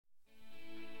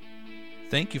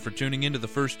Thank you for tuning into the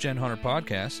First Gen Hunter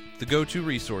Podcast, the go-to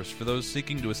resource for those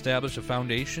seeking to establish a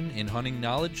foundation in hunting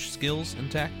knowledge, skills, and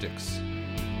tactics.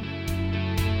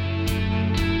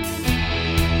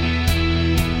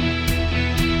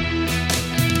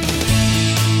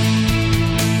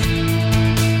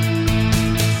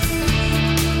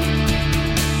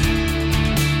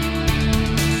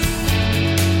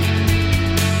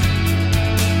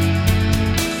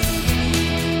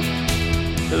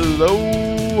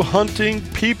 Hello, hunting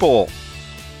people.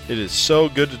 It is so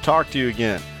good to talk to you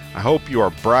again. I hope you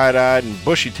are bright-eyed and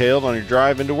bushy-tailed on your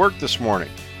drive into work this morning,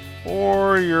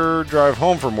 or your drive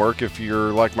home from work if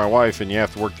you're like my wife and you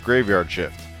have to work the graveyard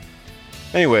shift.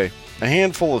 Anyway, a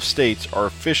handful of states are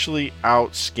officially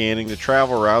out scanning the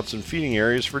travel routes and feeding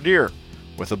areas for deer,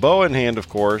 with a bow in hand, of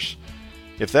course.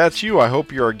 If that's you, I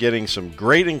hope you are getting some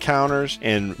great encounters,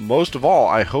 and most of all,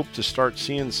 I hope to start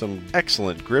seeing some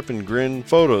excellent grip and grin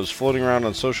photos floating around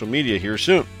on social media here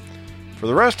soon. For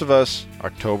the rest of us,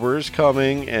 October is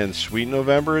coming, and sweet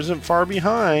November isn't far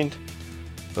behind.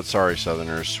 But sorry,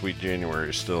 Southerners, sweet January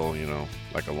is still,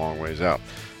 like a long ways out.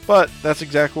 But that's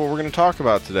exactly what we're going to talk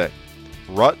about today.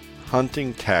 Rut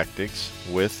hunting tactics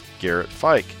with Garrett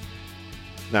Feik.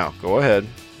 Now, go ahead,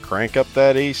 crank up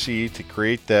that AC to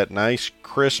create that nice,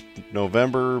 crisp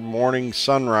November morning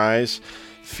sunrise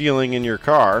feeling in your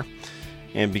car,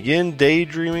 and begin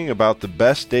daydreaming about the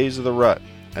best days of the rut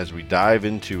as we dive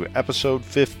into episode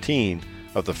 15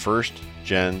 of the First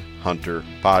Gen Hunter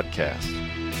Podcast.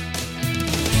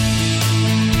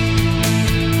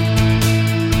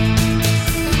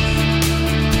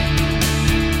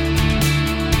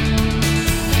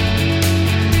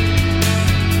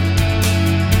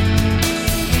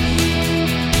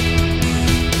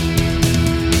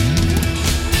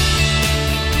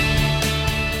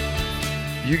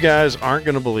 You guys aren't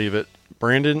going to believe it.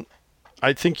 Brandon,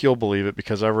 I think you'll believe it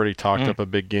because I've already talked up a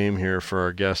big game here for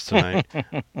our guest tonight.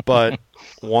 But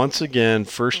once again,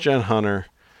 First Gen Hunter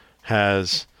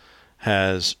has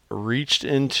reached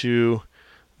into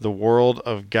the world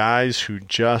of guys who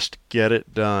just get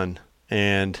it done.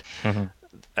 And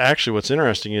actually what's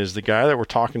interesting is the guy that we're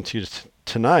talking to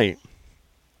tonight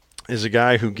is a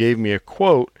guy who gave me a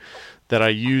quote that I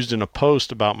used in a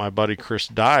post about my buddy Chris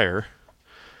Dyer.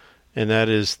 And that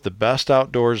is, the best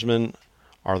outdoorsmen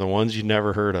are the ones you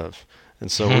never heard of.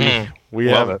 And so we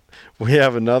have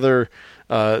another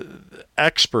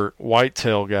expert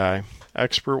whitetail guy,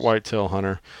 expert whitetail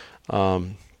hunter,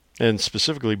 and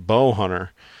specifically bow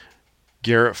hunter,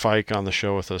 Garrett Feik, on the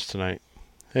show with us tonight.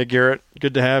 Hey, Garrett,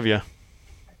 good to have you.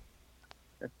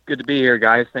 It's good to be here,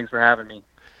 guys. Thanks for having me.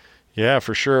 Yeah,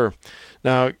 for sure.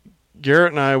 Now,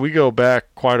 Garrett and I, we go back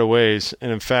quite a ways,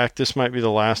 and in fact, this might be the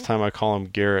last time I call him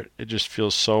Garrett. It just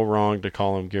feels so wrong to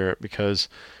call him Garrett because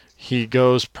he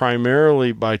goes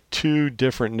primarily by two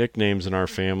different nicknames in our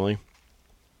family.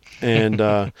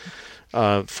 And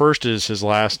first is his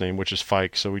last name, which is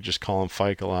Feik, so we just call him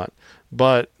Feik a lot.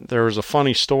 But there was a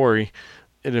funny story.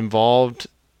 It involved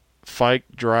Feik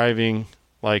driving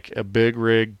like a big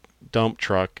rig dump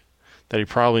truck that he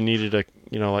probably needed a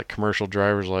like commercial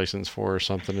driver's license for or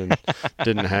something and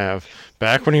didn't have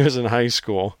back when he was in high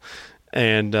school,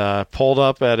 and pulled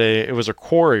up at it was a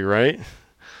quarry, right?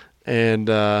 And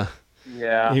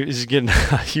yeah, he was getting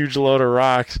a huge load of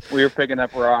rocks. We were picking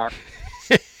up rocks.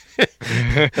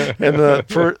 And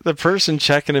the person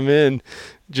checking him in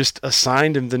just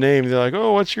assigned him the name. They're like,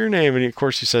 "Oh, what's your name?" And of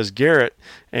course he says Garrett,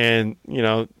 and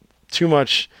too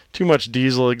much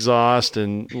diesel exhaust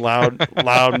and loud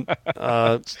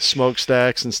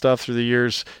smokestacks and stuff through the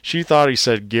years. She thought he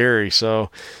said Gary,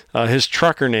 so his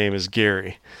trucker name is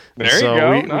Gary. There you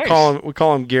go. Nice. We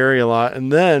call him Gary a lot.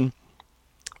 And then,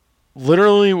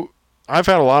 literally, I've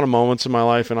had a lot of moments in my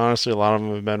life, and honestly, a lot of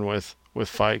them have been with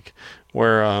Feik,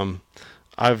 where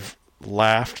I've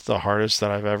laughed the hardest that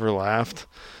I've ever laughed.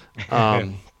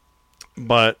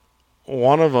 But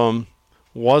one of them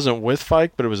wasn't with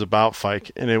Feik, but it was about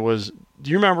Feik, and it was, do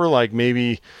you remember like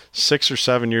maybe 6 or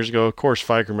 7 years ago? Of course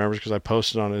Feik remembers because I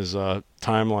posted on his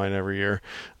timeline every year,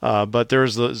 but there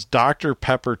was those Dr.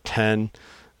 Pepper 10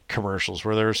 commercials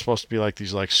where they were supposed to be like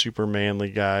these like super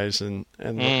manly guys, and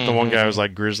the one guy was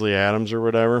like Grizzly Adams or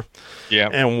whatever. Yeah.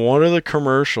 And one of the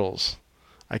commercials,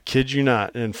 I kid you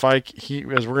not, and Feik, he,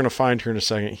 as we're going to find here in a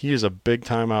second, he is a big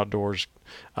time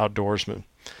outdoorsman.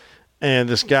 And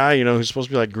this guy, who's supposed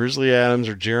to be like Grizzly Adams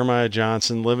or Jeremiah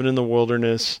Johnson, living in the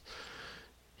wilderness,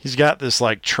 he's got this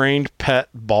like trained pet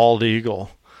bald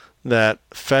eagle that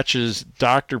fetches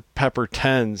Dr. Pepper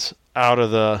 10s out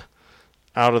of the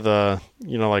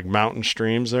like mountain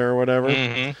streams there or whatever.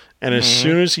 And as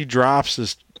soon as he drops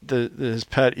this his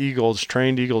pet eagle, his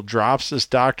trained eagle, drops this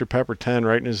Dr. Pepper 10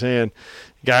 right in his hand.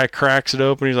 Guy cracks it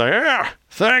open. He's like, "Yeah,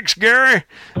 thanks, Gary."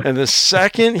 And the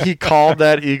second he called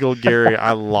that eagle Gary,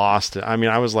 I lost it. I mean,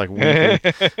 I was like weeping.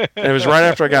 And it was right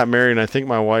after I got married, and I think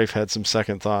my wife had some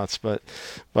second thoughts. But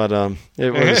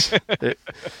it was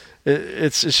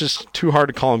it's just too hard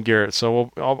to call him Garrett.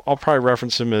 So I'll probably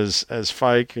reference him as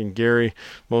Feik and Gary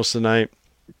most of the night.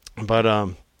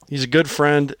 But he's a good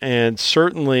friend and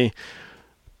certainly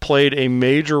played a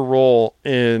major role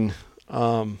in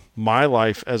my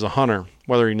life as a hunter,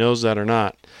 whether he knows that or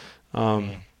not.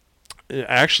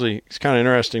 Actually, it's kind of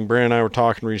interesting. Brandon and I were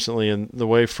talking recently, and the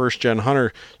way First Gen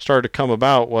Hunter started to come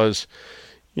about was,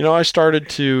 I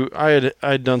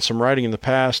had done some writing in the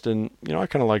past, and, I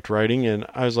kind of liked writing, and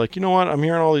I was like, you know what, I'm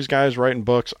hearing all these guys writing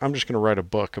books. I'm just going to write a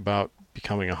book about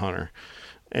becoming a hunter.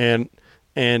 And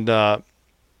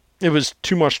it was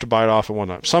too much to bite off at one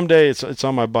time. Someday it's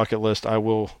on my bucket list. I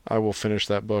will finish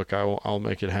that book. I'll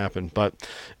make it happen. But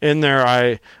in there,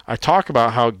 I talk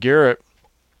about how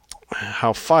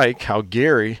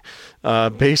Gary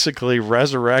basically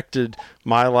resurrected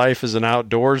my life as an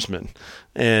outdoorsman.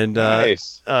 And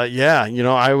nice.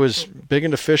 I was big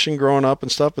into fishing growing up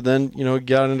and stuff, but then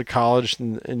got into college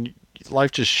and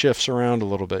life just shifts around a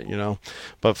little bit,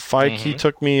 But Feik, he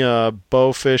took me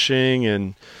bow fishing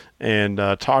and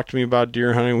talked to me about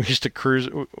deer hunting. We used to cruise,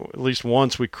 at least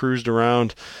once we cruised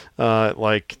around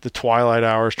like the twilight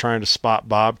hours trying to spot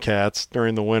bobcats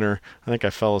during the winter. I think I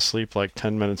fell asleep like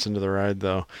 10 minutes into the ride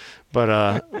though.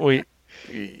 But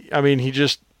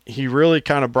he really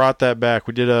kind of brought that back.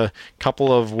 We did a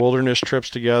couple of wilderness trips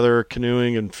together,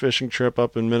 canoeing and fishing trip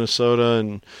up in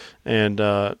Minnesota and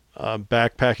a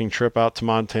backpacking trip out to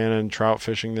Montana and trout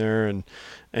fishing there and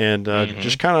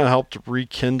just kind of helped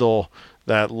rekindle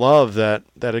that love that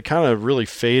had kind of really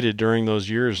faded during those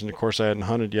years. And of course I hadn't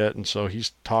hunted yet. And so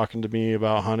he's talking to me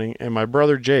about hunting, and my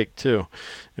brother Jake too.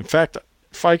 In fact,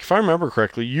 Feik, if I remember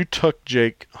correctly, you took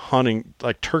Jake hunting,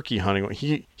 like turkey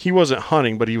hunting. He wasn't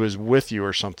hunting, but he was with you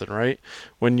or something, right?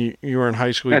 When you were in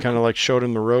high school, you kind of like showed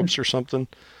him the ropes or something.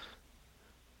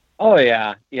 Oh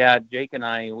yeah. Yeah. Jake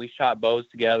and we shot bows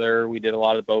together. We did a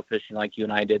lot of bow fishing like you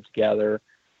and I did together.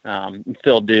 And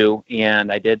still do.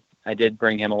 And I did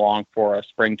bring him along for a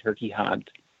spring turkey hunt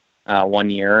one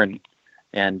year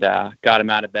and got him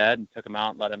out of bed and took him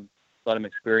out and let him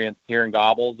experience hearing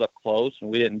gobbles up close.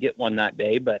 And we didn't get one that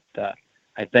day, but I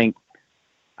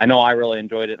know I really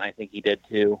enjoyed it, and I think he did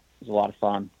too. It was a lot of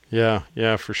fun. Yeah,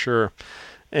 for sure.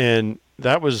 And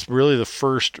that was really the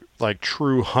first like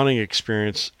true hunting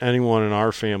experience anyone in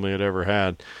our family had ever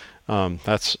had.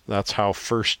 That's how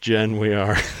first gen we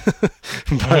are.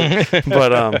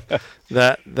 but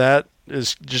that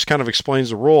is just kind of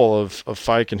explains the role of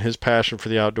Feik and his passion for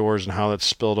the outdoors and how that's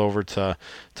spilled over to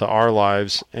our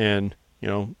lives. And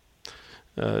here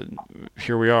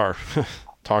we are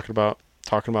talking about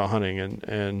hunting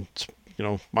and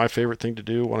my favorite thing to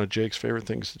do, one of Jake's favorite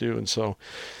things to do. And so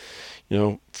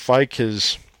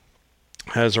Feik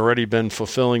has already been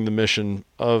fulfilling the mission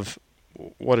of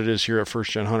what it is here at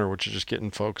First Gen Hunter, which is just getting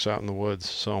folks out in the woods.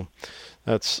 So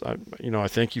that's, I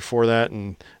thank you for that.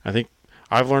 And I think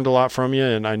I've learned a lot from you.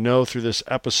 And I know through this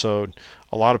episode,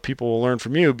 a lot of people will learn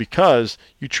from you because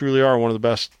you truly are one of the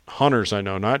best hunters I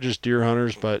know, not just deer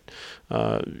hunters, but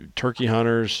turkey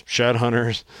hunters, shed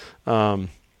hunters,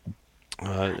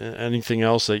 anything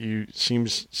else that you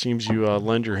seems you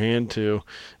lend your hand to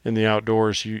in the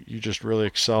outdoors, you just really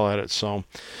excel at it. So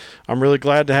I'm really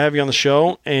glad to have you on the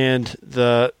show. And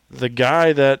the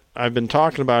guy that I've been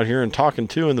talking about here and talking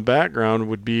to in the background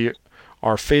would be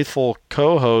our faithful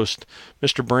co-host,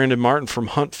 Mr. Brandon Martin from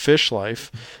Hunt Fish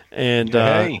Life. And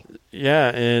so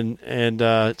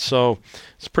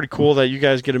it's pretty cool that you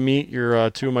guys get to meet.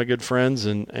 You're two of my good friends,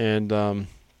 and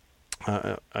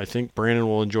I think Brandon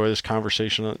will enjoy this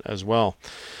conversation as well.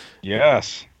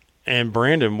 Yes. And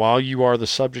Brandon, while you are the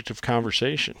subject of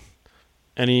conversation,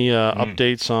 any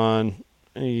updates on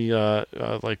any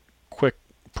like quick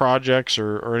projects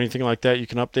or anything like that you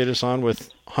can update us on with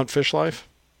Hunt Fish Life?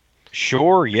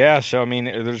 Sure. Yeah. So, I mean,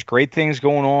 there's great things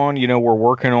going on. We're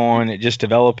working on just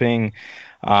developing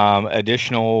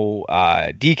additional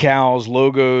decals,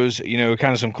 logos,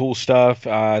 kind of some cool stuff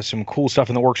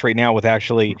in the works right now with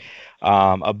actually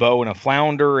a bow and a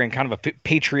flounder and kind of a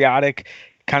patriotic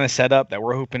kind of setup that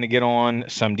we're hoping to get on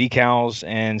some decals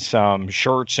and some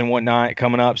shirts and whatnot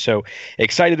coming up. So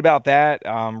excited about that.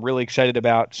 Really excited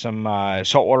about some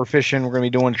saltwater fishing we're going to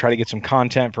be doing to try to get some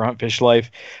content for Hunt Fish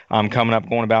Life coming up,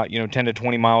 going about 10 to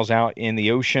 20 miles out in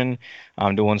the ocean,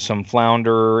 doing some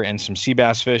flounder and some sea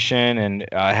bass fishing, and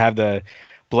have the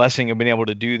blessing of being able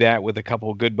to do that with a couple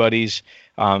of good buddies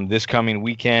this coming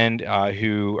weekend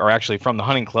who are actually from the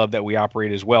hunting club that we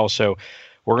operate as well. So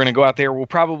we're going to go out there. We'll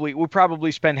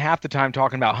probably spend half the time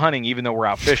talking about hunting, even though we're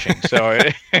out fishing. So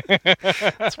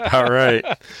that's about right.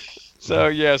 So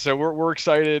yeah, so we're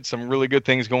excited. Some really good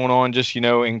things going on. Just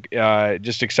and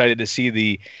just excited to see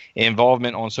the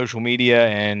involvement on social media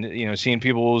and seeing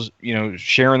people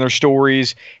sharing their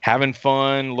stories, having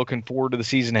fun, looking forward to the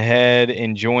season ahead,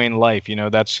 enjoying life.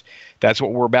 That's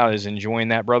what we're about, is enjoying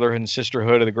that brotherhood and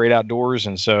sisterhood of the great outdoors.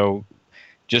 And so,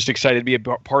 just excited to be a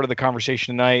part of the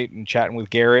conversation tonight and chatting with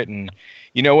Garrett. And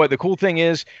you know what? The cool thing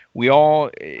is we all,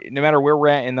 no matter where we're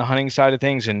at in the hunting side of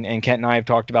things, and Kent and I have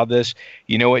talked about this,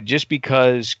 just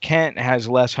because Kent has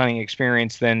less hunting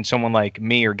experience than someone like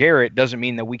me or Garrett doesn't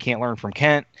mean that we can't learn from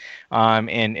Kent.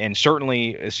 And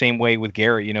certainly the same way with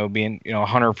Garrett, being, a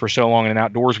hunter for so long and an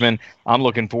outdoorsman, I'm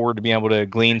looking forward to being able to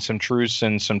glean some truths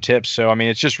and some tips. So, I mean,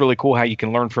 it's just really cool how you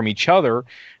can learn from each other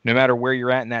no matter where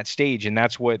you're at in that stage. And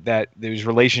that's what those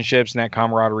relationships and that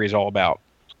camaraderie is all about.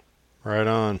 Right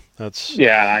on. I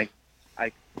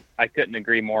couldn't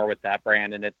agree more with that,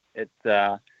 Brandon. It's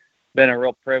been a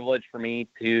real privilege for me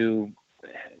to,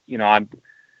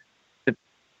 the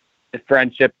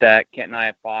friendship that Kent and I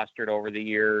have fostered over the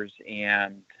years,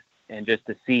 and just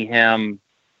to see him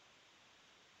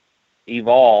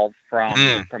evolve from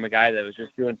a guy that was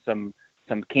just doing some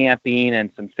camping and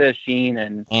some fishing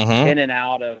and in and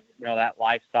out of that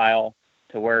lifestyle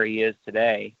to where he is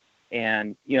today.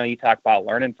 And you talk about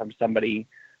learning from somebody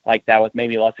like that with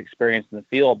maybe less experience in the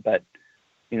field, but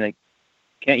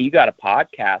Kent, you got a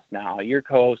podcast now. You're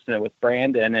co-hosting it with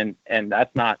Brandon, and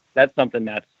that's something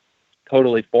that's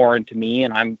totally foreign to me,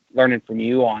 and I'm learning from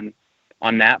you on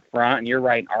that front. And you're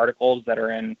writing articles that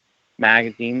are in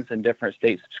magazines and different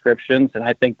state subscriptions, and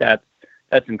I think that's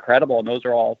incredible. And those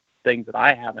are all things that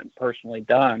I haven't personally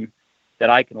done that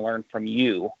I can learn from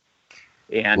you.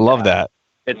 And love that.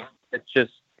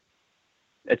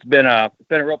 It's been a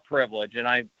real privilege, and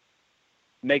it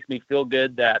makes me feel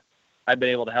good that I've been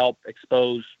able to help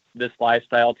expose this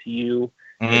lifestyle to you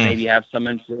and maybe have some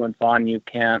influence on you,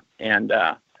 Kent. And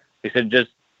like I said,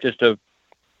 it's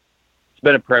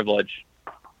been a privilege.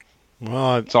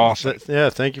 Well, it's awesome. Yeah,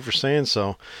 thank you for saying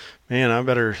so. Man, I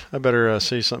better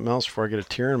say something else before I get a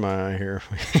tear in my eye here.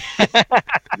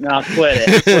 No, quit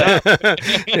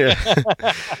it.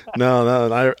 Yeah.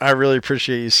 No, I really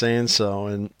appreciate you saying so.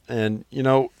 And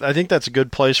I think that's a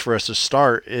good place for us to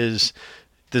start, is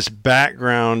this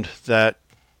background that,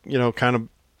 kind of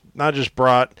not just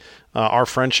brought our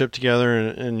friendship together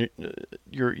and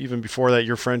your, even before that,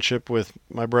 your friendship with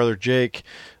my brother Jake,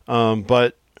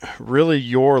 but really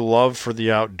your love for the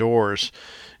outdoors.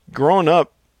 Growing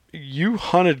up, you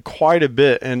hunted quite a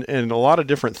bit and a lot of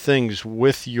different things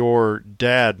with your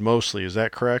dad mostly. Is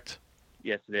that correct?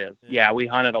 Yes, it is. Yeah, we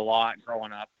hunted a lot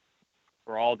growing up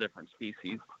for all different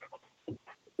species.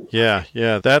 Yeah.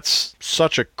 That's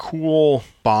such a cool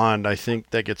bond, I think,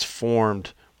 that gets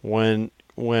formed when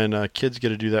kids get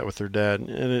to do that with their dad.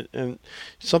 And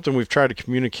something we've tried to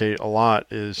communicate a lot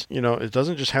is, it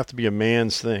doesn't just have to be a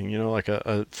man's thing, like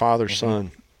a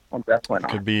father-son. Well, definitely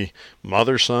not. Could be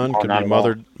mother-son, could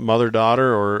be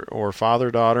mother-daughter or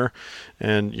father-daughter.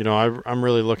 And, I'm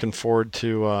really looking forward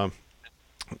to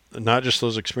not just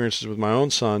those experiences with my own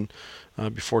son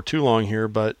before too long here,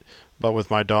 but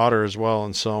with my daughter as well.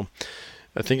 And so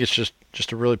I think it's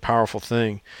just a really powerful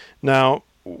thing. Now,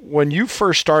 when you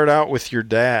first started out with your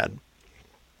dad,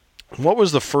 what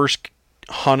was the first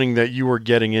hunting that you were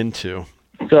getting into?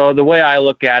 So the way I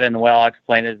look at it, and the way I'll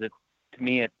explain it, is that to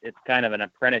me it's kind of an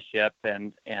apprenticeship,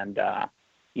 and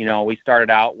we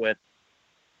started out with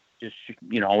just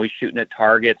we shooting at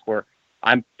targets where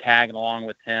I'm tagging along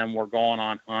with him. We're going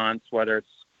on hunts, whether it's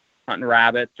hunting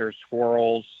rabbits or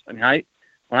squirrels. I mean,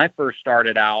 when I first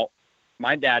started out,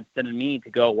 my dad sending me to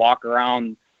go walk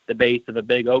around the base of a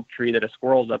big oak tree that a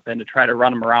squirrel's up in to try to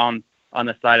run him around on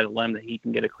the side of the limb that he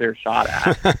can get a clear shot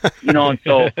at. And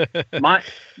so my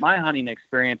hunting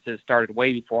experiences started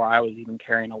way before I was even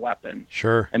carrying a weapon.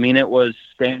 Sure. I mean, it was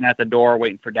standing at the door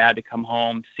waiting for Dad to come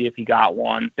home to see if he got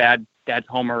one. Dad's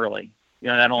home early.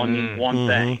 That only means one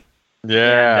thing.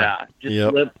 Yeah.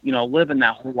 And, living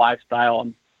that whole lifestyle.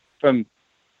 And from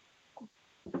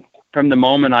the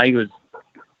moment I was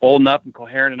old enough and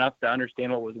coherent enough to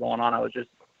understand what was going on, I was just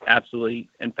absolutely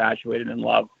infatuated in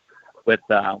love with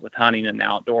hunting and the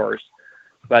outdoors.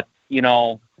 But,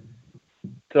 so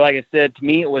like I said, to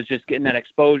me, it was just getting that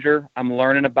exposure. I'm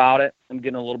learning about it. I'm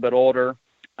getting a little bit older.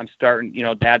 I'm starting,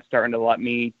 Dad's starting to let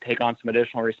me take on some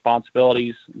additional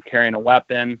responsibilities. I'm carrying a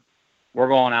weapon. We're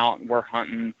going out and we're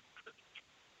hunting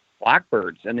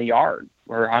blackbirds in the yard.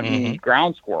 we're hunting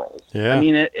ground squirrels. Yeah. I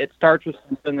mean, it starts with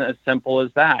something as simple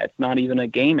as that. It's not even a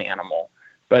game animal,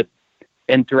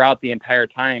 and throughout the entire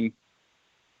time,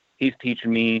 he's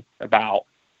teaching me about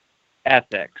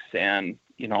ethics and,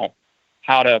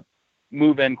 how to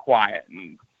move in quiet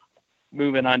and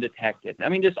move in undetected. I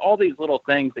mean, just all these little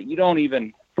things that you don't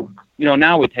even,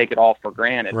 now we take it all for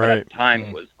granted. Right. But at the time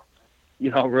it was,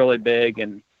 really big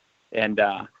and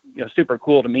super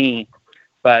cool to me.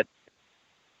 But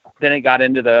then it got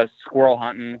into the squirrel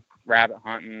hunting, rabbit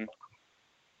hunting,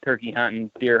 turkey hunting,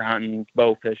 deer hunting,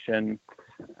 bow fishing.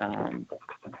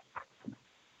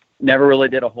 Never really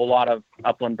did a whole lot of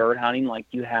upland bird hunting like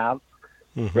you have.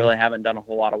 Really haven't done a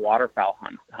whole lot of waterfowl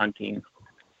hunting.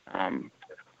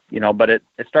 But it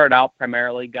started out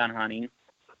primarily gun hunting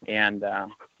and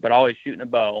but always shooting a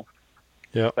bow.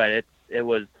 Yeah. But it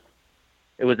was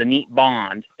a neat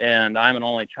bond, and I'm an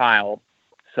only child,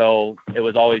 so it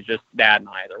was always just Dad and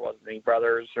I. There wasn't any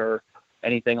brothers or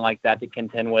anything like that to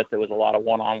contend with. It was a lot of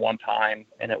one-on-one time,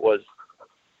 and it was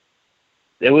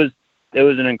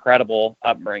an incredible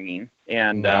upbringing,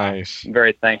 and nice. I'm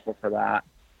very thankful for that.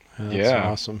 That's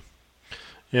awesome.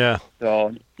 Yeah.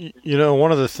 So,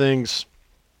 one of the things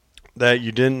that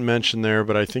you didn't mention there,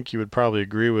 but I think you would probably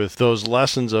agree with, those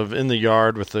lessons of in the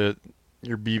yard with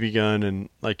your BB gun and,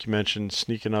 like you mentioned,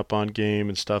 sneaking up on game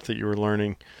and stuff that you were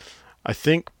learning. I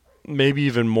think maybe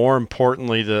even more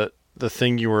importantly, the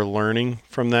thing you were learning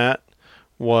from that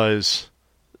was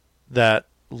that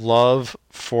love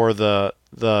for the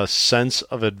sense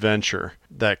of adventure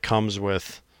that comes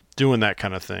with doing that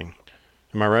kind of thing.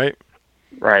 Am I right?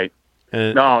 Right.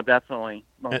 And no, definitely.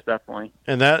 Most definitely.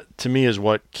 And that, to me, is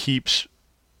what keeps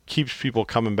people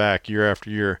coming back year after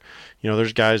year.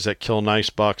 There's guys that kill nice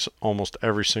bucks almost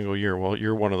every single year. Well,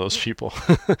 you're one of those people.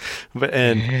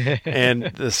 and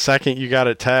the second you got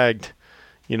it tagged,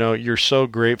 you're so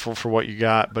grateful for what you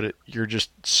got, but you're just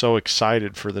so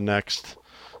excited for the next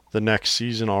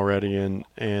season already and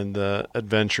the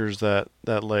adventures that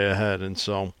lay ahead. And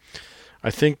so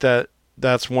I think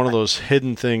that's one of those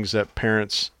hidden things that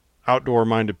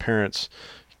outdoor-minded parents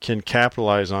can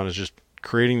capitalize on, is just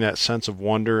creating that sense of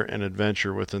wonder and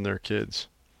adventure within their kids.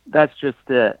 That's just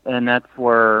it. And that's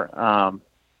where, I'm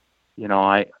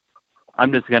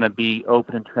just going to be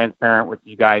open and transparent with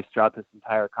you guys throughout this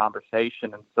entire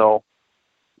conversation. And so,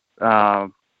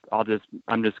 I'm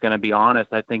just going to be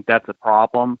honest. I think that's a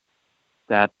problem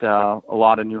that, a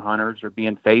lot of new hunters are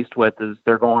being faced with, is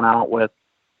they're going out with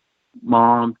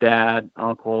mom, dad,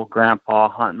 uncle, grandpa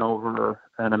hunting over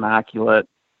an immaculate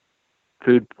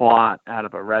food plot out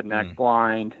of a redneck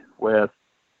blind with,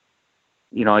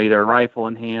 either a rifle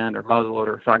in hand or muzzleloader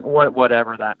or something,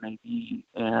 whatever that may be.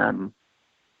 And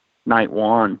night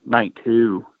one, night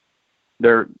two,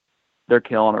 they're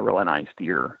killing a really nice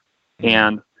deer.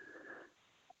 And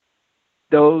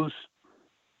those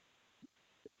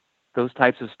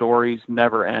types of stories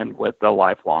never end with the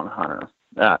lifelong hunter.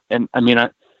 And I mean,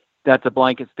 that's a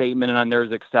blanket statement, and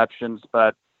there's exceptions,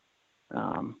 but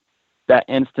that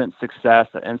instant success,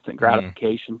 that instant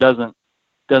gratification doesn't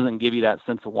give you that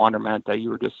sense of wonderment that you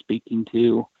were just speaking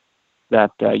to,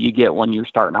 that you get when you're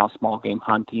starting out small game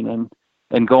hunting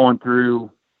and going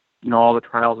through, all the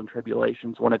trials and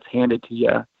tribulations. When it's handed to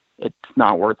you, it's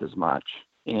not worth as much,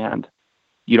 and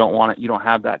you don't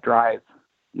have that drive,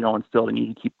 instilled in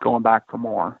you to keep going back for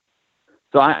more.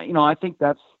 So I think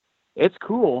it's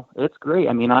cool. It's great.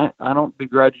 I mean, I don't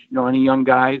begrudge, any young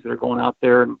guys that are going out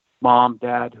there, and mom,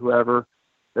 dad, whoever,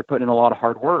 they're putting in a lot of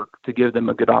hard work to give them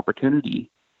a good opportunity.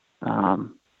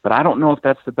 But I don't know if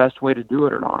that's the best way to do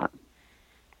it or not.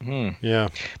 Yeah.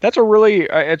 That's I really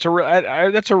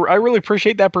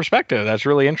appreciate that perspective. That's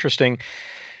really interesting.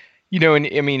 And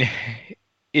I mean,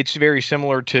 it's very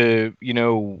similar to,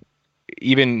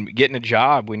 even getting a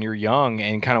job when you're young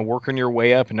and kind of working your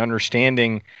way up and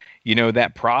understanding,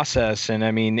 that process. And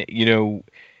I mean,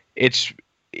 that's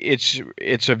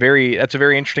a very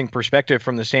interesting perspective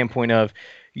from the standpoint of,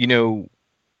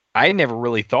 I never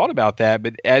really thought about that,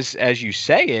 but as you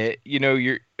say it,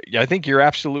 I think you're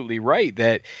absolutely right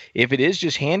that if it is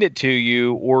just handed to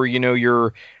you, or,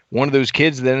 you're one of those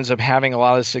kids that ends up having a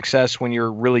lot of success when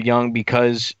you're really young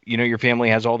because, your family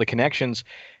has all the connections,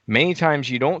 many times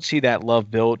you don't see that love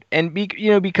built. And,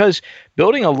 because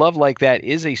building a love like that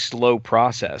is a slow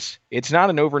process. It's not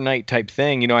an overnight type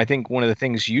thing. I think one of the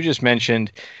things you just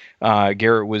mentioned,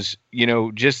 Garrett, was,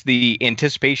 just the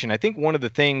anticipation. I think one of the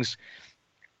things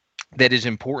that is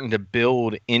important to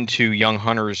build into young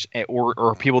hunters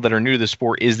or people that are new to the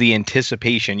sport is the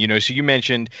anticipation. So you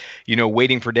mentioned,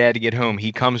 waiting for dad to get home.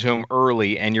 He comes home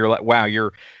early and you're like, wow,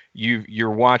 you're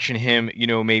you're watching him,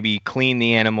 maybe clean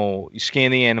the animal, you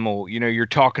scan the animal, you're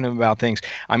talking to him about things.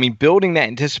 I mean, building that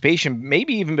anticipation,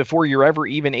 maybe even before you're ever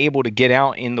even able to get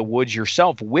out in the woods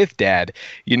yourself with dad,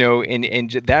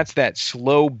 and that's that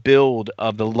slow build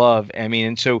of the love. I mean,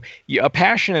 and so a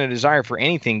passion and a desire for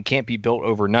anything can't be built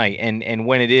overnight. And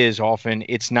when it is, often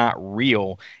it's not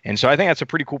real. And so I think that's a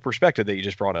pretty cool perspective that you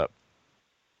just brought up.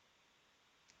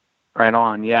 Right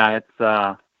on. Yeah.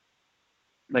 It's,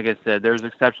 like I said, there's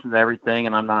exceptions to everything,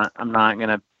 and I'm not going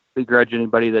to begrudge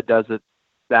anybody that does it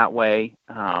that way.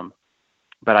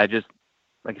 But I just,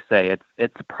 like I say,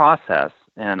 it's a process,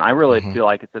 and I really feel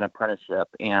like it's an apprenticeship,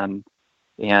 and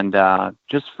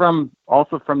just from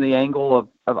the angle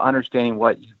of understanding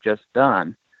what you've just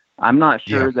done, I'm not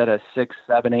sure that a 6,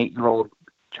 7, 8-year-old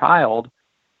child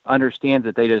understands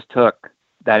that they just took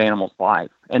that animal's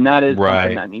life. And that is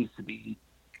something that needs to be,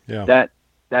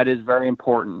 that is very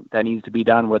important. That needs to be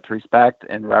done with respect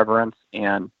and reverence,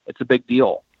 and it's a big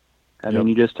deal. I mean,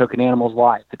 you just took an animal's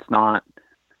life. It's not,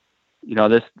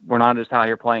 we're not just out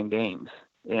here playing games.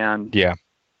 And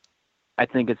I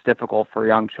think it's difficult for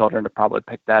young children to probably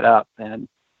pick that up. And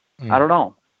I don't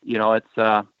know, it's,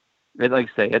 like I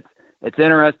say, it's an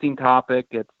interesting topic.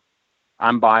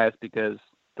 I'm biased because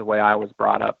the way I was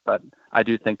brought up, but I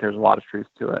do think there's a lot of truth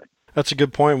to it. That's a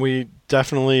good point. We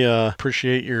definitely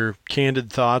appreciate your candid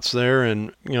thoughts there,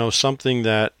 and something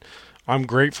that I'm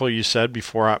grateful you said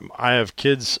before. I have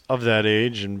kids of that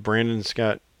age, and Brandon's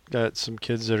got some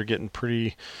kids that are getting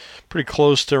pretty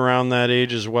close to around that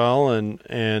age as well,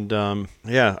 and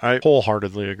I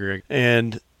wholeheartedly agree.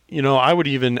 And I would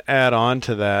even add on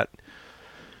to that,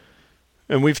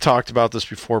 and we've talked about this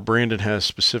before. Brandon has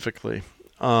specifically.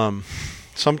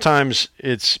 Sometimes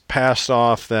it's passed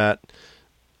off that,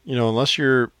 unless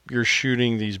you're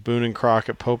shooting these Boone and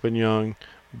Crockett Pope and Young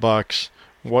bucks,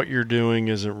 what you're doing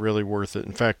isn't really worth it.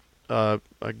 In fact, a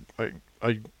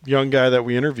young guy that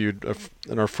we interviewed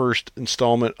in our first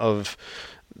installment of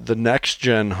the Next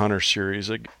Gen Hunter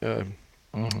series,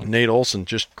 Nate Olson,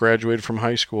 just graduated from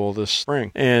high school this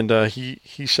spring, and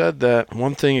he said that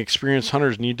one thing experienced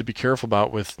hunters need to be careful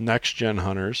about with Next Gen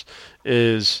hunters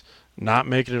is not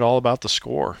making it all about the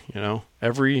score.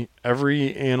 Every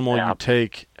animal you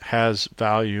take has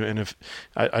value, and if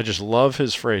I just love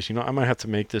his phrase. I might have to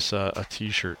make this a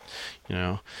T-shirt.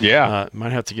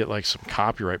 Might have to get like some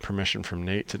copyright permission from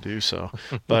Nate to do so.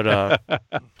 But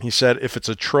he said if it's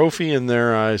a trophy in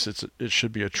their eyes, it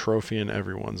should be a trophy in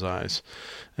everyone's eyes,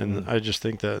 and I just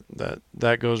think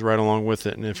that goes right along with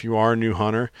it. And if you are a new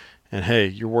hunter, and hey,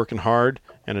 you're working hard,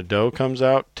 and a doe comes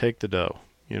out, take the doe.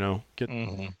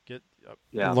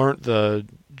 Learn the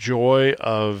joy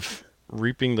of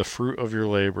reaping the fruit of your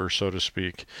labor, so to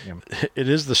speak. It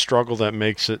is the struggle that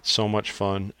makes it so much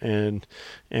fun, and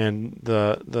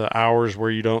the hours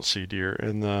where you don't see deer,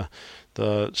 and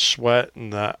the sweat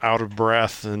and the out of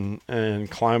breath and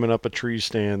climbing up a tree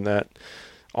stand, that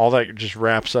all that just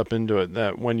wraps up into it,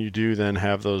 that when you do then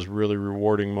have those really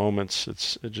rewarding moments,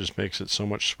 it just makes it so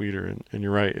much sweeter. And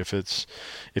you're right,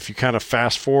 if you kind of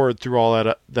fast forward through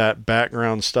all that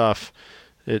background stuff,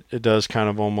 it does kind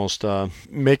of almost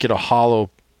make it a hollow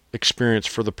experience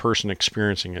for the person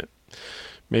experiencing it.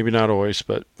 Maybe not always,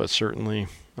 but certainly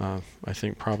I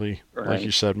think probably, like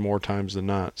you said, more times than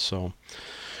not. So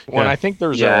and I think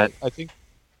there's go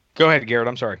ahead, Garrett,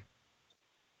 I'm sorry.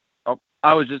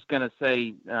 I was just going to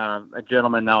say, a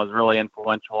gentleman that was really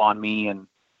influential on me, and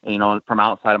from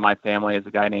outside of my family, is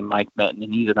a guy named Mike Minton,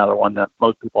 and he's another one that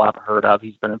most people haven't heard of.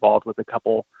 He's been involved with a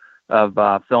couple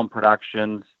of film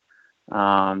productions,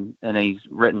 and he's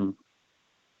written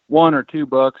 1 or 2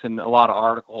 books and a lot of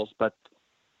articles. But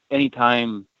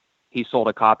anytime he sold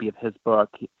a copy of his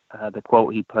book, the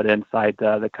quote he put inside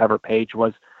the cover page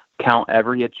was, "Count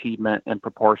every achievement in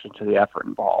proportion to the effort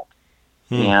involved."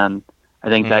 And I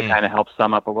think that kind of helps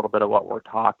sum up a little bit of what we're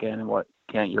talking, and what,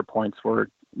 Kent, your points were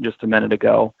just a minute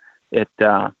ago.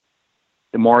 The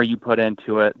more you put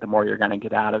into it, the more you're going to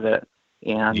get out of it.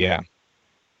 And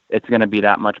it's going to be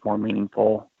that much more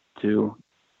meaningful to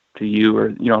you, or,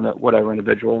 whatever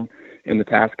individual in the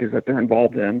task is that they're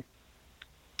involved in.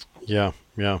 Yep.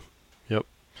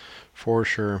 For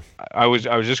sure. I was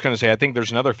just going to say, I think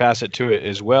there's another facet to it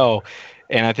as well.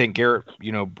 And I think Garrett,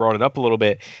 brought it up a little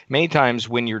bit. Many times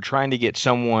when you're trying to get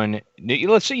someone,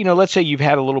 let's say you've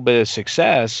had a little bit of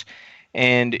success,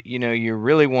 and, you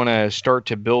really want to start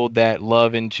to build that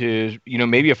love into,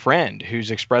 maybe a friend who's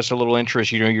expressed a little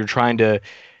interest. You're trying to,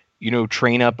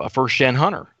 train up a first gen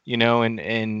hunter,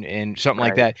 and something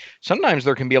like that. Sometimes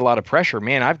there can be a lot of pressure.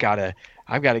 Man, I've got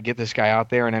I've got to get this guy out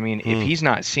there. And I mean, if he's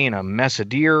not seeing a mess of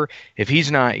deer, if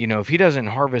he's not, if he doesn't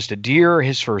harvest a deer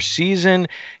his first season,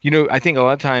 I think a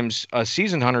lot of times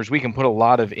seasoned hunters, we can put a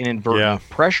lot of inadvertent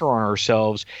pressure on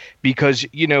ourselves because,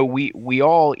 we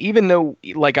all, even though,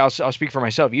 like I'll speak for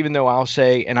myself, even though I'll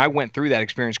say, and I went through that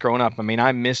experience growing up. I mean,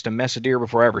 I missed a mess of deer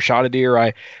before I ever shot a deer.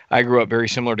 I grew up very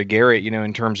similar to Garrett,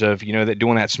 in terms of, that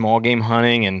doing that small game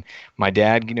hunting and my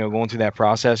dad, going through that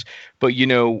process. But,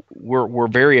 we're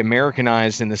very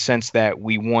Americanized in the sense that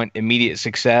we want immediate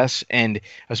success. And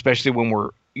especially when we're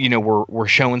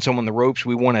showing someone the ropes,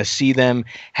 we want to see them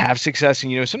have success.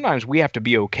 And, sometimes we have to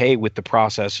be okay with the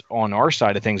process on our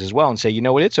side of things as well and say,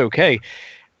 it's okay.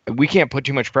 We can't put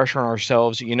too much pressure on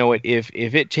ourselves. If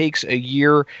it takes a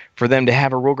year for them to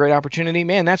have a real great opportunity,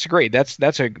 man, that's great. That's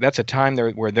a time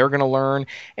where they're going to learn.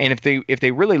 And if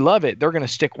they really love it, they're going to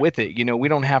stick with it. We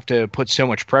don't have to put so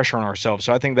much pressure on ourselves.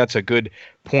 So I think that's a good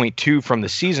point too, from the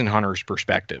seasoned hunter's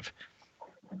perspective.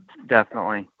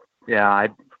 Definitely. Yeah.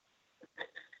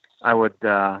 I would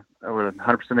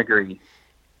 100% agree.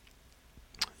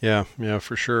 Yeah,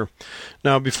 for sure.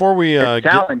 Now, before we it's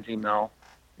challenging though.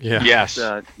 Yeah. Yes.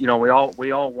 We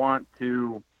all want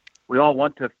to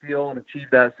feel and achieve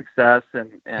that success,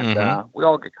 and we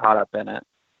all get caught up in it.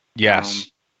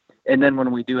 Yes. And then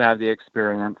when we do have the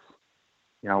experience,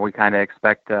 we kind of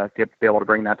expect to be able to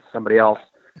bring that to somebody else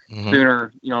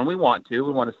sooner. And we want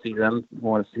to see them, we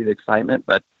want to see the excitement.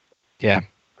 But yeah,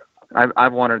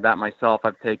 I've wondered that myself.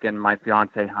 I've taken my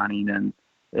fiance hunting, and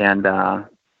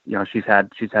she's had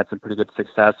some pretty good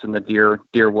success in the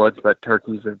deer woods, but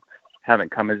turkeys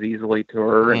haven't come as easily to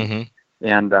her,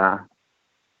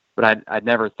 but I'd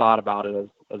never thought about it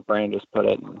as Brandon just put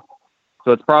it. And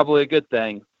so it's probably a good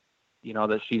thing,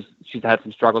 that she's had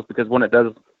some struggles, because when it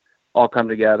does all come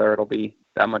together, it'll be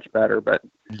that much better. But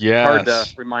yes, hard to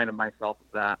remind myself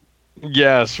of that.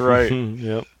 Yes, right.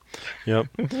 Yep.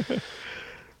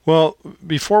 Well,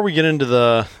 before we get into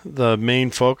the main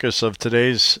focus of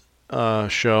today's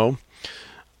show,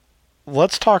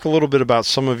 let's talk a little bit about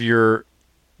some of your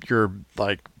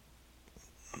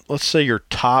let's say your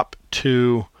top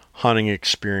 2 hunting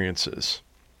experiences.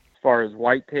 As far as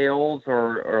whitetails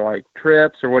or like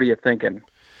trips, or what are you thinking?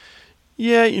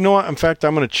 Yeah, you know what? In fact,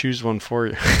 I'm going to choose one for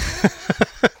you.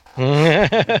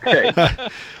 Okay.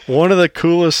 One of the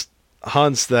coolest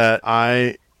hunts that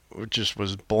I just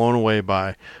was blown away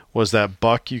by was that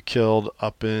buck you killed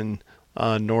up in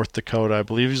North Dakota. I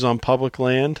believe he's on public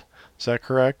land. Is that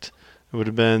correct? It would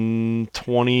have been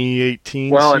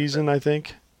 2018 season, I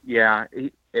think. Yeah,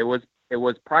 it was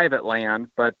private land,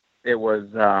 but it was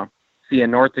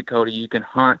in North Dakota you can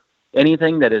hunt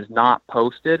anything that is not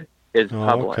posted is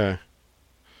public. Okay.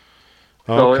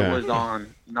 So it was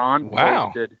on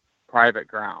non-posted private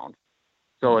ground.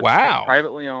 So it's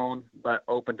privately owned but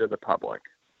open to the public.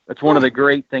 That's one of the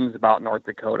great things about North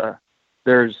Dakota.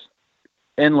 There's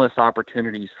endless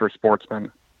opportunities for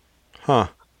sportsmen. Huh.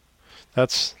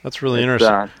 That's really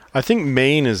interesting. I think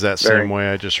Maine is that same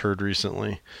way. I just heard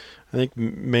recently. I think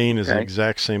Maine is the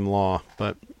exact same law.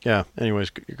 But yeah, anyways,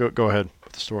 go ahead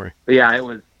with the story. But yeah, it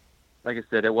was, like I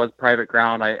said, it was private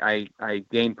ground. I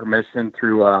gained permission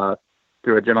through a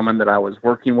gentleman that I was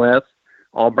working with.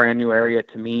 All brand new area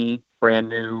to me, brand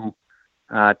new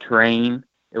terrain.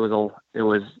 It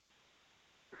was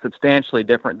substantially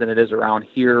different than it is around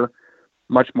here.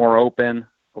 Much more open,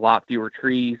 a lot fewer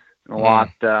trees, and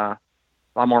a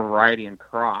lot more variety in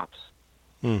crops.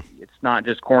 It's not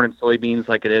just corn and soybeans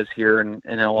like it is here in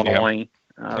Illinois.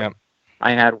 Yep.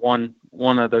 I had one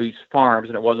of those farms,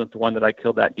 and it wasn't the one that I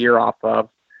killed that deer off of,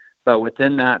 but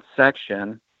within that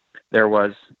section, there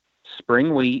was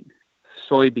spring wheat,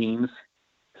 soybeans,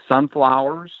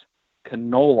 sunflowers,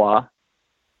 canola,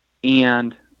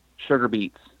 and sugar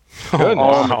beets,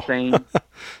 all in the same.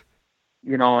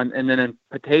 And then in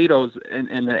potatoes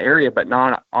in the area, but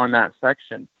not on that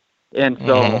section. And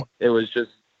so it was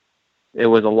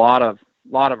a lot of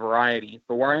variety.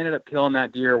 But where I ended up killing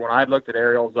that deer, when I looked at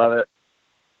aerials of it,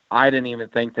 I didn't even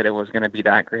think that it was going to be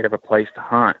that great of a place to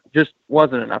hunt. Just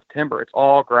wasn't enough timber. It's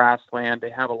all grassland. They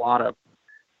have a lot of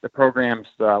the programs,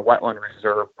 the Wetland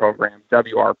Reserve Program,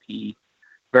 WRP,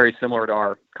 very similar to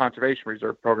our Conservation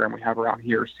Reserve Program we have around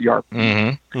here,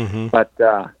 CRP. But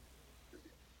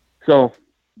so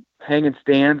hanging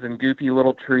stands and goofy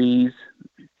little trees,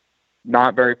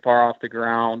 not very far off the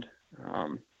ground.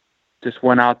 Just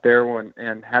went out there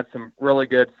and had some really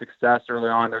good success early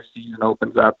on. Their season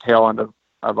opens up tail end of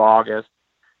August.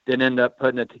 Didn't end up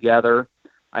putting it together.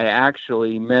 I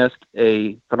actually missed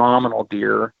a phenomenal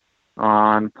deer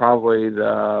on probably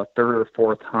the 3rd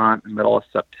or 4th hunt in the middle of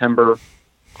September.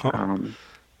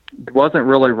 wasn't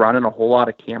really running a whole lot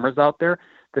of cameras out there.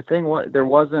 The thing was,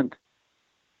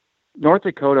 North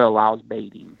Dakota allows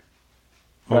baiting,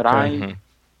 but Okay.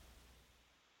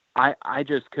 I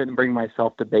just couldn't bring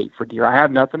myself to bait for deer. I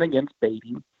have nothing against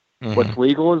baiting. What's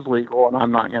legal is legal, and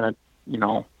I'm not going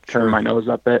to, turn my nose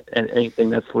up at anything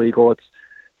that's legal. It's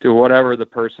do whatever the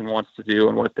person wants to do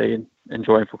and what they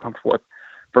enjoy and feel comfortable with.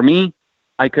 For me,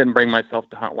 I couldn't bring myself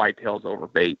to hunt whitetails over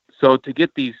bait. So to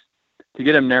get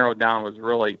them narrowed down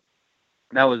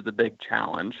that was the big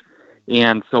challenge.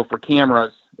 And so for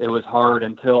cameras, it was hard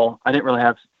until I didn't really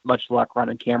have much luck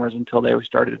running cameras until they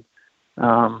started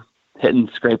hitting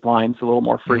scrape lines a little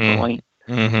more frequently.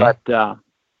 But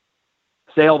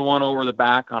sailed one over the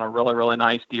back on a really, really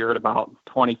nice deer at about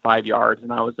 25 yards,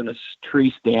 and I was in a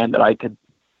tree stand that I could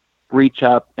reach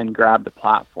up and grab the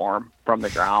platform from the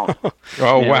ground.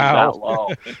 Oh, wow.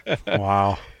 That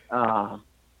low. Wow.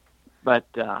 But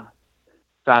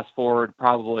fast forward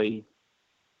probably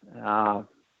 3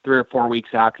 or 4 weeks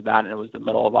after that, and it was the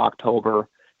middle of October,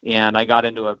 and I got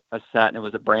into a set, and it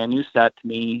was a brand new set to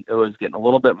me. It was getting a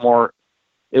little bit more,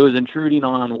 it was intruding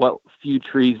on what few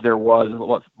trees there was,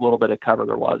 what little bit of cover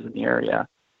there was in the area,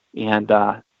 and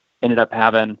ended up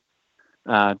having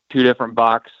 2 different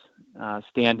bucks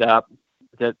stand up.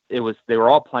 They were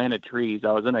all planted trees.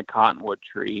 I was in a cottonwood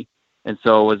tree, and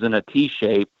so it was in a T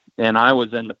shape, and I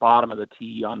was in the bottom of the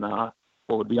T on what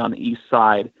would be on the east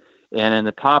side, and in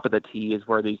the top of the T is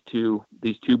where these two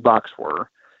bucks were,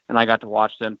 and I got to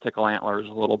watch them tickle antlers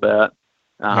a little bit,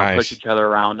 Nice. push each other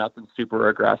around. Nothing super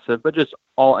aggressive, but just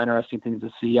all interesting things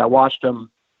to see. I watched them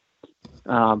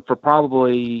for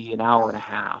probably an hour and a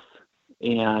half,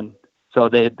 and so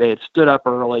they had stood up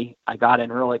early. I got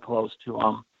in really close to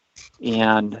them,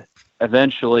 and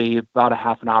eventually, about a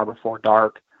half an hour before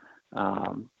dark,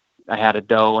 I had a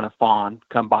doe and a fawn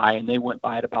come by, and they went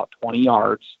by at about 20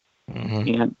 yards.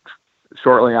 And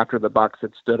shortly after the bucks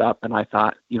had stood up, and I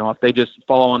thought, if they just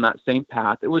follow on that same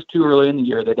path, it was too early in the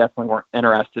year. They definitely weren't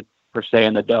interested per se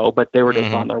in the doe, but they were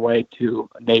just on their way to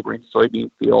a neighboring soybean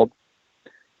field.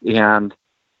 And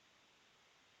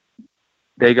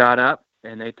they got up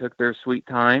and they took their sweet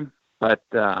time, but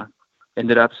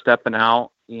ended up stepping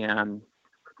out and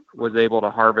was able to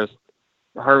harvest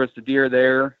a deer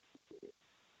there,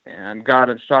 and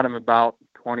shot him about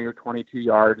 20 or 22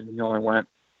 yards, and he only went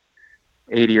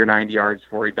 80 or 90 yards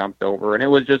before he dumped over. And it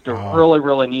was just a really,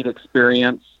 really neat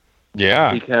experience.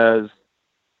 Yeah. Because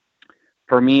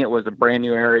for me, it was a brand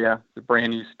new area, a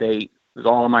brand new state. It was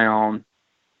all on my own.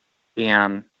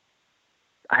 And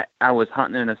I was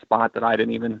hunting in a spot that I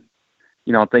didn't even,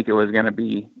 think it was going to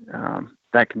be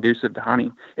that conducive to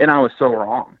hunting. And I was so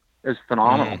wrong. It was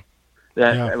phenomenal.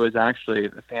 It was actually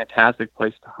a fantastic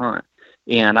place to hunt.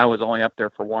 And I was only up there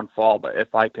for one fall, but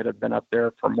if I could have been up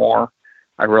there for more,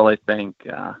 I really think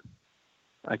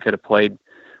I could have played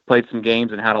some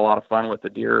games and had a lot of fun with the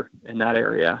deer in that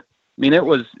area. I mean, it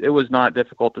was not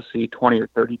difficult to see 20 or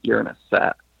 30 deer in a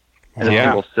set, in a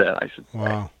single sit, I should say.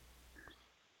 Wow.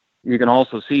 You can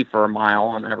also see for a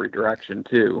mile in every direction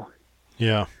too.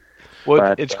 Yeah.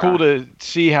 Well, it's cool to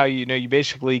see how you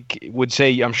basically would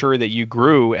say, I'm sure, that you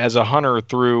grew as a hunter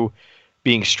through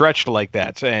being stretched like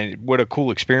that. And what a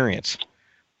cool experience.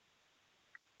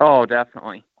 Oh,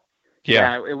 definitely.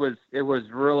 Yeah. It was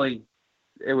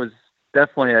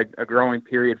definitely a growing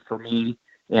period for me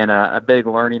and a big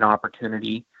learning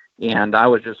opportunity. And I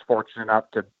was just fortunate enough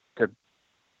to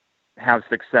have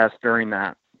success during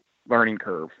that learning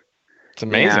curve. It's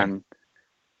amazing. And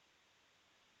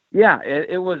yeah,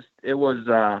 it was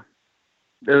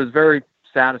very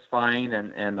satisfying,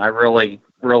 and I really,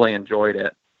 really enjoyed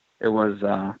it. It was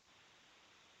a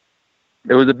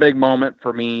big moment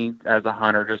for me as a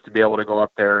hunter, just to be able to go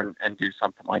up there and do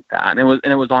something like that. And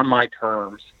it was on my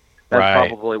terms. That's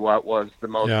probably what was the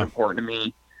most important to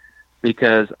me,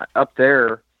 because up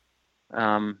there,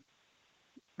 like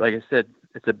I said,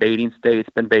 it's a baiting state. It's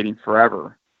been baiting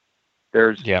forever.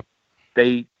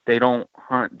 They don't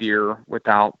hunt deer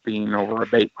without being over a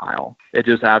bait pile. It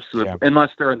just absolutely,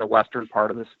 unless they're in the western part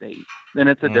of the state, then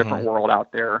it's a different world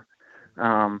out there.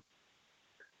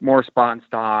 More spot and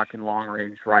stock and long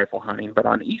range rifle hunting. But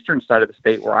on the eastern side of the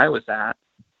state where I was at,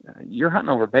 you're hunting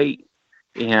over bait,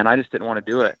 and I just didn't want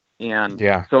to do it. And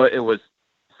so it was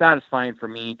satisfying for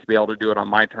me to be able to do it on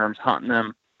my terms, hunting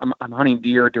them. I'm hunting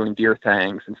deer, doing deer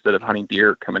things instead of hunting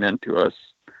deer coming into us,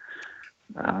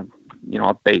 a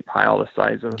bait pile the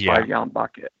size of a 5-gallon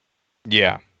bucket.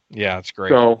 Yeah. Yeah. It's great.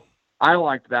 So I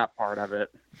liked that part of it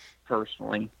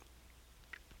personally.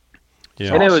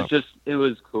 Yeah. And it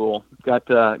was cool. Got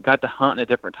to hunt in a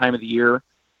different time of the year.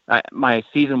 My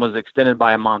season was extended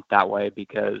by a month that way,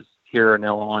 because here in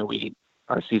Illinois,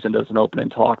 our season doesn't open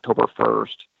until October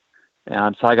 1st.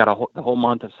 And so I got the whole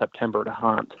month of September to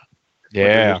hunt. Yeah.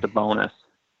 Which is just a bonus.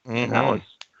 Mm-hmm. And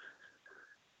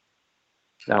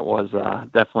that was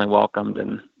definitely welcomed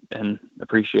and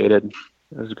appreciated.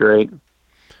 It was great.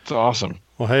 It's awesome.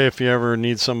 Well, hey, if you ever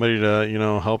need somebody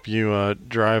to, help you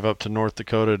drive up to North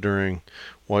Dakota during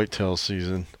whitetail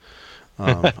season,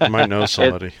 I might know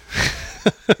somebody.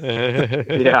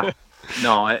 Yeah.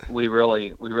 No, we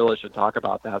really should talk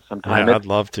about that sometime. Yeah, I'd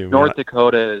love to. North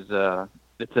Dakota is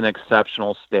it's an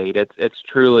exceptional state. It's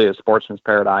truly a sportsman's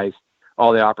paradise.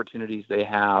 All the opportunities they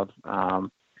have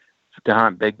to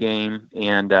hunt big game,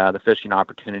 and the fishing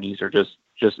opportunities are just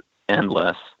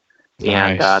endless.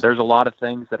 Nice. And there's a lot of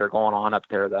things that are going on up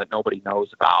there that nobody knows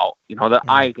about. That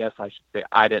I guess I should say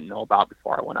I didn't know about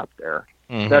before I went up there.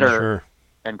 That are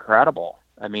incredible.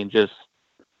 I mean, just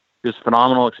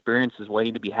phenomenal experiences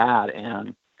waiting to be had.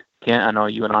 And I know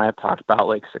you and I have talked about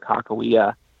Lake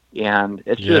Sakakawea, and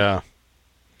it's just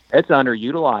it's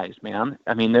underutilized, man.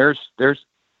 I mean, there's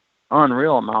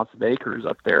unreal amounts of acres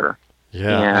up there.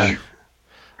 Yeah. And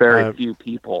very few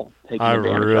people taking advantage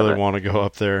of it. I really want to go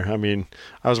up there. I mean,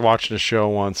 I was watching a show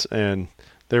once, and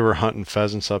they were hunting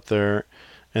pheasants up there,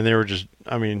 and they were just,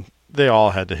 I mean, they all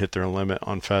had to hit their limit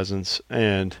on pheasants.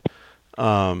 And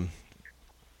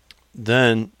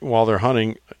then while they're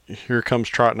hunting, here comes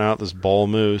trotting out this bull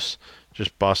moose,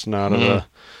 just busting out of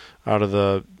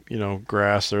the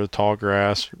grass there, the tall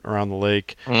grass around the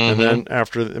lake. And then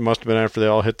it must have been after they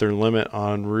all hit their limit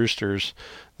on roosters,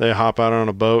 they hop out on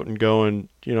a boat and go and,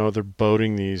 they're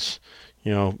boating these,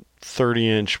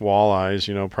 30-inch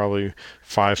walleyes, probably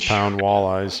 5-pound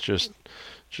walleyes, just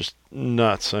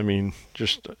nuts. I mean,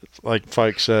 just like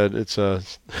Feik said, it's a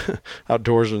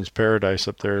outdoorsman's paradise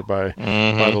up there by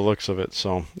the looks of it.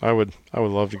 So I would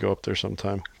love to go up there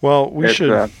sometime. Well, it's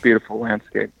a beautiful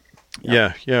landscape.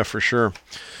 Yeah, for sure.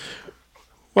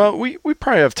 Well, we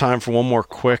probably have time for one more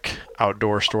quick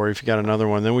outdoor story. If you got another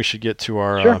one, then we should get to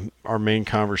our main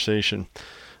conversation.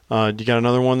 Do you got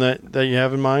another one that you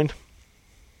have in mind?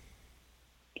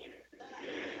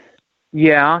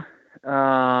 Yeah.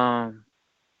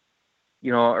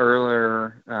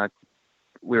 Earlier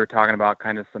we were talking about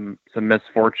kind of some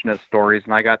misfortunate stories,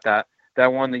 and I got that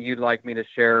one that you'd like me to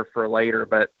share for later.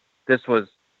 But this was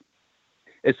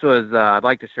I'd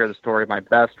like to share the story of my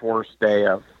best worst day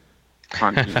of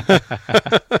hunting. That's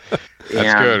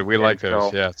good. We like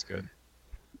those. Yeah, it's good.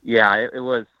 Yeah, it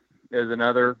was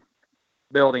another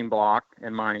building block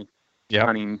in my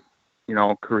hunting,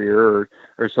 career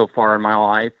or so far in my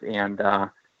life, and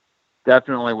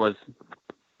definitely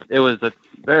it was a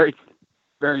very,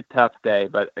 very tough day,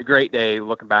 but a great day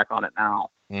looking back on it now.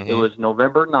 It was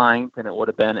November 9th, and it would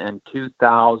have been in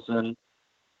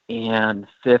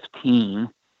 2015.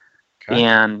 Okay.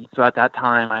 And so at that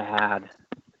time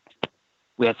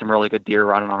we had some really good deer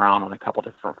running around on a couple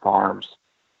different farms.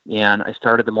 And I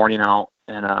started the morning out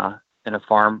in a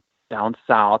farm down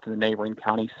south in the neighboring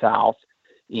county south.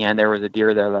 And there was a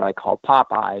deer there that I called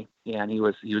Popeye, and he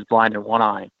was blind in one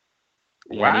eye.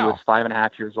 Wow. And he was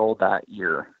 5.5 years old that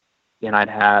year. And I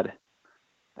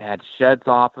had sheds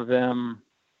off of him.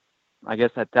 I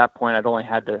guess at that point I'd only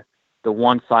had the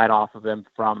one side off of him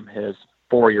from his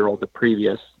 4-year-old the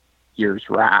previous year's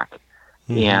rack.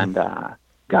 And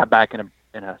got back in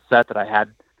a set that I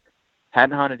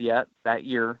hadn't hunted yet that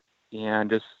year. And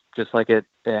just like it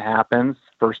happens,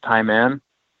 first time in,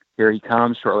 here he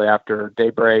comes shortly after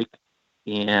daybreak,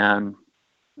 and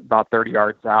about 30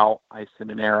 yards out, I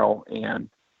sent an arrow and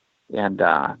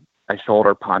I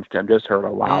shoulder punched him, just heard a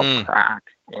loud crack,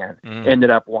 and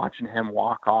ended up watching him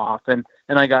walk off. And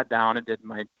I got down and did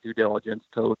my due diligence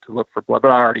to look for blood,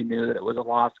 but I already knew that it was a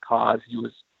lost cause. He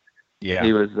was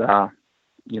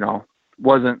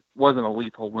wasn't a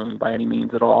lethal wound by any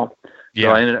means at all. So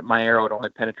I ended up, my arrow had only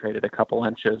penetrated a couple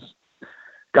inches.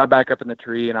 Got back up in the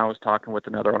tree, and I was talking with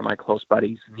another one of my close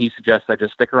buddies, and he suggested I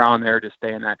just stick around there, just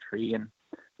stay in that tree.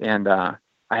 And I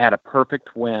had a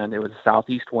perfect wind. It was a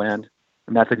southeast wind,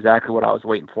 and that's exactly what I was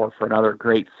waiting for another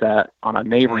great set on a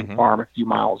neighboring farm a few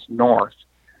miles north.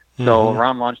 So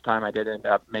around lunchtime, I did end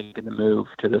up making the move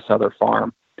to this other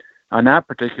farm. On that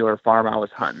particular farm, I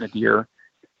was hunting a deer.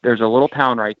 There's a little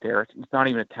town right there. It's not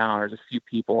even a town. There's a few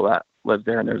people that live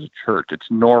there, and there's a church.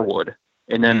 It's Norwood.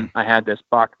 And then I had this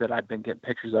buck that I've been getting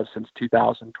pictures of since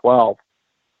 2012,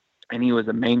 and he was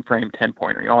a mainframe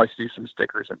 10-pointer. He always do some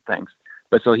stickers and things.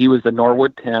 But so he was the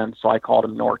Norwood 10, so I called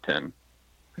him Norton.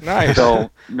 Nice.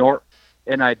 So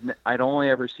and I'd only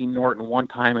ever seen Norton one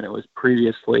time, and it was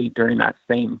previously during that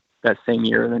same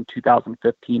year, in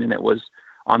 2015, and it was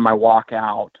on my walk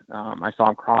out. I saw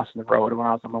him crossing the road when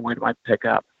I was on my way to my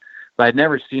pickup. but I'd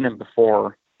never seen him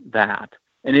before that.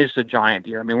 And it's a giant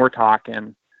deer. I mean, we're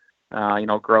talking,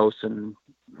 gross and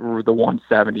the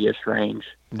 170-ish range.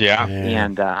 Yeah.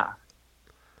 And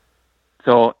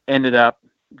so ended up,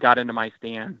 got into my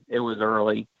stand. It was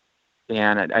early,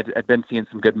 and I'd been seeing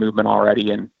some good movement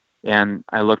already. And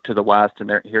I looked to the west,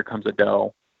 and here comes a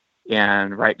doe.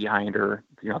 And right behind her,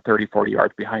 30, 40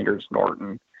 yards behind her is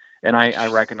Norton. And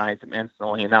I recognized him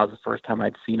instantly. And that was the first time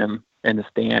I'd seen him in the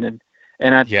stand.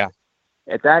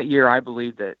 At that year, I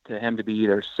believed that to him to be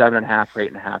either 7.5 or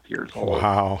 8.5 years old.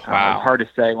 Wow. It was hard to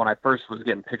say when I first was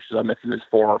getting pictures of him if he was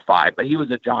 4 or 5, but he was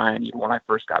a giant. Even when I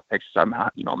first got pictures of him,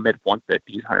 mid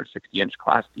 150s, 160-inch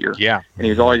class deer. Yeah. And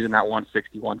he was always in that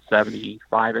 160,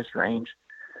 175-ish range.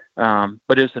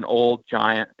 But it's an old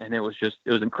giant, and it was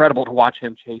incredible to watch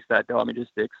him chase that doe. I mean,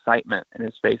 just the excitement in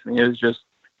his face. I mean, it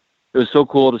was so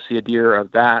cool to see a deer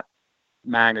of that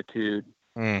magnitude.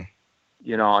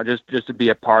 Just to be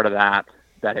a part of that.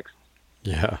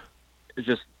 Yeah. It's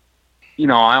just,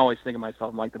 I always think of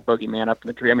myself like the boogeyman up in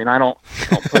the tree. I mean, I don't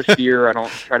push deer. I don't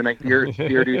try to make deer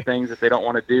do things that they don't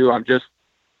want to do. I'm just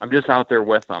out there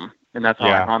with them, and that's how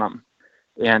I hunt them.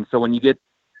 And so when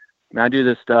I do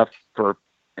this stuff for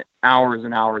hours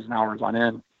and hours and hours on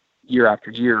end, year after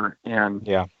year, and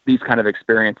these kind of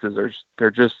experiences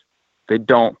they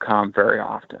don't come very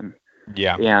often.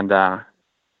 Yeah. And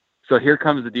so here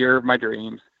comes the deer of my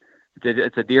dreams.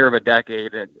 It's a deer of a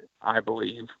decade, I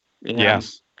believe. And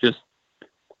yes.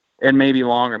 And maybe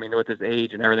longer. I mean, with his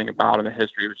age and everything about him, the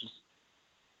history was just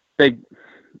big.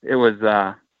 It was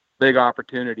a big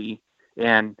opportunity,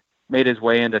 and made his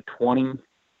way into 20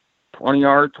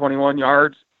 yards, 21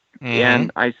 yards.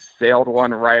 And I sailed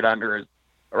one right under his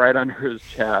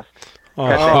chest,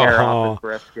 cut the hair off his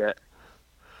brisket,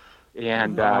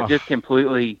 and just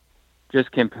completely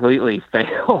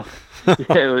failed.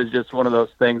 It was just one of those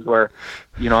things where,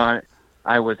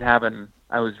 I was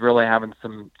really having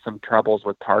some troubles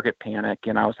with target panic,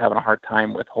 and I was having a hard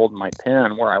time with holding my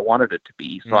pin where I wanted it to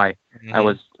be. So I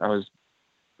was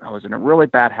in a really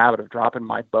bad habit of dropping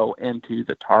my bow into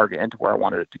the target, into where I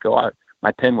wanted it to go.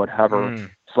 My pin would hover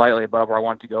slightly above where I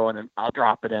want it to go, and then I'll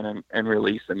drop it in and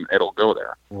release, and it'll go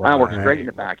there. Right. I work straight in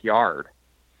the backyard.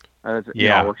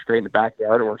 It works great in the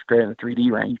backyard. It works great in the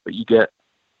 3D range, but you get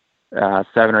 7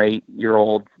 or 8 year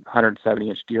old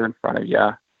 170-inch deer in front of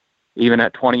you. Even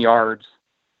at 20 yards,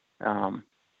 I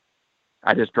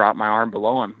just dropped my arm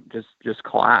below him, just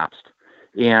collapsed.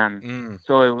 And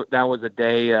so that was a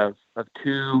day of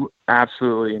 2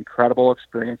 absolutely incredible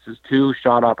experiences, 2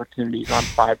 shot opportunities on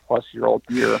 5+ year old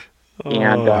deer,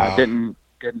 and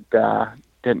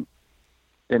didn't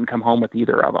come home with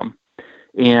either of them.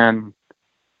 And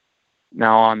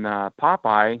now on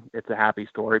Popeye, it's a happy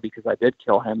story because I did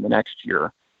kill him the next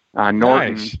year.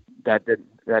 Norton, nice. that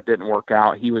didn't work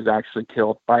out. He was actually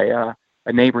killed by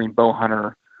a neighboring bow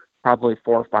hunter probably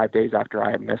 4 or 5 days after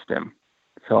I had missed him.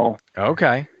 So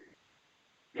okay,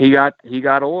 he got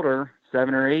older,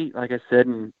 7 or 8, like I said,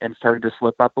 and started to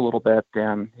slip up a little bit.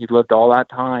 And he lived all that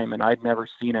time, and I'd never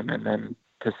seen him. And then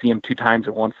to see him 2 times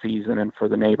in one season, and for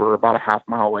the neighbor about a half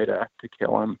mile away to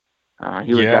kill him.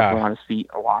 He was definitely on his feet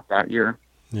a lot that year.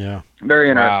 Yeah.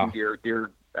 Very interesting deer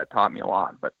that taught me a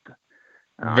lot, but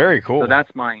very cool. So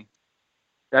that's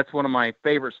one of my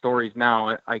favorite stories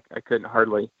now. I couldn't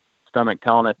hardly stomach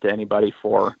telling it to anybody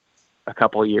for a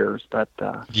couple of years, but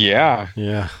yeah,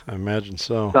 I imagine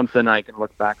so. Something I can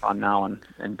look back on now and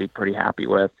be pretty happy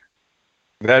with.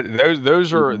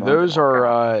 Those are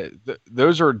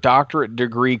doctorate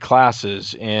degree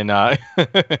classes in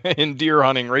in deer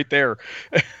hunting right there.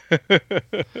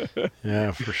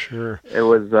 Yeah, for sure. It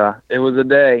was a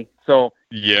day. So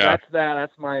yeah,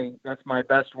 that's my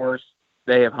best worst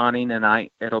day of hunting, and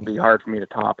it'll be hard for me to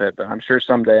top it, but I'm sure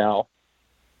someday I'll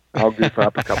goof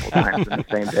up a couple times in the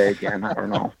same day again. I don't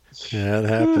know. Yeah, it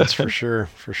happens for sure.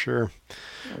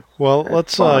 Well,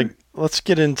 let's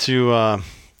get into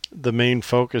the main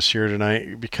focus here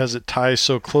tonight, because it ties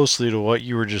so closely to what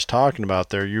you were just talking about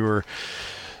there. You were,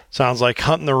 sounds like,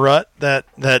 hunting the rut that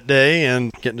day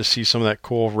and getting to see some of that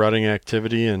cool rutting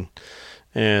activity,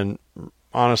 and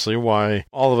honestly why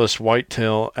all of us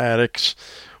whitetail addicts,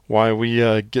 why we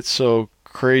get so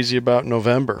crazy about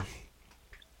November,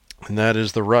 and that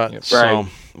is the rut. Right. So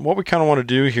what we kind of want to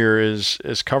do here is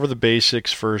cover the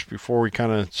basics first before we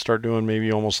kind of start doing maybe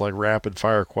almost like rapid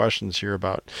fire questions here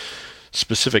about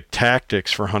specific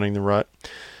tactics for hunting the rut.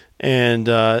 And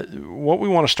what we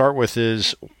want to start with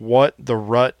is what the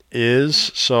rut is.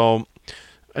 So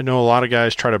I know a lot of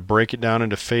guys try to break it down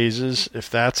into phases. If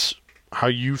that's how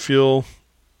you feel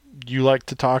you like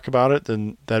to talk about it,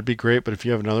 then that'd be great. But if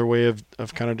you have another way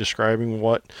of kind of describing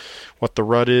what the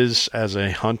rut is as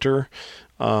a hunter,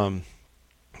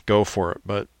 go for it.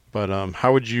 But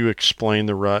how would you explain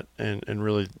the rut and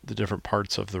really the different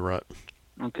parts of the rut?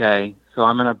 Okay, so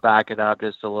I'm going to back it up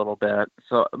just a little bit.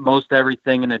 So most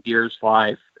everything in a deer's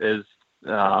life is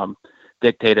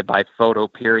dictated by photo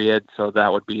period. So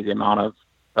that would be the amount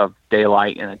of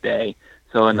daylight in a day.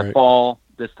 So in the fall,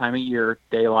 this time of year,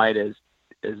 daylight is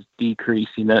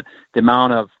decreasing. The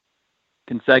amount of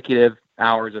consecutive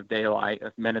hours of daylight,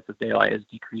 of minutes of daylight, is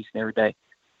decreasing every day.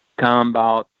 Come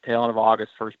about tail end of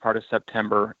August, first part of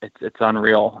September, it's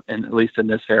unreal. And at least in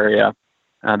this area,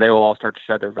 they will all start to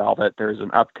shed their velvet. There's an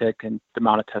uptick in the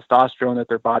amount of testosterone that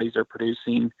their bodies are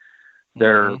producing.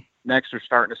 Their necks are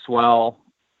starting to swell.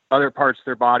 Other parts of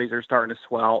their bodies are starting to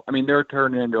swell. I mean, they're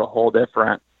turning into a whole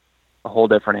different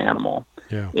animal.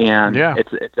 Yeah. And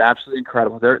it's absolutely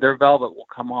incredible. Their velvet will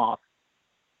come off.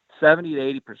 70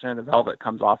 to 80% of the velvet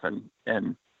comes off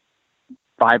in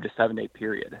 5 to 7 day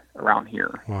period around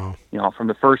here. Wow. From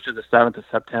the 1st to the 7th of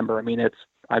September. I mean,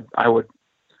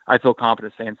 I feel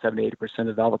confident saying 70, 80% of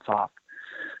the velvet's off.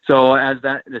 So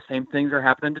the same things are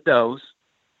happening to does.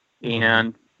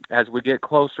 And as we get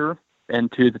closer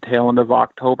into the tail end of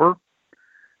October,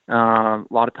 a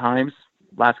lot of times,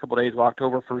 last couple of days of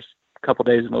October, first couple of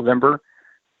days of November,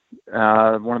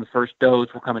 one of the first does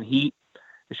will come in heat.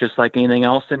 It's just like anything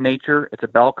else in nature. It's a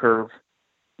bell curve,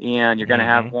 and you're going to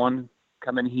have one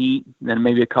come in heat, and then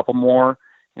maybe a couple more,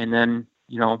 and then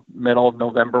middle of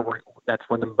November, that's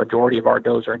when the majority of our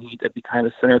does are in heat. It'd be kind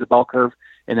of the center of the bell curve,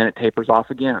 and then it tapers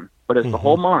off again. But it's the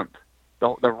whole month.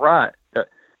 The rut,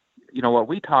 what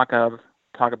we talk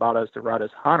about as the rut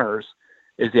as hunters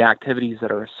is the activities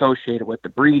that are associated with the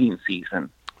breeding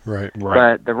season. Right.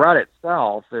 But the rut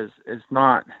itself is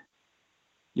not,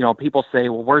 people say,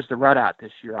 well, where's the rut at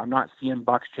this year? I'm not seeing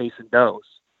bucks chasing does.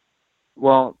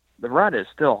 Well, the rut is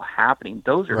still happening.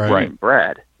 Does are being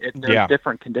bred. There's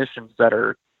different conditions that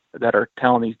are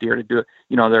telling these deer to do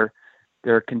it.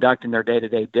 They're conducting their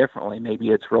day-to-day differently.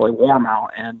 Maybe it's really warm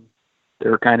out and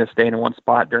they're kind of staying in one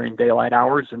spot during daylight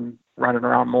hours and running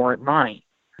around more at night.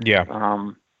 Yeah.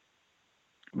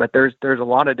 But there's a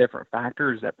lot of different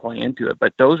factors that play into it.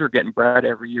 But those are getting bred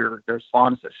every year. There's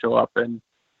fawns that show up in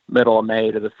middle of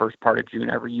May to the first part of June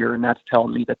every year, and that's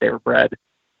telling me that they were bred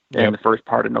in the first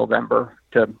part of November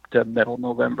to middle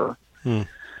November.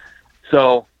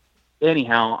 So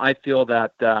anyhow, I feel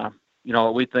that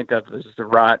what we think of as the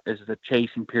rut is the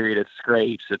chasing period. It's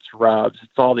scrapes, it's rubs,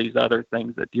 it's all these other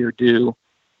things that deer do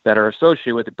that are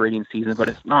associated with the breeding season, but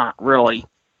it's not really.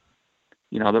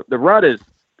 The rut is.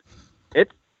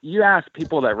 You ask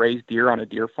people that raise deer on a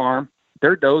deer farm,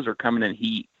 their does are coming in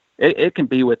heat. It can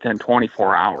be within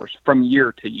 24 hours from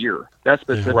year to year. That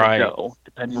specific doe,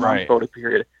 depending on photo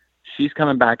period, she's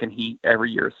coming back in heat every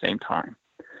year at the same time.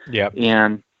 Yep.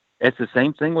 And it's the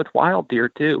same thing with wild deer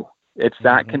too. It's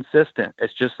that consistent.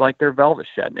 It's just like their velvet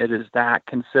shedding. It is that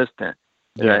consistent.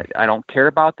 Yeah. I don't care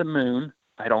about the moon.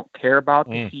 I don't care about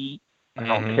the heat. I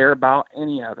don't care about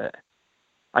any of it.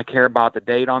 I care about the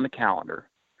date on the calendar.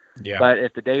 Yeah. But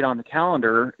if the date on the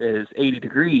calendar is 80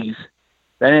 degrees,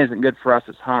 that isn't good for us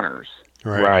as hunters.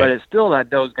 Right. But it's still that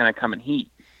doe's going to come in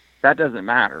heat. That doesn't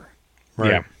matter.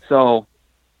 Right. Yeah. So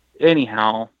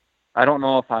anyhow, I don't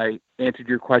know if I answered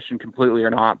your question completely or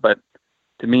not, but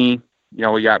to me,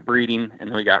 we got breeding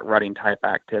and we got rutting type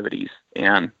activities,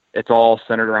 and it's all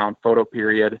centered around photo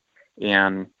period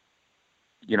and,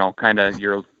 kind of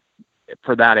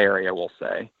for that area, we'll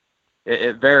say.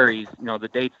 It varies. The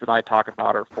dates that I talk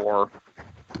about are for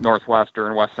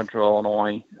northwestern, west central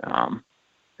Illinois.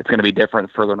 It's going to be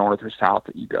different further north or south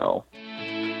that you go.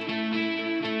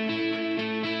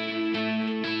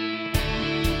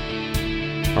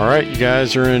 All right, you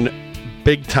guys are in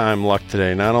big time luck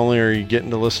today. Not only are you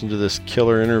getting to listen to this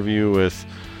killer interview with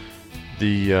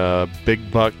the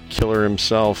big buck killer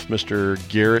himself, Mr.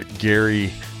 Garrett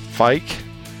Feik,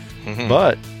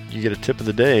 but you get a tip of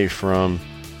the day from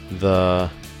the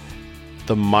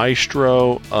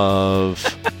maestro of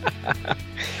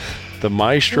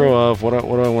what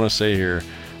do I want to say here?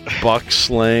 Buck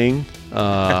slaying.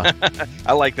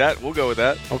 I like that. We'll go with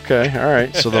that. Okay, all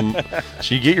right. So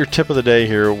you get your tip of the day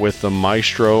here with the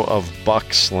maestro of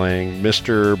buck slaying,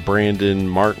 Mr. Brandon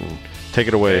Martin. Take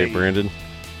it away, Brandon.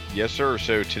 Yes, sir.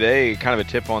 So today, kind of a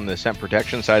tip on the scent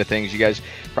protection side of things. You guys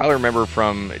probably remember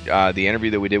from the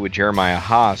interview that we did with Jeremiah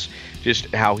Haas,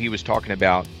 just how he was talking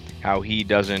about how he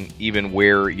doesn't even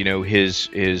wear, his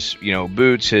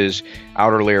boots, his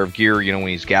outer layer of gear, when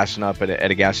he's gassing up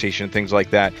at a gas station and things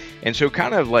like that. And so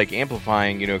kind of like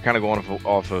amplifying, kind of going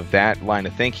off of that line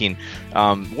of thinking,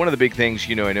 one of the big things,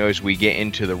 I know as we get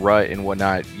into the rut and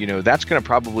whatnot, that's going to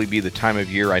probably be the time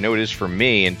of year, I know it is for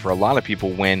me and for a lot of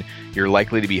people, when you're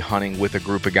likely to be hunting with a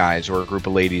group of guys or a group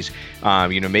of ladies.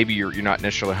 Maybe you're not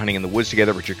necessarily hunting in the woods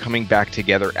together, but you're coming back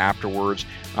together afterwards.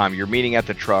 You're meeting at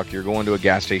the truck, you're going to a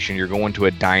gas station, you're going to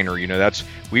a diner.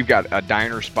 We've got a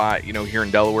diner spot, here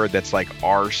in Delaware that's like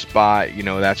our spot.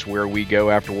 That's where we go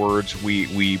afterwards.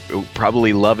 We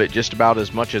probably love it just about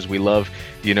as much as we love,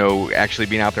 actually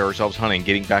being out there ourselves hunting,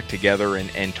 getting back together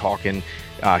and talking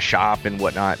shop and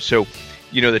whatnot. So,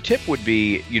 the tip would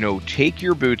be, take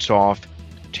your boots off,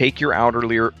 take your outer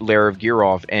layer of gear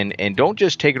off, and don't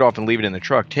just take it off and leave it in the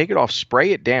truck. Take it off,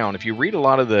 spray it down. If you read a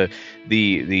lot of the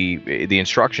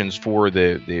instructions for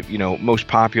the most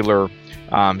popular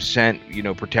scent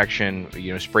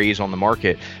protection sprays on the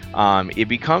market, it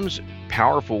becomes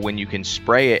powerful when you can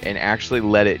spray it and actually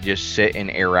let it just sit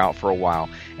and air out for a while.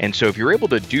 And so if you're able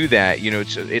to do that,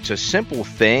 it's a simple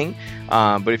thing,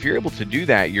 but if you're able to do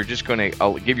that, you're just going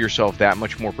to give yourself that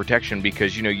much more protection,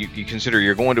 because you consider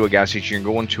you're going to a gas station,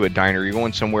 you're going to a diner, you're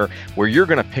going somewhere where you're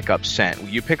going to pick up scent.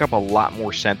 You pick up a lot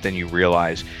more scent than you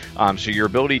realize. So your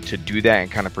ability to do that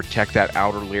and kind of protect that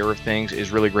outer layer of things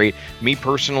is really great. Me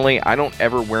personally, I don't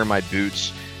ever wear my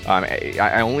boots.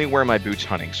 I only wear my boots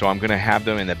hunting, so I'm going to have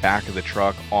them in the back of the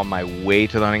truck on my way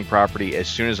to the hunting property. As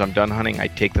soon as I'm done hunting, I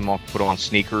take them off, put on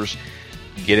sneakers,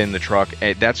 get in the truck.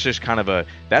 That's just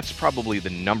that's probably the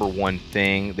number one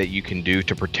thing that you can do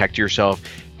to protect yourself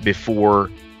before,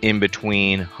 in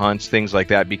between hunts, things like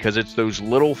that, because it's those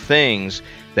little things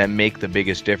that make the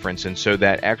biggest difference. And so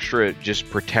that extra just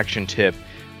protection tip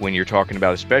when you're talking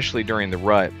about, especially during the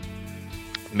rut,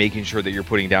 making sure that you're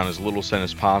putting down as little scent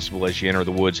as possible as you enter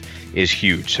the woods is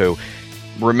huge. So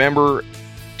remember,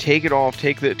 take it off,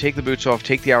 take the boots off,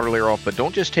 take the outer layer off, but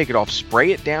don't just take it off,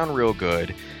 spray it down real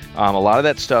good. A lot of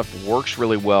that stuff works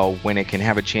really well when it can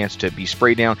have a chance to be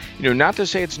sprayed down. Not to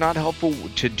say it's not helpful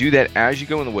to do that as you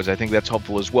go in the woods. I think that's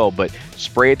helpful as well, but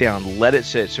spray it down, let it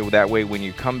sit, so that way when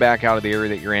you come back out of the area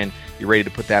that you're in, you're ready to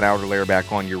put that outer layer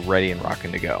back on, you're ready and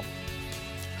rocking to go.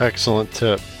 Excellent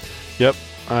tip. Yep.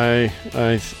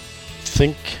 I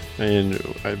think, and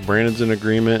Brandon's in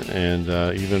agreement, and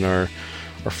even our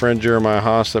friend Jeremiah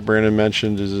Haas that Brandon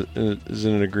mentioned is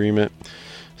in agreement.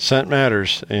 Scent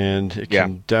matters, and it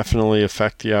can definitely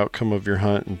affect the outcome of your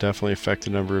hunt, and definitely affect the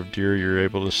number of deer you're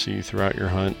able to see throughout your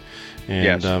hunt.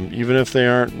 And even if they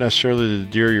aren't necessarily the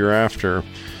deer you're after,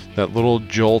 that little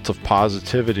jolt of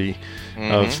positivity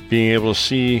of being able to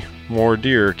see more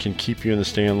deer can keep you in the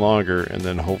stand longer, and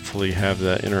then hopefully have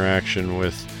that interaction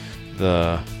with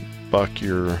the buck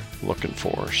you're looking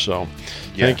for. So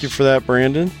thank you for that,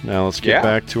 Brandon. Now let's get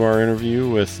back to our interview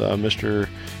with Mr.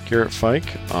 Garrett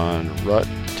Feik on rut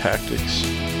tactics.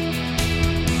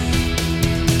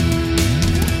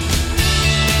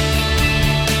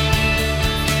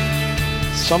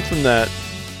 Something that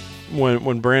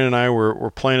when Brandon and I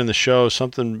were planning the show,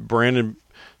 something Brandon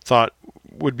thought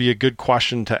would be a good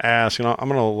question to ask, and I'm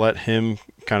going to let him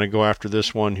kind of go after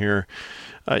this one here.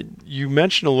 You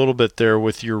mentioned a little bit there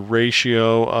with your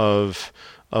ratio of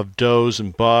does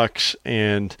and bucks,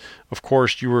 and of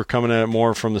course you were coming at it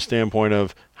more from the standpoint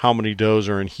of how many does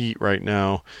are in heat right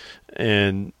now.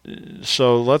 And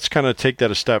so let's kind of take that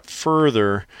a step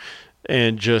further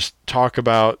and just talk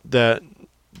about that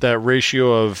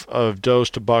ratio of does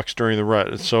to bucks during the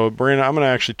rut. So Brandon, I'm going to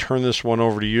actually turn this one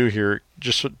over to you here,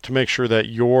 just to make sure that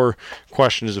your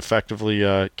question is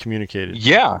effectively communicated.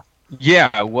 Yeah.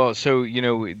 Well, so,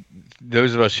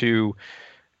 those of us who,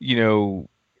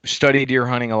 study deer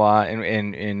hunting a lot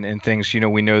and things,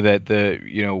 we know that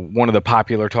one of the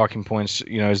popular talking points,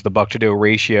 is the buck to doe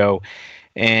ratio.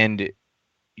 And,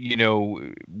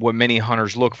 what many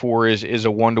hunters look for is a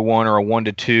 1-to-1 or a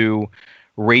 1-to-2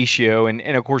 ratio. And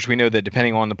of course we know that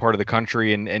depending on the part of the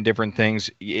country and different things,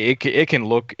 it can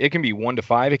be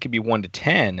 1-to-5, it can be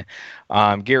 1-to-10.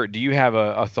 Garrett, do you have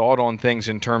a thought on things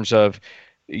in terms of,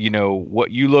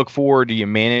 what you look for? Do you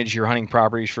manage your hunting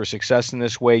properties for success in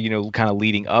this way, kind of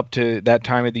leading up to that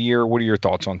time of the year? What are your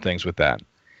thoughts on things with that?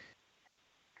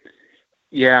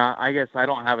 Yeah, I guess I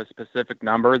don't have a specific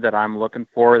number that I'm looking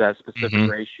for, that specific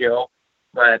ratio,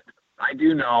 but I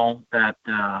do know that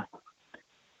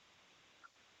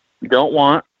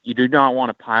you do not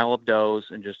want a pile of does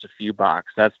and just a few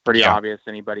bucks. That's pretty obvious.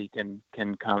 Anybody can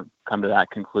come to that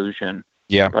conclusion.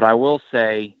 Yeah. But I will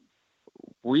say,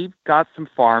 we've got some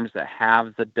farms that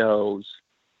have the does,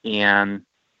 and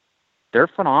they're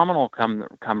phenomenal come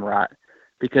right,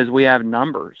 because we have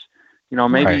numbers.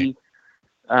 Maybe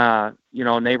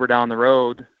neighbor down the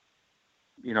road,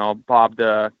 Bob,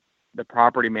 the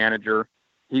property manager,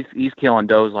 he's killing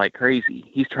does like crazy.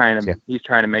 He's trying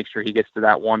to make sure he gets to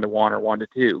that 1-1 or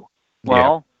 1-2.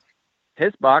 Well,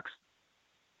 his bucks,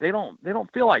 they don't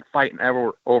feel like fighting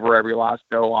over every last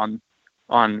doe on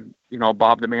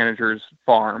Bob the manager's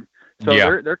farm.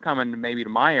 So they're coming maybe to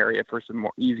my area for some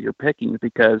more easier pickings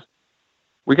because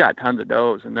we got tons of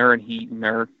does and they're in heat and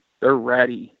they're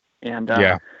ready. And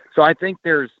so I think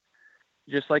there's,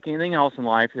 just like anything else in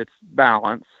life, it's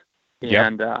balance.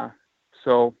 And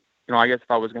so I guess if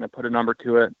I was going to put a number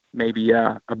to it, maybe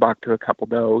a buck to a couple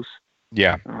does.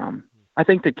 I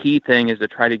think the key thing is to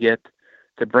try to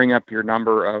bring up your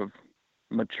number of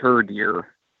mature deer.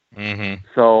 Mm-hmm.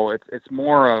 So it's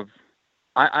more of,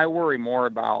 I worry more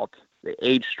about the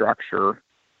age structure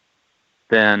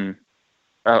than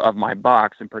of my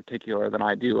bucks in particular than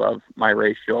I do of my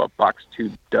ratio of bucks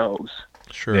to does.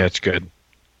 Sure. Yeah, it's good.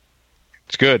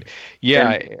 It's good.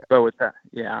 Yeah. But with that,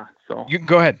 so you can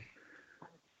go ahead.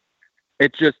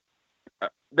 It's just,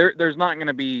 there's not going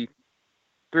to be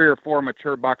 3 or 4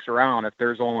 mature bucks around if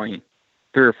there's only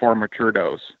 3 or 4 mature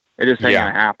does. It just ain't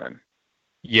going to happen.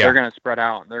 Yeah. They're going to spread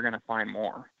out and they're going to find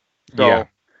more. So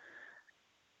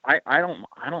I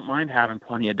don't mind having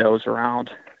plenty of does around.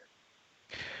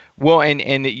 Well,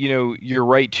 and you're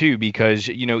right too, because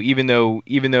even though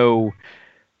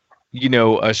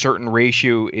a certain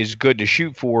ratio is good to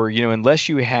shoot for, unless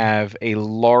you have a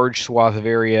large swath of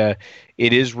area,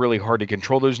 it is really hard to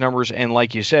control those numbers. And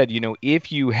like you said,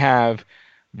 if you have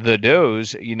the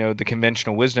does, the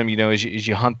conventional wisdom, as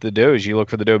you hunt the does, you look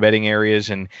for the doe bedding areas.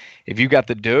 And if you've got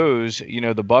the does,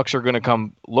 the bucks are going to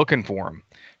come looking for them.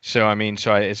 So,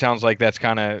 it sounds like that's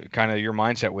kind of your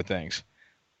mindset with things.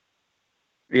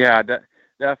 Yeah,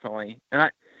 definitely. And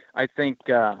I think,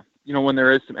 when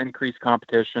there is some increased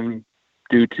competition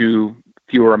due to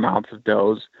fewer amounts of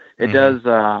does, it does,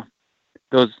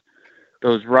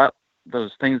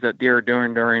 those things that deer are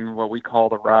doing during what we call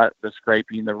the rut, the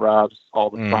scraping, the rubs,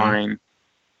 all the time,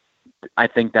 I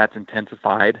think that's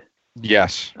intensified.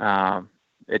 Yes.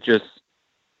 It just,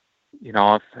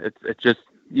 it's just,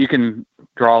 you can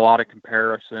draw a lot of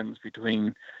comparisons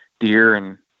between deer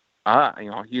and,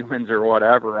 humans or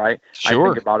whatever. I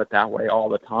think about it that way all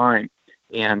the time.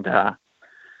 And,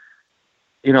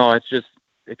 it's just,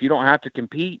 if you don't have to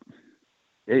compete,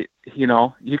 you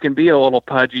can be a little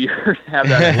pudgy or have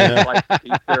that like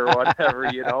pizza or whatever,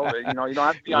 but, you don't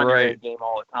have to be on your A game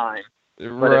all the time.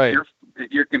 But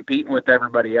if you're competing with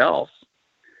everybody else,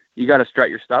 you got to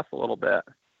strut your stuff a little bit.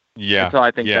 Yeah. And so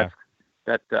I think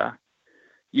that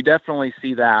you definitely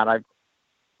see that.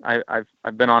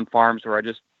 I've been on farms where I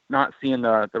just not seeing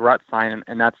the rut sign,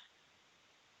 and that's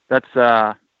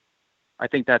I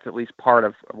think that's at least part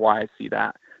of why I see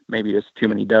that. Maybe it's too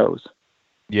many does.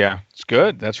 Yeah, it's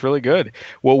good. That's really good.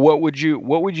 Well, what would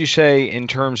you say in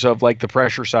terms of like the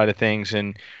pressure side of things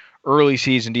and early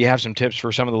season? Do you have some tips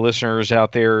for some of the listeners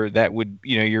out there that would,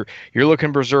 you're looking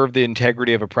to preserve the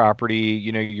integrity of a property,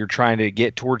 you're trying to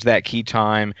get towards that key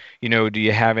time, do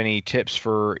you have any tips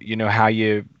for, how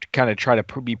you kind of try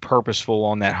to be purposeful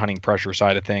on that hunting pressure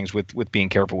side of things with being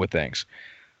careful with things?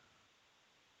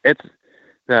 It's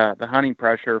the hunting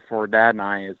pressure for Dad and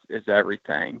I is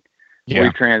everything. Yeah.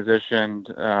 We've transitioned,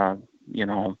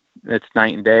 it's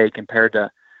night and day compared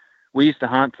to, we used to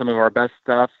hunt some of our best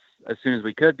stuff as soon as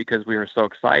we could because we were so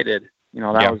excited.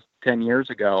 That was 10 years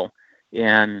ago.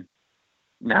 And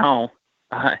now,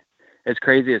 as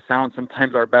crazy as it sounds,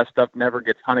 sometimes our best stuff never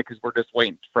gets hunted because we're just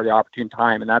waiting for the opportune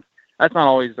time. And that's not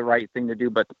always the right thing to do.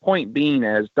 But the point being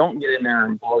is, don't get in there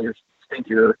and blow your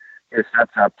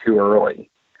sets up too early.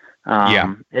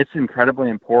 It's incredibly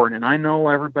important. And I know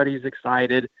everybody's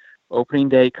excited. Opening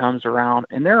day comes around,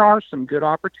 and there are some good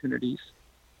opportunities.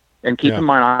 And keep in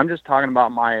mind, I'm just talking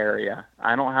about my area.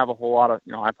 I don't have a whole lot of,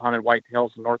 I've hunted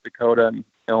whitetails in North Dakota and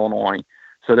Illinois.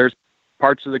 So there's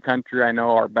parts of the country I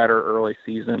know are better early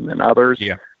season than others.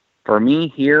 Yeah. For me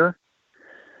here,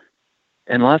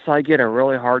 unless I get a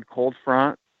really hard cold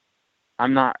front,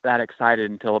 I'm not that excited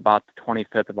until about the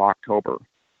 25th of October.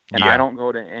 And I don't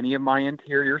go to any of my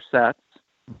interior sets.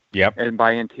 Yep. And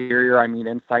by interior, I mean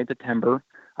inside the timber.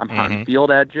 I'm hunting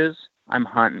field edges. I'm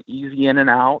hunting easy in and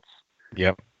outs.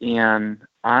 Yep. And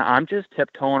I'm just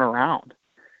tiptoeing around.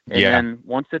 And then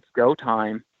once it's go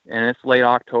time and it's late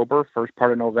October, first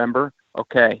part of November,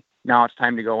 okay, now it's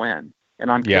time to go in. And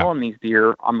I'm killing these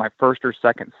deer on my first or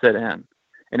second sit in.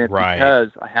 And it's because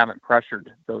I haven't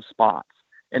pressured those spots.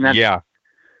 And that's,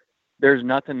 there's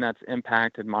nothing that's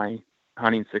impacted my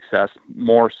hunting success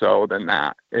more so than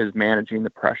that, is managing the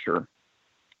pressure.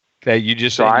 That you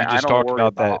just so talked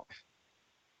about that.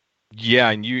 Yeah,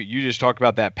 and you just talked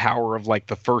about that power of like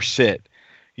the first sit.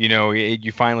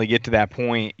 You finally get to that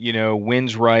point.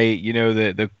 Wind's right.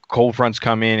 The cold fronts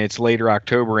come in. It's later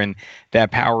October, and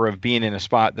that power of being in a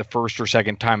spot the first or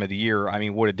second time of the year. I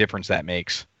mean, what a difference that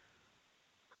makes.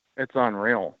 It's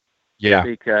unreal. Yeah.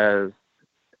 Because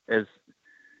as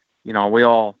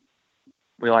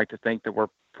we like to think that we're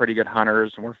pretty good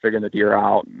hunters and we're figuring the deer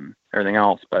out and everything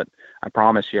else, but I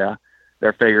promise you,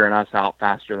 they're figuring us out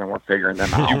faster than we're figuring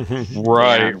them out.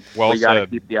 Right. And well we got to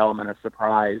said. keep the element of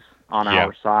surprise on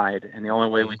our side. And the only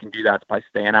way we can do that is by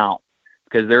staying out,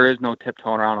 because there is no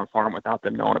tiptoeing around a farm without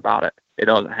them knowing about it. It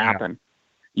doesn't happen.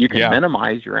 You can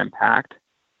minimize your impact,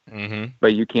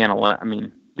 but you can't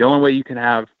the only way you can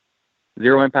have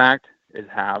zero impact is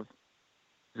have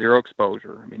zero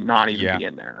exposure. Not even be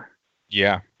in there.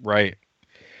 Yeah. Right.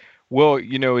 Well,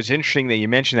 it's interesting that you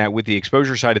mentioned that with the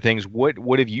exposure side of things.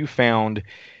 What have you found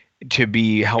to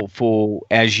be helpful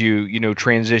as you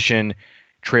transition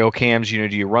trail cams? Do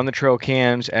you run the trail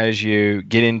cams as you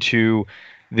get into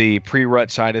the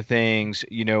pre-rut side of things?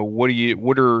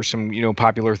 What are some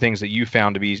popular things that you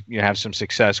found to be have some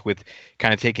success with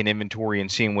kind of taking inventory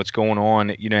and seeing what's going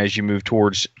on as you move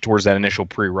towards that initial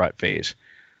pre-rut phase?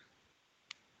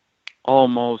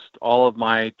 Almost all of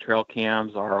my trail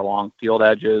cams are along field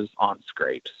edges on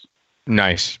scrapes.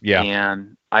 Nice. Yeah.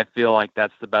 And I feel like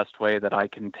that's the best way that I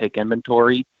can take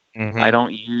inventory. I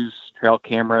don't use trail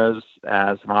cameras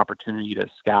as an opportunity to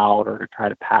scout or to try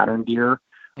to pattern deer.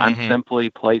 I'm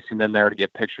simply placing them there to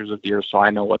get pictures of deer so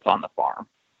I know what's on the farm.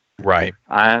 Right.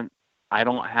 I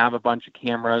don't have a bunch of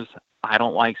cameras. I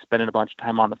don't like spending a bunch of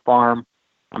time on the farm.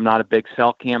 I'm not a big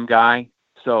cell cam guy.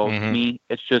 So to me,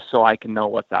 it's just so I can know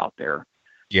what's out there.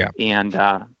 Yeah. And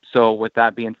so with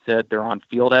that being said, they're on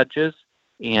field edges.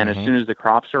 And as soon as the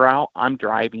crops are out, I'm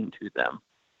driving to them,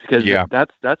 because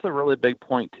that's a really big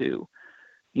point too.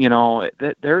 It's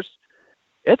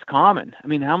common.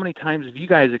 How many times have you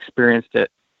guys experienced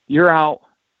it? You're out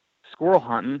squirrel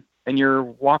hunting and you're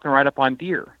walking right up on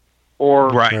deer, or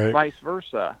vice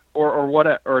versa,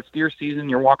 or it's deer season,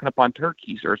 you're walking up on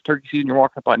turkeys, or it's turkey season, you're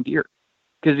walking up on deer,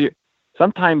 because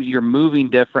sometimes you're moving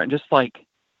different. Just like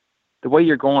the way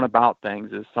you're going about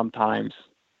things is sometimes.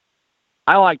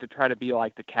 I like to try to be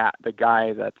like the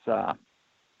guy that's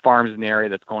farms in the area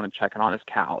that's going and checking on his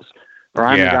cows, or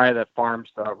I'm the guy that farms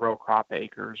row crop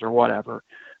acres or whatever.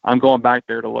 I'm going back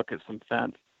there to look at some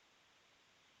fence.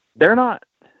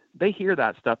 They hear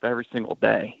that stuff every single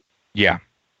day. Yeah.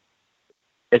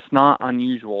 It's not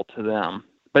unusual to them,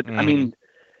 but them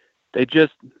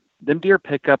deer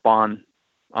pick up on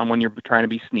when you're trying to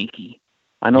be sneaky.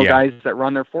 I know guys that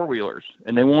run their 4-wheelers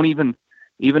and they won't even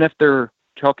if their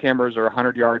trail cameras are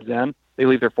 100 yards in, they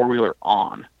leave their 4-wheeler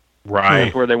on. Right.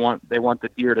 That's where they want the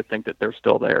deer to think that they're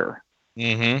still there.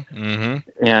 And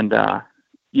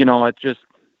it's just,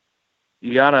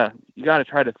 you gotta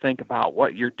try to think about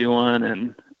what you're doing,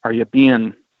 and are you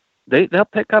being? They'll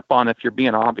pick up on if you're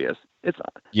being obvious.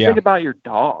 Think about your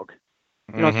dog.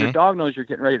 If your dog knows you're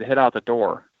getting ready to head out the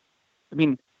door,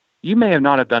 you may have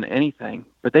not have done anything,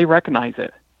 but they recognize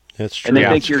it. That's true. And they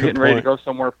think you're getting ready to go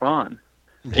somewhere fun.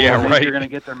 Yeah, right. You're going to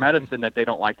get their medicine that they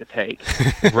don't like to take.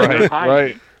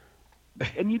 Right.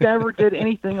 And you never did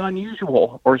anything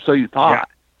unusual, or so you thought,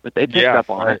 but they picked up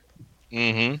on it.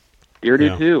 Deer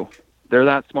do too. They're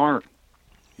that smart.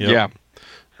 Yeah.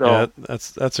 So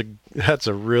that's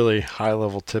a really high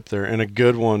level tip there, and a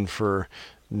good one for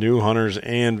new hunters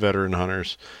and veteran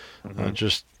hunters.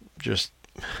 Just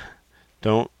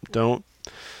don't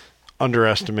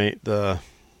underestimate the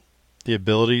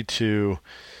ability to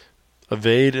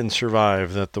evade and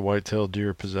survive that the whitetail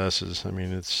deer possesses.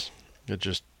 It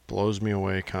just blows me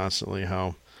away constantly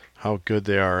how good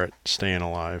they are at staying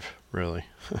alive. Really.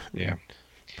 Yeah.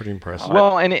 Pretty impressive.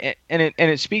 Well, and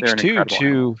it speaks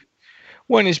to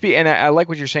when it's and I like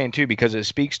what you're saying too, because it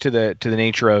speaks to the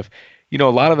nature of, a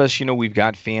lot of us, we've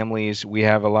got families, we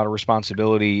have a lot of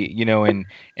responsibility,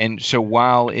 and so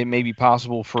while it may be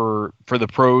possible for the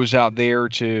pros out there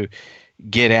to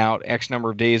get out X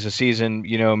number of days a season,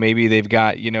 maybe they've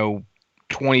got,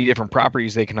 20 different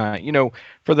properties they can hunt,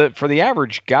 for the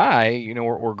average guy,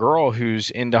 or girl who's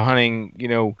into hunting,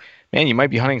 man, you might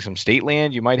be hunting some state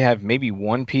land. You might have maybe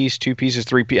 1 piece, 2 pieces,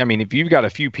 3 pieces. If you've got a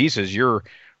few pieces, you're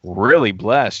really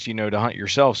blessed, to hunt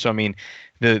yourself. So,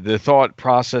 the thought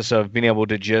process of being able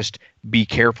to just be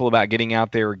careful about getting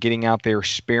out there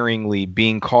sparingly,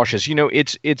 being cautious,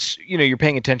 it's you're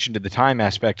paying attention to the time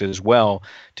aspect as well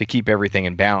to keep everything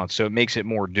in balance. So it makes it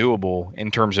more doable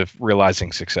in terms of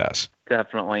realizing success.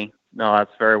 Definitely. No,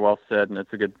 that's very well said. And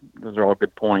those are all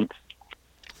good points.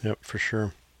 Yep, for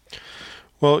sure.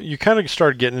 Well, you kind of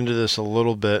started getting into this a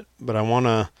little bit, but I want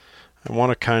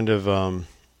to kind of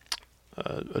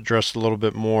address a little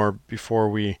bit more before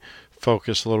we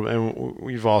focus a little bit. And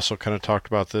we've also kind of talked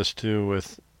about this too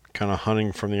with kind of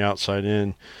hunting from the outside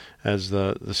in as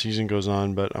the season goes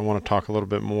on. But I want to talk a little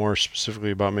bit more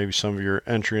specifically about maybe some of your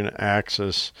entry and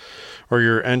access or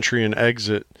your entry and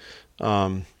exit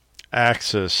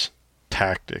access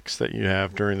tactics that you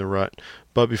have during the rut.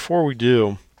 But before we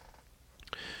do,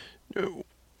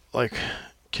 like,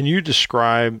 can you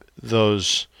describe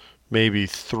those maybe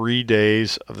 3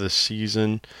 days of the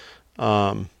season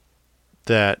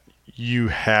that you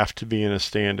have to be in a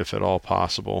stand if at all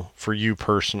possible for you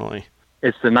personally?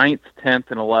 It's the 9th,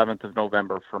 10th, and 11th of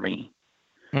November for me.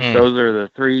 Those are the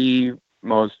 3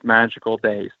 most magical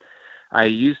days. I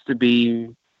used to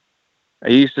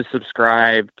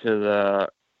subscribe to the,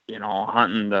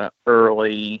 hunting the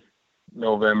early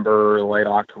November, late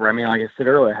October. I mean, like I said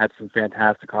earlier, I had some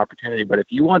fantastic opportunity, but if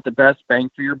you want the best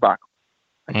bang for your buck,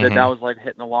 I said that was like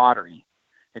hitting the lottery.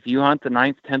 If you hunt the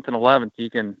 9th, 10th, and 11th, you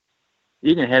can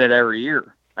hit it every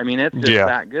year. I mean, it's just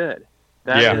that good.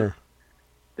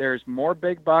 There's more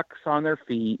big bucks on their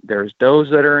feet. There's does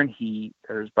that are in heat.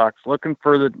 There's bucks looking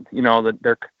for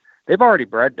they've already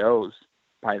bred does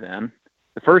by then.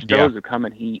 The first does have come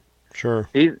in heat. Sure.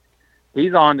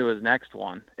 He's on to his next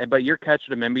one, but you're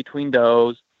catching him in between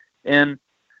does, and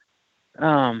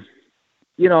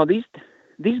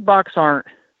these bucks aren't.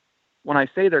 When I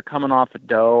say they're coming off a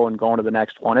doe and going to the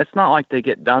next one, it's not like they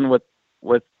get done with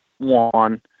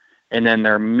one and then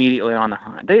they're immediately on the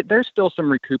hunt. There's still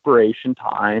some recuperation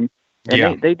time,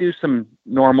 and they do some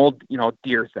normal,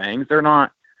 deer things. They're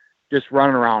not just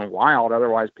running around wild.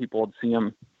 Otherwise, people would see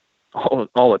them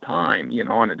all the time,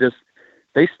 and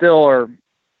they still are.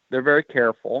 They're very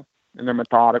careful and they're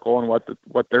methodical in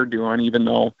what they're doing, even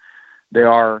though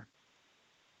they're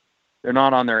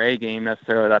not on their A game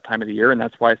necessarily that time of the year, and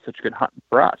that's why it's such good hunting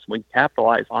for us. We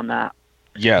capitalize on that.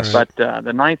 Yes. But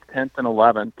the 9th, 10th, and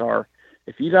 11th are,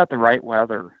 if you got the right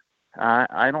weather,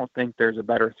 I don't think there's a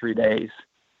better 3 days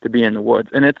to be in the woods,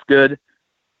 and it's good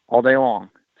all day long.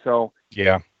 So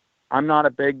I'm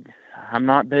not big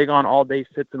on all day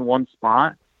sits in one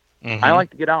spot. I like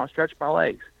to get out and stretch my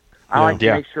legs. I like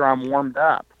to make sure I'm warmed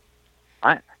up.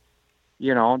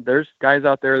 There's guys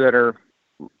out there that are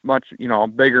much,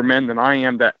 bigger men than I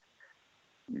am that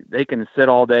they can sit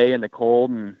all day in the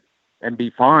cold and be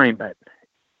fine. But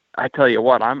I tell you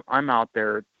what, I'm out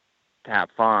there to have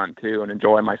fun too and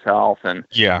enjoy myself. And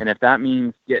if that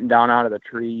means getting down out of the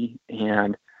tree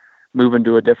and moving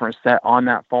to a different set on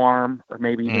that farm, or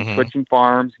maybe even switching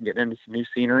farms and getting into some new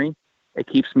scenery, it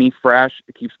keeps me fresh.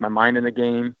 It keeps my mind in the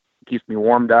game. It keeps me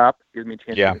warmed up. Gives me a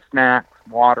chance to get snacks,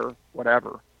 water,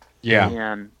 whatever. Yeah.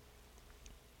 And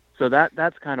so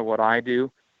that's kind of what I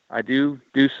do. I do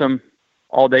some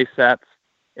all-day sets.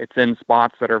 It's in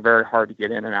spots that are very hard to get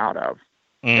in and out of,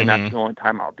 and that's the only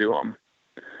time I'll do them.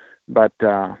 But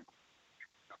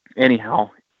anyhow,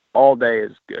 all day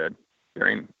is good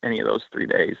during any of those 3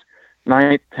 days.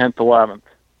 9th, 10th, 11th.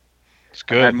 It's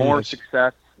good. I had more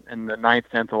success in the 9th,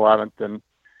 10th, 11th than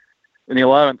in the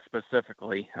 11th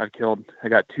specifically. I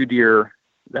got 2 deer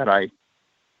that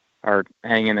are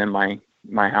hanging in my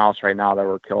house right now that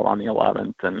were killed on the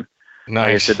 11th. And nice.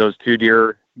 Like I said, those 2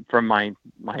 deer from my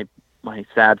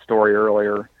sad story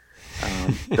earlier,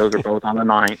 those are both on the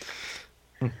 9th.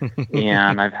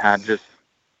 And I've had the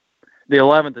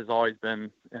 11th has always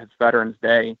been, it's Veterans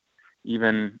Day.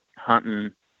 Even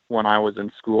hunting when I was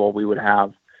in school, we would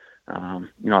have,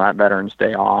 that Veterans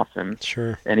Day off. And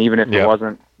sure. And even if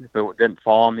if it didn't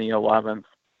fall on the 11th,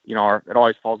 it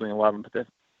always falls on the 11th, but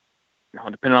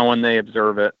depending on when they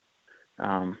observe it,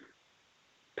 12th,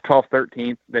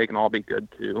 13th, they can all be good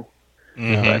too.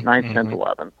 But 9th, 10th,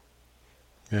 11th.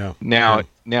 Yeah.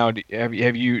 Now, do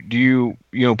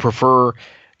you prefer,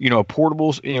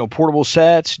 portable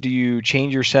sets? Do you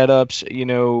change your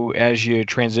setups, as you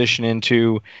transition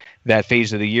into that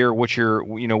phase of the year? What are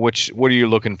you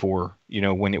looking for,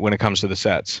 when it comes to the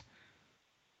sets?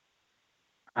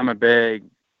 I'm a big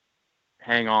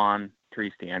hang on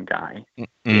tree stand guy,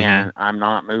 and I'm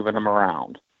not moving them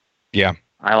around. Yeah.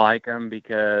 I like them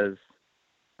because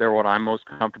they're what I'm most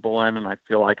comfortable in, and I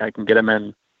feel like I can get them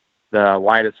in the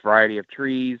widest variety of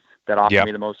trees that offer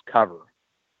me the most cover.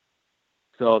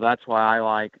 So that's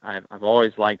why I've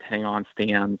always liked hang-on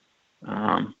stands.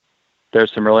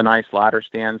 There's some really nice ladder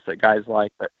stands that guys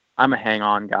like, but I'm a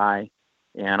hang-on guy,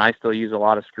 and I still use a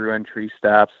lot of screw-in tree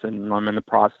steps, and I'm in the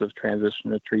process of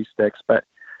transitioning to tree sticks. But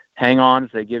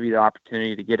hang-ons, they give you the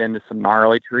opportunity to get into some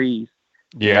gnarly trees.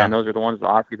 Yeah. And those are the ones that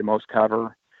offer you the most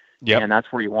cover. Yeah. And that's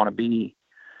where you want to be.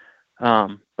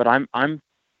 But I'm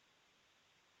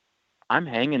I'm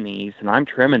hanging these and I'm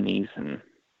trimming these in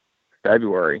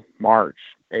February, March,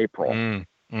 April.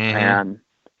 And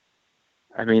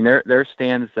I mean, there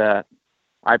stands that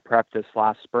I prepped this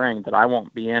last spring that I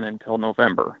won't be in until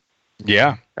November.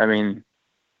 Yeah. I mean,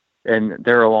 and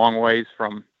they're a long ways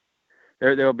from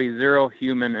there'll be zero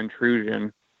human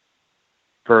intrusion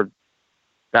for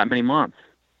that many months.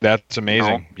 That's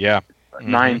amazing. Yeah.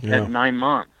 9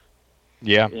 months.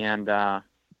 Yeah.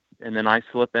 And then I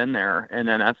slip in there, and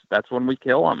then that's when we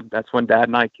kill them. That's when Dad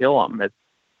and I kill them.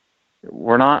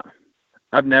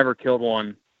 I've never killed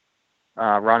one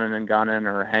running and gunning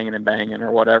or hanging and banging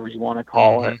or whatever you want to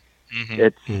call it.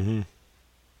 It's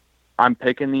I'm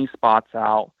picking these spots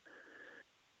out.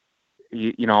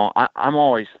 I'm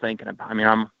always thinking about. I mean,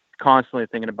 I'm constantly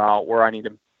thinking about where I need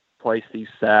to place these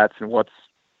sets and what's,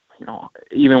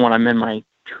 even when I'm in my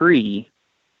tree,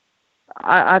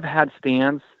 I've had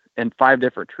stands in 5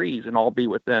 different trees and all be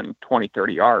within 20,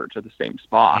 30 yards of the same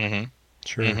spot.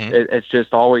 Sure. It's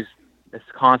just always, it's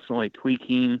constantly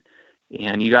tweaking,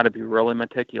 and you got to be really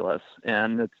meticulous.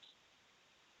 And it's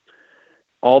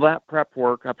all that prep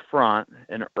work up front,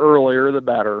 and earlier the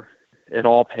better. It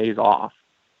all pays off.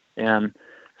 And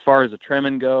as far as the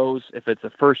trimming goes, if it's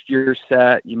a first year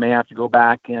set, you may have to go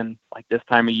back in like this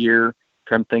time of year,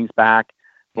 trim things back.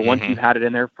 But once you've had it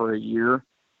in there for a year,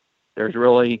 there's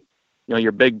really,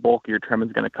 your big bulk of your trim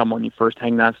is going to come when you first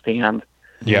hang that stand.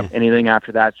 Yeah. Anything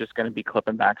after that is just going to be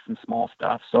clipping back some small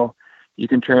stuff. So you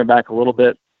can trim it back a little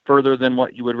bit further than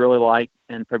what you would really like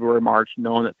in February, March,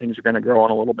 knowing that things are going to grow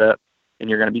on a little bit and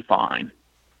you're going to be fine.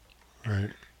 Right.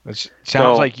 It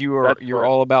sounds like you're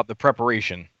all about the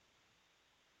preparation.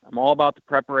 I'm all about the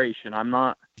prepreparation. I'm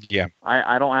not. Yeah.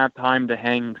 I don't have time to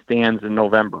hang stands in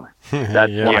November.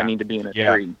 That's when I need to be in a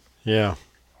tree. Yeah.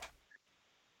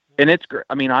 And it's great.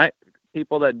 I mean,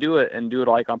 people that do it and do it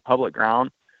like on public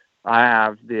ground, I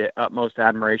have the utmost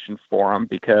admiration for them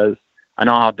because I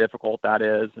know how difficult that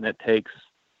is, and it takes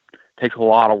a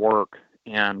lot of work.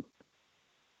 And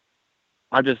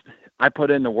I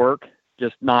put in the work,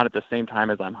 just not at the same time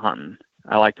as I'm hunting.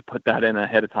 I like to put that in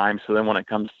ahead of time, so then when it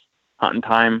comes hunting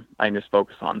time, I can just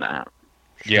focus on that.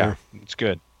 Sure. Yeah, it's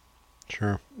good.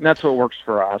 Sure. And that's what works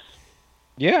for us.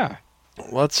 Yeah.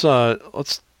 Let's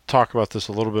talk about this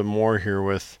a little bit more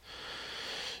here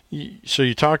so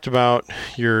you talked about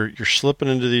you're slipping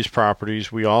into these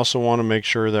properties. We also want to make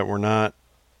sure that we're not,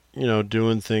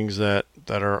 doing things that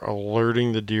are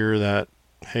alerting the deer that,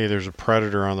 hey, there's a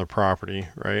predator on the property,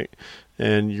 right?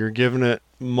 And you're giving it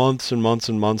months and months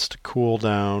and months to cool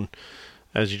down,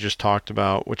 as you just talked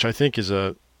about, which I think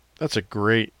that's a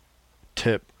great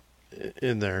tip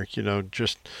in there.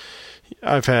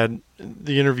 I've had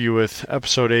the interview with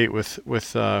episode 8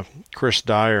 with Chris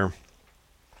Dyer.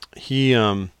 He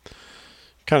kind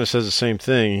of says the same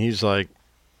thing. He's like,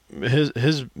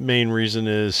 his main reason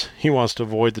is he wants to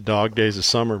avoid the dog days of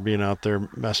summer, being out there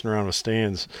messing around with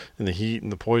stands in the heat and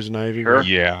the poison ivy. Sure.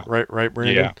 Yeah. Right,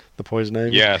 Brandon? Yeah. The poison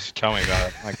ivy? Yes, tell me about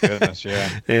it. My goodness,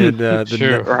 yeah. And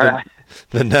Sure.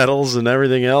 the nettles and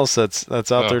everything else that's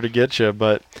out there to get you.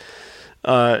 But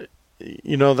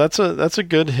that's a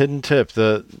good hidden tip.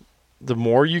 The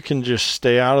more you can just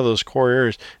stay out of those core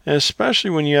areas, and especially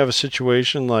when you have a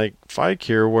situation like Feik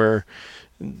here, where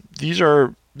these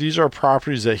are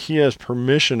properties that he has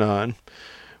permission on,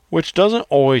 which doesn't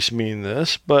always mean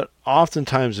this, but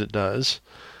oftentimes it does.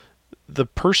 The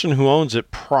person who owns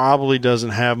it probably doesn't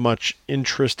have much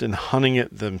interest in hunting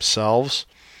it themselves.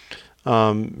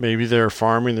 Maybe they're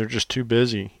farming, they're just too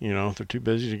busy. They're too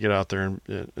busy to get out there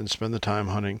and spend the time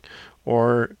hunting,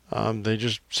 or they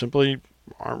just simply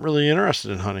aren't really interested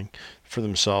in hunting for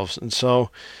themselves. And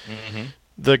so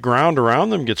the ground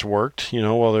around them gets worked,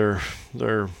 while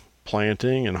they're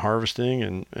planting and harvesting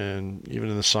and even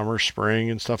in the summer, spring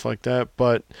and stuff like that.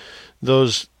 But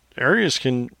those areas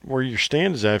where your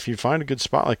stand is at, if you find a good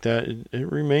spot like that,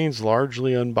 it remains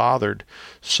largely unbothered.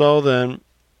 So then,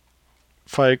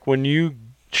 Feik, when you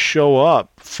show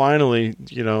up, finally,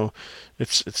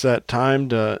 it's that time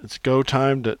it's go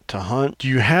time to hunt. Do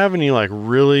you have any like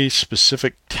really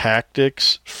specific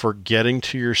tactics for getting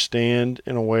to your stand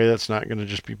in a way that's not going to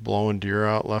just be blowing deer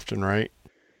out left and right?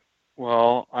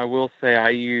 Well, I will say I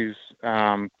use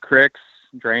cricks,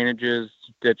 drainages,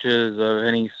 ditches of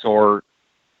any sort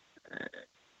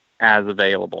as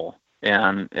available.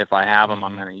 And if I have them,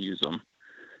 I'm going to use them.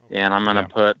 And I'm going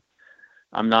to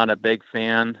I'm not a big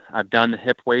fan. I've done the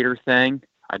hip waiter thing.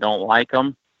 I don't like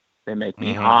them. They make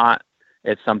me hot.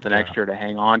 It's something extra to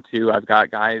hang on to. I've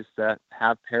got guys that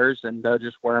have pairs and they'll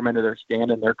just wear them into their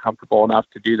stand and they're comfortable enough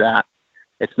to do that.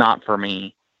 It's not for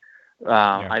me.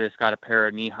 I just got a pair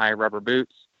of knee-high rubber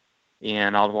boots,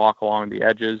 and I'll walk along the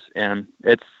edges, and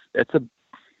it's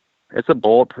a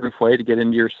bulletproof way to get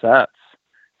into your sets.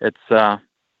 It's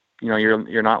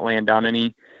you're not laying down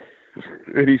any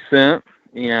scent,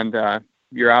 and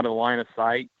you're out of the line of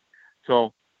sight.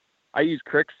 So I use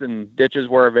creeks and ditches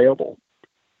where available.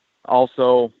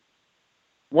 Also,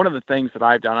 one of the things that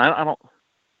I've done, I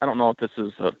don't know if this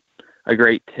is a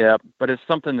great tip, but it's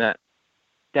something that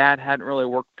Dad hadn't really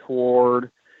worked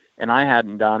toward, and I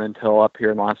hadn't done until up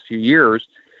here in the last few years.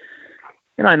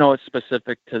 And I know it's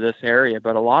specific to this area,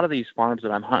 but a lot of these farms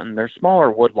that I'm hunting, they're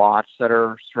smaller woodlots that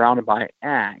are surrounded by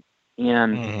ag.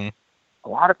 And a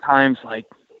lot of times, like,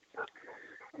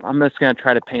 I'm just going to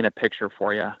try to paint a picture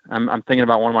for you. I'm thinking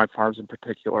about one of my farms in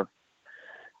particular.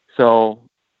 So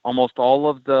almost all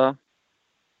of the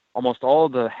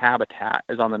habitat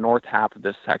is on the north half of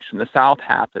this section. The south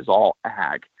half is all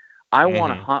ag. I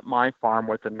want to hunt my farm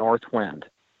with the north wind.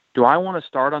 Do I want to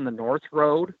start on the north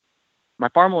road? My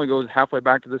farm only goes halfway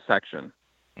back to the section,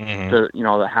 to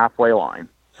the halfway line.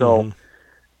 So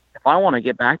if I want to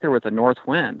get back there with the north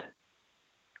wind,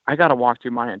 I got to walk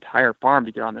through my entire farm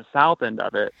to get on the south end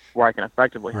of it where I can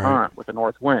effectively hunt with the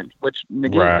north wind, which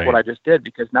negates what I just did,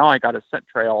 because now I got a scent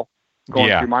trail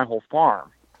going through my whole farm.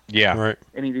 Yeah. Right.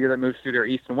 Any deer that moves through there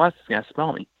east and west is going to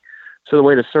smell me. So the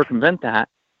way to circumvent that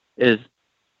is,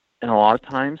 and a lot of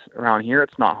times around here,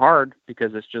 it's not hard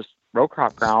because it's just row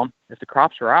crop ground. If the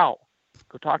crops are out,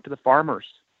 go talk to the farmers.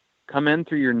 Come in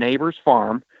through your neighbor's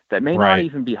farm that may not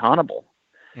even be huntable.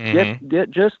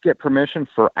 Get permission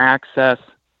for access.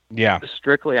 Yeah.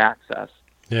 Strictly access.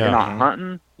 Yeah. You're not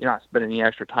hunting. You're not spending any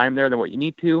extra time there than what you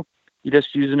need to. You're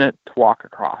just using it to walk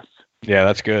across. Yeah,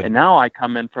 that's good. And now I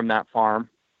come in from that farm.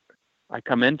 I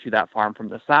come into that farm from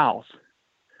the south.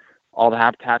 All the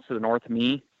habitats to the north of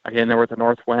me. I get in there with the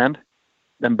north wind.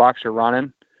 Then bucks are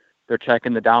running. They're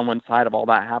checking the downwind side of all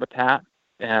that habitat.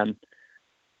 And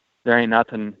there ain't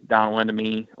nothing downwind of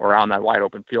me or out in that wide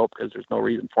open field because there's no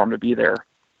reason for them to be there.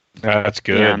 That's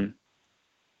good. And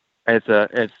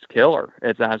it's killer.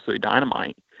 It's absolutely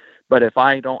dynamite. But if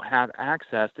I don't have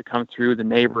access to come through the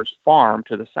neighbor's farm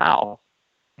to the south,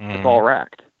 it's all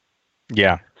wrecked.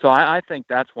 Yeah. So I think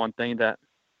that's one thing that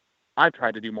I've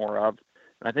tried to do more of,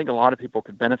 and I think a lot of people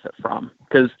could benefit from,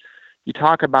 because you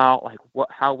talk about like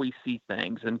how we see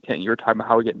things, and Kent, you were talking about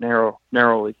how we get narrow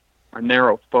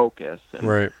focus,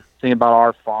 and thinking about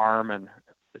our farm, and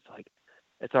it's like,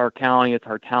 it's our county, it's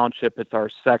our township, it's our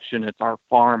section, it's our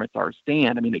farm, it's our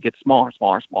stand. I mean, it gets smaller.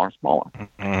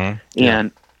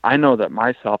 And I know that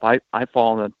myself, I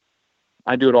fall in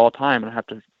I do it all the time, and I have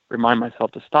to remind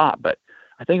myself to stop. But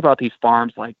I think about these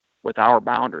farms like with our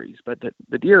boundaries, but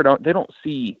the deer don't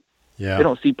see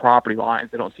property lines,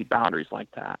 they don't see boundaries like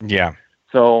that. Yeah.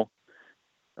 So,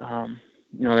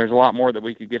 there's a lot more that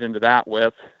we could get into that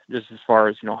with, just as far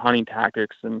as hunting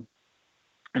tactics and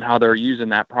how they're using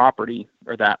that property,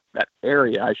 or that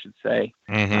area, I should say.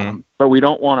 But you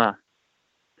don't want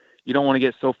to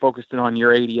get so focused in on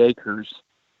your 80 acres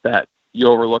that you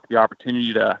overlook the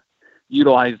opportunity to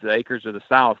utilize the acres of the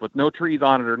south with no trees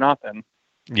on it or nothing.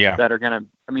 Yeah. That are going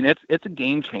to, it's a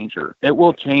game changer. It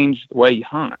will change the way you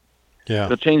hunt. Yeah.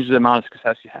 It'll change the amount of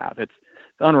success you have. It's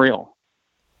unreal.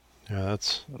 Yeah.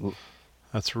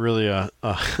 That's really a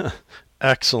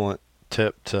excellent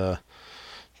tip to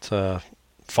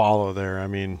follow there. I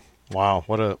mean, wow,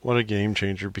 what a game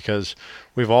changer, because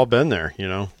we've all been there,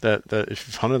 that if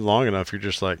you've hunted long enough, you're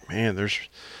just like, man,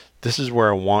 this is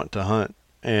where I want to hunt,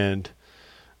 and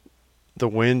the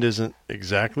wind isn't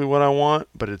exactly what I want,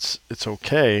 but it's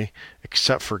okay,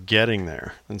 except for getting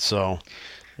there. And so,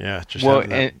 yeah, just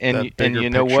what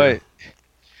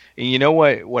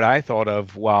I thought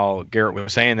of while Garrett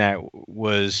was saying that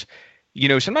was,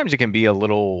 sometimes it can be a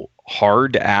little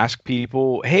hard to ask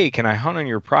people, hey, can I hunt on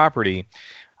your property?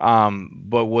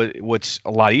 But what's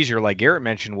a lot easier, like Garrett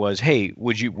mentioned, was, hey,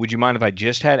 would you mind if I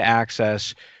just had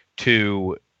access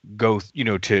to go,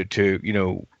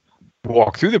 to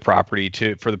walk through the property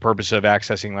for the purpose of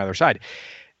accessing the other side?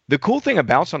 The cool thing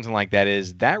about something like that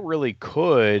is that really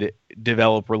could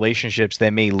develop relationships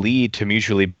that may lead to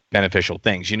mutually beneficial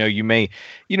things. You may,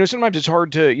 sometimes it's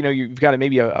hard to, you've got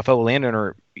maybe a fellow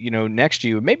landowner, next to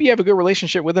you. Maybe you have a good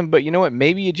relationship with them, but you know what?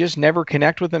 Maybe you just never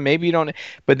connect with them. Maybe you don't.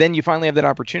 But then you finally have that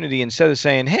opportunity. Instead of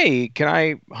saying, "Hey, can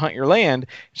I hunt your land?"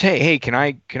 Say, "Hey, can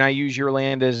I use your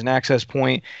land as an access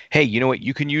point? Hey, you know what?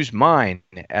 You can use mine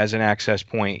as an access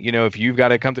point. If you've got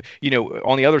to come to,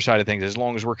 on the other side of things, as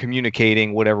long as we're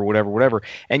communicating, whatever.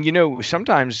 And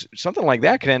sometimes something like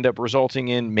that could end up resulting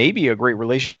in maybe a great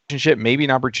relationship, maybe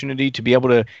an opportunity to be able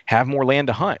to have more land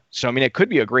to hunt. So, it could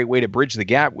be a great way to bridge the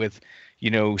gap with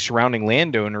surrounding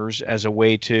landowners as a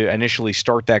way to initially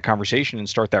start that conversation and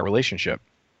start that relationship.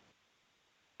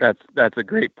 That's a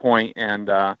great point. And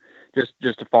just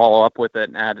to follow up with it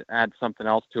and add something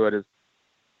else to it is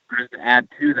just to add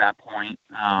to that point.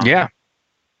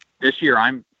 This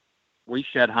year we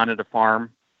shed hunted a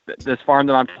farm. This farm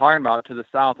that I'm talking about to the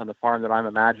south, and the farm that I'm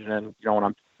imagining, when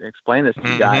I'm explaining this to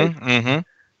you guys,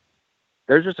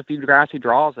 there's just a few grassy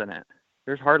draws in it.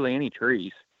 There's hardly any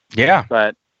trees. Yeah.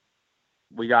 But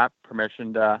we got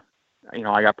permission to,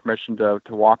 I got permission to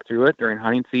walk through it during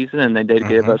hunting season, and they did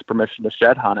give us permission to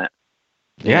shed hunt it.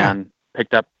 Yeah. And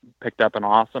picked up an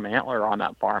awesome antler on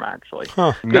that farm, actually.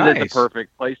 Huh. Because Nice. it's a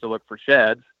perfect place to look for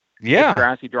sheds. Yeah. It's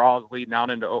grassy draws leading out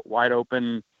into wide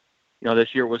open.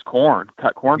 This year it was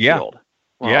cut cornfield.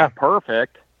 Well, Yeah.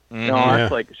 perfect. Yeah.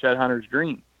 That's like a shed hunter's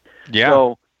dream. Yeah.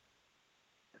 So,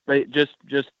 but just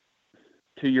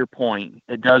to your point,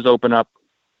 it does open up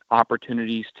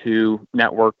opportunities to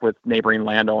network with neighboring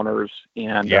landowners,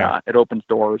 and it opens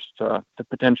doors to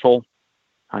potential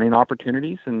hunting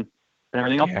opportunities and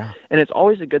everything else. Yeah. And it's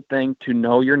always a good thing to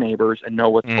know your neighbors and know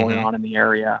what's going on in the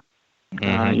area.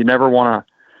 You never want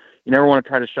to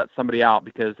try to shut somebody out,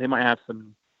 because they might have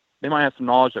some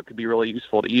knowledge that could be really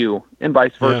useful to you, and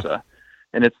vice versa.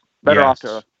 And it's better off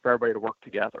for everybody to work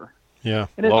together. Yeah.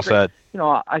 And it's Well said.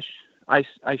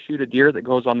 I shoot a deer that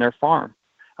goes on their farm.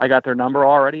 I got their number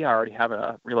already. I already have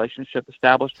a relationship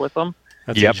established with them.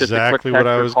 That's Just a quick exactly what text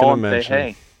I or was call going to and say,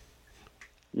 mention.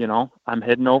 hey, I'm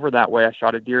heading over that way. I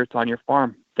shot a deer. It's on your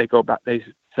farm. They go back. They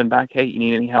send back, hey, you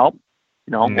need any help?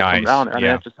 We'll come Nice. down there. I mean,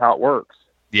 that's just how it works.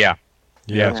 Yeah.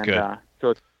 Yeah. That's good. So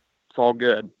it's all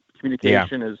good.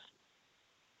 Communication is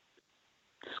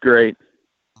great.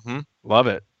 Love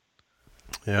it.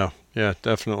 Yeah,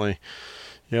 definitely.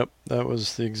 Yep, that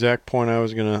was the exact point I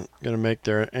was gonna make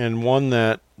there, and one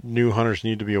that new hunters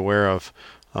need to be aware of.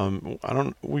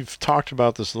 We've talked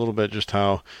about this a little bit, just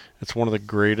how it's one of the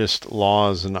greatest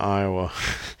laws in Iowa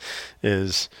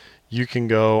is you can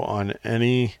go on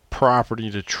any property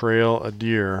to trail a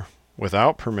deer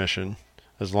without permission,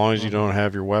 as long as you don't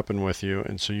have your weapon with you,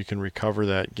 and so you can recover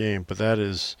that game. But that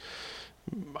is,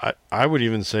 I would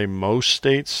even say most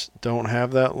states don't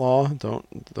have that law, don't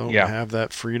have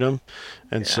that freedom,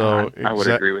 and so I would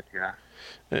agree with you.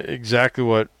 Exactly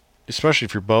what, especially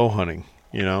if you're bow hunting,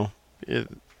 it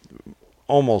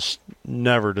almost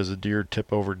never does a deer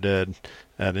tip over dead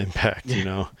at impact.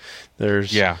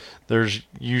 There's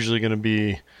usually going to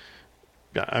be.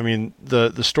 I mean,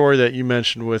 the story that you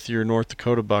mentioned with your North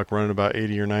Dakota buck running about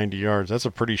 80 or 90 yards, that's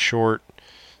a pretty short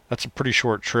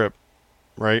trip,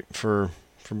 right? For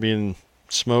being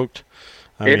smoked.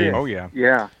 I mean, Oh yeah.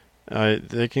 Yeah.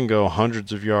 They can go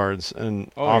hundreds of yards, and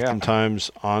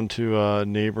oftentimes onto a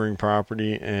neighboring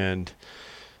property, and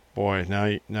boy, now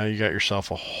you got yourself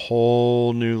a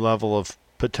whole new level of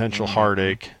potential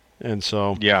heartache. And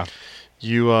so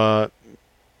you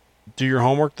do your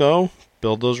homework, though,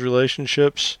 build those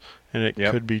relationships, and it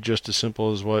could be just as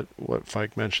simple as what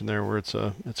Feik mentioned there, where it's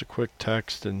a quick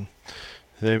text, and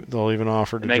they'll even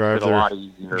offer to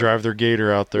drive their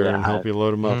gator out there and help you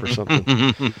load them up or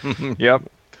something. Yep.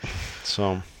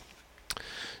 So,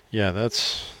 yeah,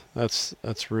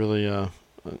 that's really an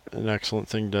excellent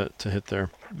thing to hit there.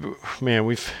 Man,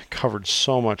 we've covered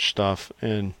so much stuff,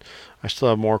 and I still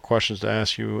have more questions to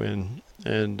ask you, and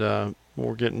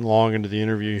we're getting long into the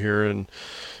interview here, and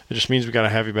it just means we got to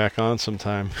have you back on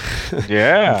sometime.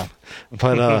 Yeah.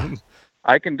 But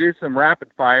I can do some rapid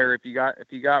fire if you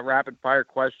got rapid fire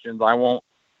questions. I won't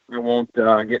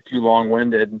get too long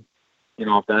winded.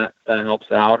 If that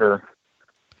helps out or.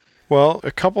 Well,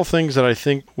 a couple things that I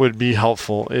think would be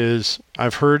helpful is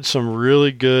I've heard some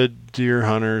really good deer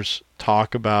hunters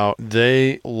talk about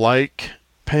they like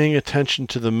paying attention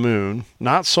to the moon,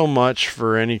 not so much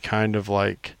for any kind of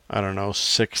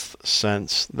sixth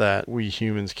sense that we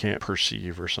humans can't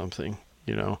perceive or something,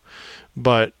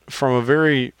 but from a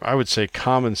very, I would say,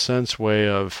 common sense way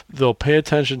of they'll pay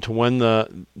attention to when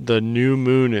the new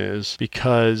moon is,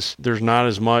 because there's not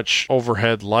as much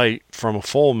overhead light from a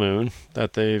full moon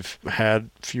that they've had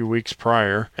a few weeks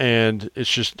prior, and it's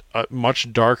just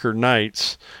much darker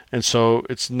nights, and so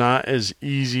it's not as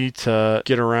easy to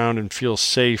get around and feel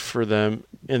safe for them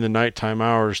in the nighttime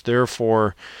hours.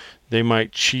 Therefore, they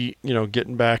might cheat,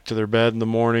 getting back to their bed in the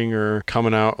morning or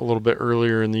coming out a little bit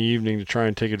earlier in the evening to try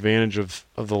and take advantage of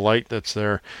the light that's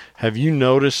there. Have you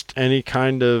noticed any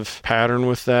kind of pattern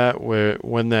with that, where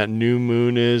when that new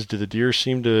moon is, do the deer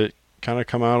seem to kind of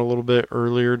come out a little bit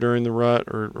earlier during the rut,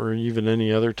 or even any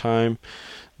other time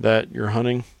that you're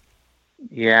hunting?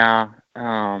 Yeah,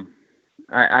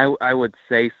 I would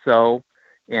say so.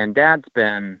 And Dad's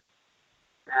been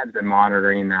Dad's been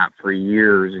monitoring that for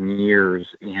years and years,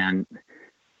 and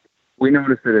we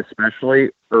noticed it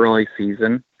especially early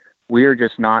season. We are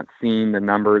just not seeing the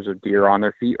numbers of deer on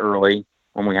their feet early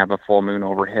when we have a full moon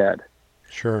overhead.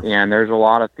 Sure. And there's a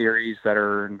lot of theories that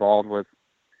are involved with,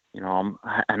 and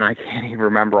I can't even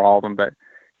remember all of them, but,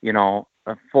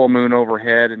 a full moon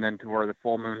overhead and then to where the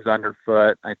full moon's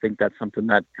underfoot. I think that's something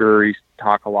that juries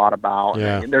talk a lot about.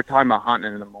 Yeah. They're talking about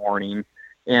hunting in the morning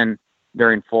and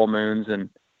during full moons. And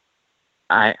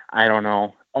I don't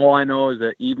know. All I know is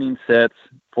that evening sits,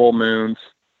 full moons,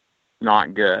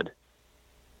 not good.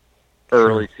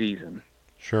 Early season.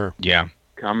 Sure. Yeah.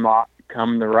 Come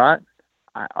the rut.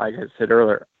 Like I said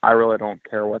earlier, I really don't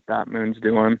care what that moon's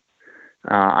doing.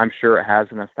 I'm sure it has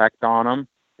an effect on them,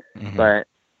 but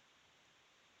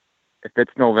if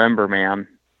it's November, man,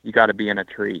 you got to be in a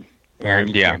tree, and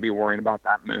you can't be worrying about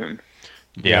that moon.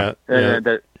 Yeah.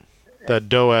 That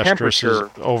doe estrus is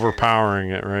overpowering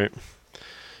it, right?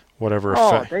 Whatever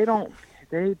effect. They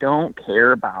don't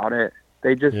care about it.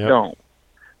 They just don't.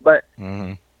 But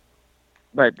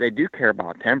but they do care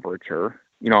about temperature,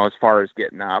 as far as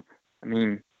getting up. I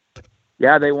mean,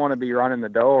 yeah, they want to be running the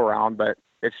doe around, but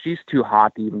if she's too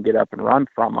hot to even get up and run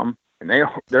from them, and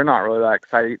they're not really that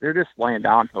excited. They're just laying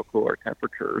down until cooler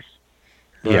temperatures.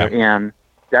 Yeah. And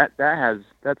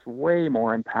that's way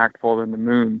more impactful than the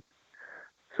moon.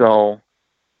 So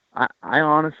I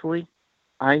honestly,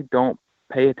 I don't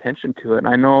pay attention to it. And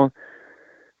I know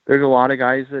there's a lot of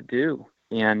guys that do,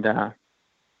 and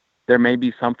there may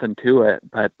be something to it,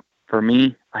 but for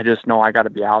me, I just know I got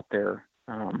to be out there.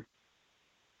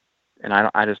 And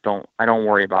I don't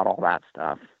worry about all that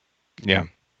stuff. Yeah.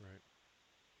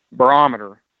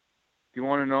 Barometer. If you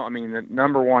want to know, the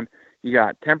number one, you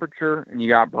got temperature and you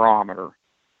got barometer.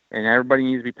 And everybody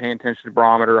needs to be paying attention to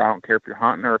barometer. I don't care if you're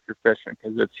hunting or if you're fishing,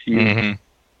 because it's huge.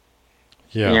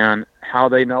 Yeah. And how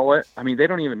they know it, they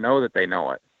don't even know that they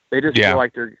know it. They just feel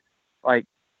like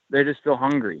they just feel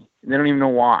hungry. And they don't even know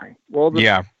why. Well,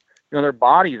 their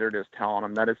bodies are just telling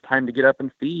them that it's time to get up and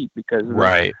feed because of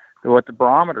what the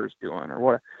barometer's doing or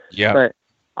what. Yeah.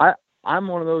 But I'm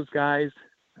one of those guys.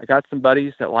 I got some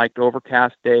buddies that liked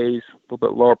overcast days, a little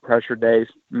bit lower pressure days.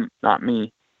 Not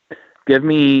me. Give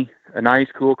me a nice,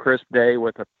 cool, crisp day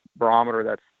with a barometer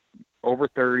that's over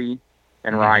 30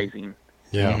 and rising.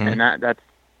 Yeah. And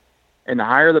and the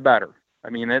higher the better.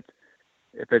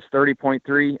 If it's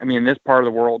 30.3, in this part of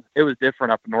the world, it was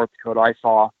different up in North Dakota. I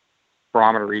saw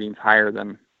barometer readings higher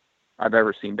than I've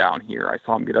ever seen down here. I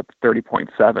saw them get up to 30.7,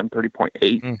 30.8.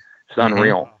 It's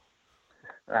unreal.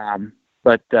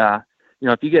 But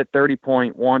if you get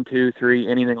 30.1, 2, 3,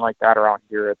 anything like that around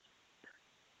here,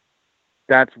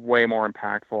 that's way more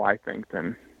impactful, I think,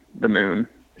 than the moon.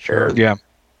 Sure. Yeah.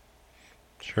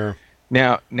 Sure.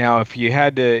 Now, if we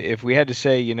had to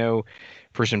say,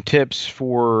 for some tips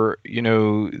for,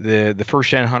 the first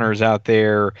gen hunters out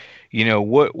there,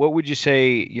 what would you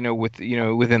say,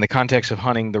 within the context of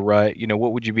hunting the rut,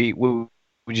 what would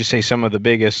you say some of the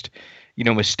biggest,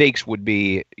 mistakes would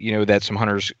be, that some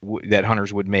hunters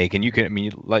would make? And you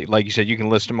can, like you said, you can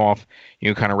list them off,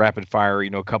 kind of rapid fire,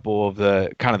 a couple of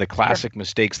the kind of the classic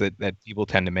mistakes that people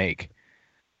tend to make.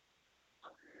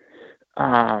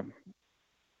 I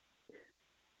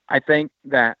think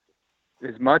that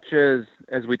as much as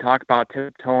we talk about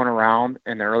tiptoeing around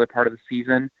in the early part of the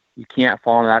season, you can't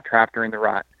fall into that trap during the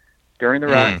rut. During the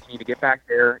rut, you need to get back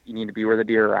there. You need to be where the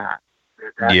deer are at.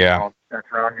 That's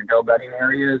around your doe bedding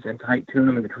areas and tight tune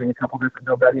them in between a couple different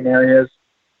doe bedding areas.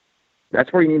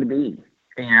 That's where you need to be.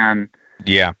 And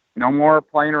no more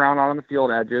playing around out on the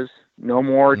field edges. No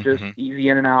more just easy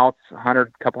in and outs,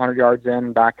 couple hundred yards in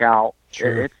and back out.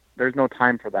 Sure. There's no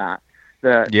time for that.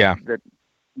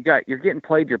 You're getting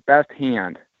played your best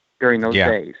hand during those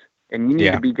days, and you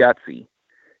need to be gutsy.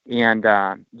 And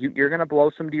you're going to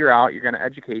blow some deer out. You're going to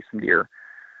educate some deer,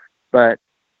 but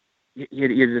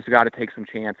you just got to take some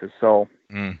chances. So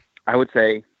I would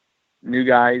say, new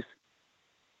guys,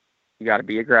 you got to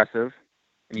be aggressive,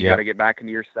 and you got to get back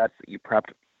into your sets that you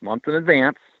prepped months in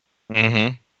advance,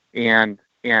 and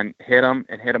hit them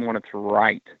when it's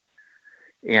right.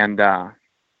 And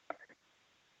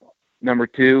number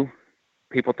two,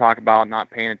 people talk about not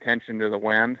paying attention to the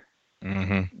wind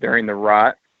during the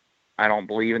rut. I don't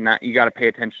believe in that. You got to pay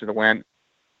attention to the wind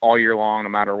all year long,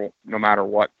 no matter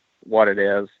what it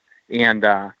is. And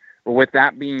with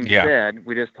that being said,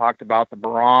 we just talked about the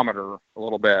barometer a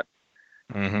little bit.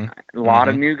 A lot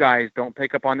of new guys don't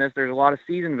pick up on this. There's a lot of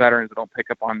seasoned veterans that don't pick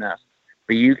up on this.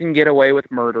 But you can get away with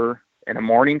murder in a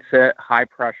morning sit, high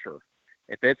pressure.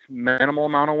 If it's minimal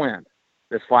amount of wind.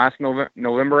 This last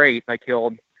November 8th, I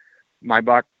killed my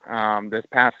buck this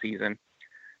past season.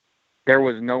 there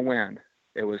was no wind.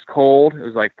 It was cold. It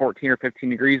was like 14 or 15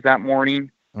 degrees that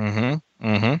morning. Mm-hmm.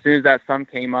 Mm-hmm. As soon as that sun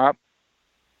came up,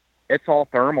 it's all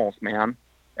thermals, man.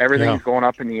 Everything's going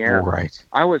up in the air. Right.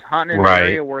 I was hunting in an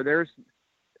area where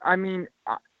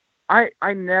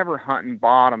I never hunt in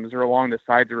bottoms or along the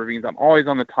sides of ravines. I'm always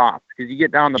on the top because you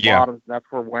get down the bottoms, that's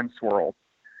where wind swirls.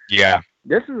 Yeah.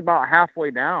 This is about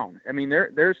halfway down. I mean,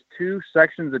 there's two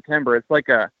sections of timber. It's like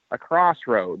a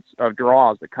crossroads of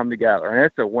draws that come together, and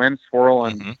it's a wind swirl,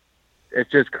 and it's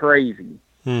just crazy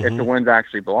if the wind's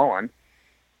actually blowing.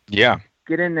 Yeah.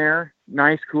 Get in there,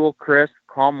 nice, cool, crisp,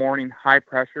 calm morning, high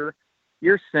pressure.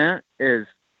 Your scent is,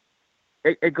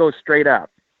 it goes straight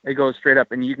up. It goes straight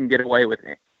up, and you can get away with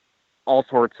all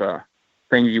sorts of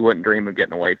things you wouldn't dream of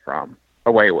getting away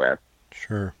with.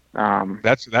 Sure.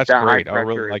 That's great. I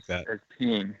really like that. Is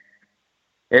keen.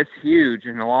 It's huge,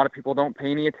 and a lot of people don't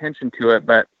pay any attention to it,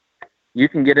 but you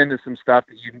can get into some stuff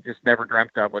that you just never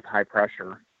dreamt of with high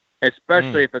pressure,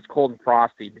 especially if it's cold and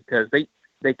frosty, because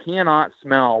they cannot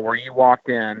smell where you walked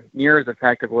in near as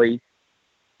effectively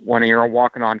when you're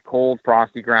walking on cold,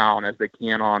 frosty ground as they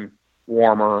can on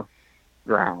warmer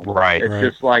ground. Right. It's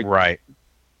just like right.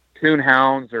 coon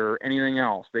hounds or anything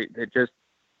else. They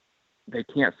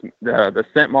can't, the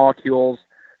scent molecules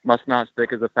must not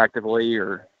stick as effectively,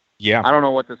 or I don't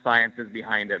know what the science is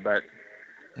behind it, but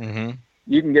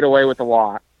you can get away with a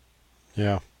lot.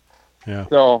 Yeah.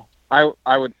 So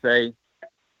I would say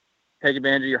take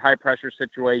advantage of your high pressure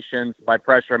situations. By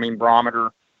pressure, I mean barometer,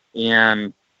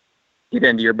 and get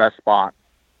into your best spot.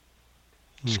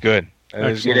 It's good.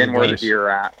 Get in where the deer are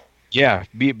at. Yeah.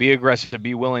 Be aggressive.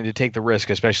 Be willing to take the risk,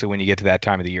 especially when you get to that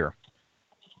time of the year.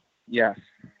 Yes.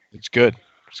 It's good.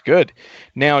 It's good.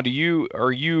 Now,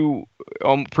 are you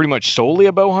pretty much solely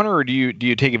a bow hunter, or do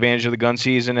you take advantage of the gun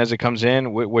season as it comes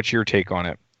in? What's your take on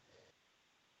it?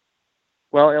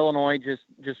 Well, Illinois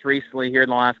just recently here in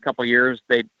the last couple of years,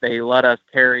 they let us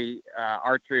carry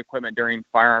archery equipment during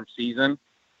firearm season.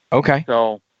 Okay.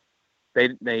 So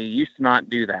they used to not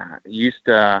do that.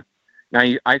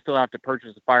 I still have to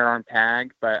purchase a firearm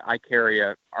tag, but I carry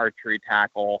a archery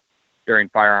tackle during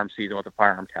firearm season with a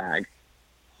firearm tag.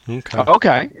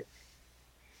 Okay.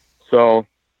 So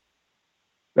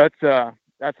that's how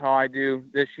I do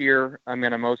this year. I'm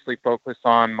going to mostly focus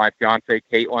on my fiance,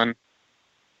 Caitlin.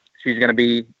 She's going to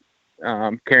be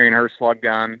carrying her slug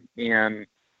gun, and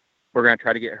we're going to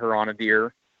try to get her on a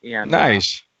deer. And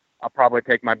nice. I'll probably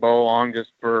take my bow along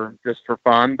just for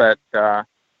fun, but like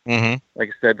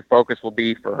I said, the focus will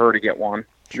be for her to get one.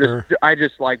 Sure. I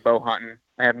just like bow hunting.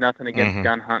 I have nothing against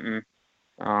gun hunting.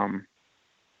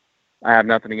 I have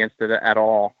nothing against it at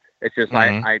all. It's just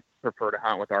I prefer to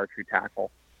hunt with archery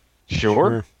tackle.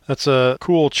 Sure. That's a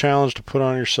cool challenge to put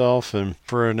on yourself, and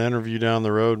for an interview down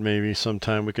the road, maybe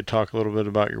sometime we could talk a little bit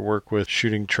about your work with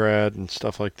shooting trad and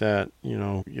stuff like that.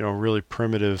 Really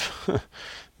primitive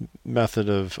method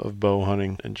of bow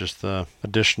hunting, and just the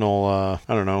additional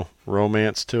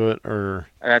romance to it, or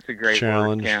that's a great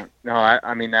challenge. Word, no,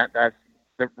 I mean that's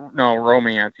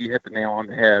romance. You hit the nail on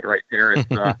the head right there.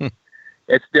 It's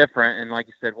it's different, and like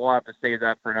you said, we'll have to save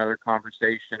that for another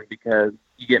conversation, because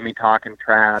you get me talking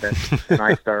trad,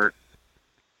 and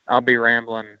I'll be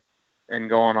rambling and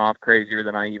going off crazier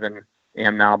than I even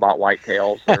am now about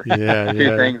whitetails. Or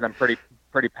two things I'm pretty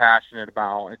passionate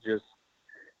about.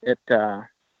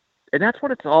 And that's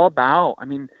what it's all about. I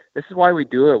mean, this is why we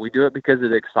do it. We do it because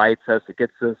it excites us. It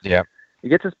gets us. Yeah. It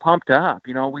gets us pumped up.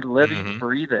 We live and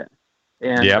breathe it.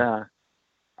 And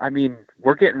I mean,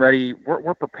 we're getting ready.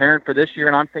 We're preparing for this year,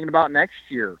 and I'm thinking about next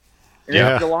year. And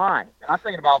it's July. I'm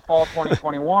thinking about fall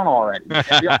 2021 already.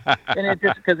 And it's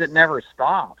just because it never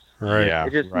stops. Right. Yeah.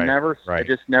 It just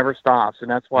never stops.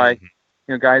 And that's why,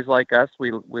 guys like us,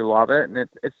 we love it. And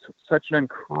it's such an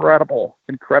incredible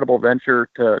venture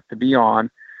to be on,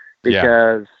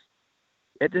 because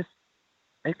it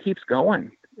keeps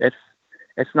going.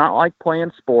 It's not like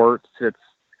playing sports.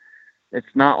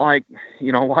 It's not like,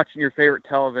 watching your favorite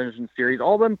television series.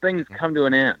 All them things come to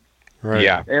an end. Right.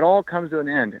 Yeah. It all comes to an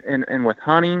end. And with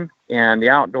hunting and the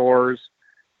outdoors,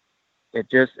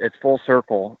 it's full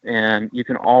circle, and you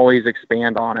can always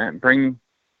expand on it and bring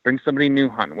somebody new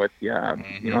hunting with you.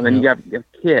 Then you have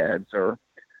kids, or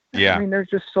I mean, there's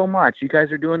just so much. You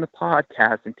guys are doing the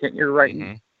podcast, and you're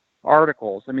writing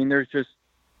articles. I mean, there's just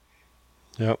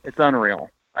it's unreal.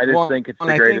 I just think it's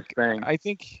the greatest thing. I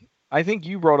think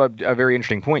you brought up a very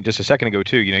interesting point just a second ago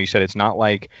too. You said it's not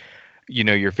like,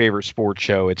 your favorite sports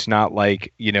show. It's not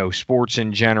like, sports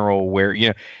in general, where,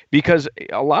 because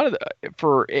a lot of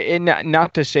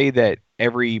not to say that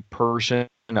every person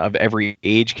of every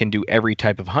age can do every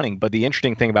type of hunting. But the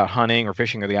interesting thing about hunting or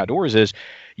fishing or the outdoors is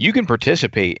you can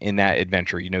participate in that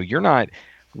adventure. You're not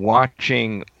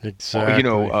watching Exactly.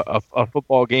 a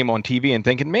football game on TV and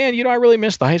thinking, man, I really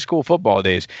miss the high school football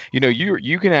days.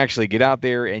 You can actually get out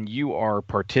there and you are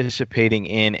participating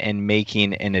in and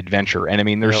making an adventure. And I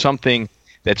mean, there's something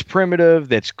that's primitive,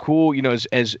 that's cool.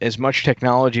 As much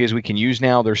technology as we can use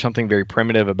now, there's something very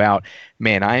primitive about,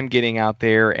 man, I'm getting out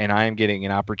there and I'm getting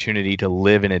an opportunity to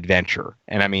live an adventure.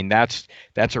 And I mean, that's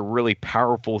a really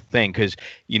powerful thing because,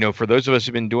 for those of us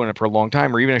who've been doing it for a long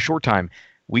time or even a short time,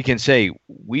 we can say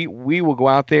we will go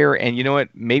out there and you know what,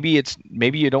 maybe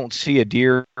you don't see a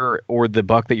deer or the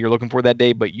buck that you're looking for that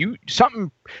day, but something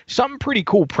pretty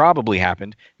cool probably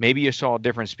happened. Maybe you saw a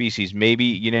different species.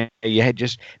 Maybe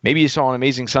maybe you saw an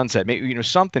amazing sunset. Maybe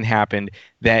something happened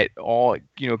that all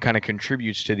kind of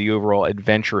contributes to the overall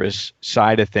adventurous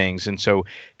side of things. And so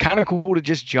kind of cool to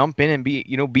just jump in and be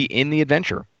in the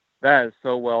adventure. That is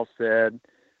so well said.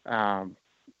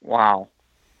 Wow.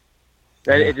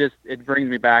 It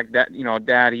brings me back that,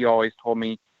 Dad, he always told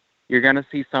me, you're going to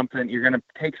see something, you're going to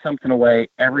take something away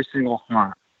every single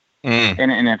hunt.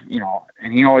 And if,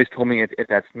 and he always told me if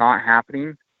that's not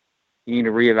happening, you need to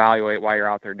reevaluate why you're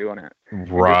out there doing it. Right.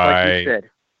 Just like you said,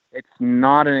 it's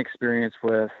not an experience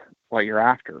with what you're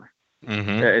after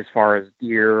as far as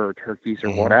deer or turkeys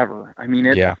or whatever. I mean,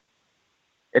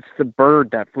 it's the bird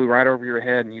that flew right over your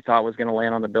head and you thought was going to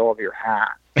land on the bill of your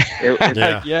hat.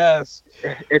 Yes.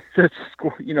 It's the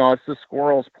it's the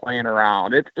squirrels playing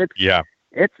around.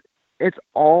 It's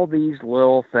all these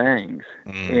little things,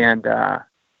 and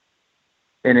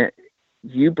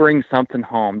you bring something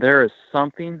home. There is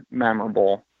something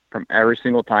memorable from every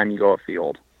single time you go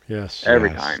afield. Yes.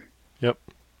 Every time. Yep.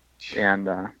 And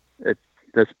it's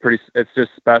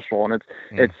just special, and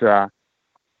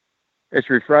it's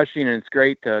refreshing, and it's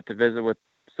great to visit with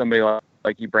somebody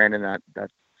like you, Brandon,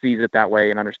 that sees it that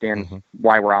way and understands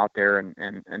why we're out there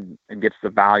and gets the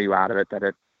value out of it that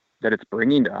it's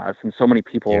bringing to us. And so many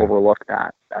people overlook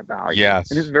that value.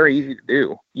 Yes. And it's very easy to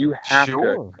do. You have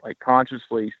to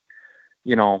consciously,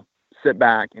 sit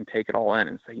back and take it all in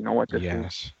and say, you know what, this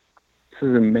is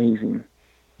amazing.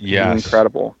 Yes. This is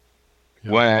incredible.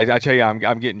 Yep. Well, I tell you,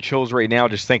 I'm getting chills right now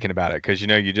just thinking about it because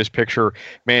you just picture,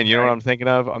 man. You know what I'm thinking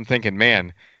of? I'm thinking,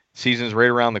 man, season's right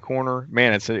around the corner.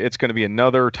 Man, it's going to be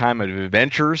another time of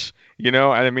adventures.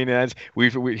 I mean, as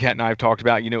Kat and I have talked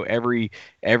about,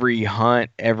 every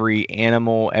hunt, every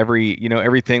animal,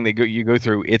 everything that you go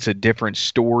through, it's a different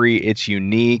story. It's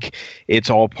unique. It's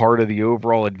all part of the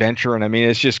overall adventure. And I mean,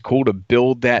 it's just cool to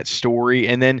build that story.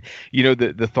 And then,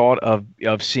 the thought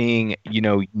of seeing,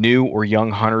 new or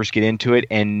young hunters get into it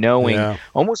and knowing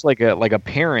almost like a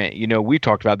parent, we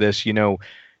talked about this,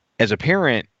 as a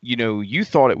parent, you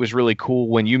thought it was really cool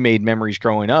when you made memories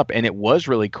growing up, and it was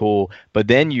really cool. But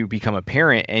then you become a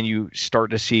parent and you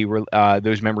start to see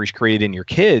those memories created in your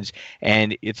kids,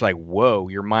 and it's like, whoa,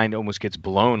 your mind almost gets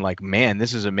blown. Like, man,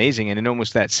 this is amazing. And in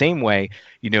almost that same way,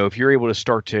 if you're able to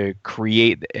start to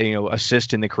create,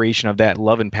 assist in the creation of that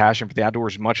love and passion for the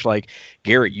outdoors, much like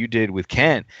Garrett, you did with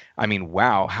Kent. I mean,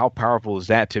 wow, how powerful is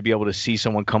that to be able to see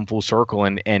someone come full circle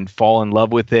and fall in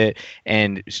love with it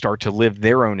and start to live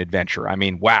their own adventure? I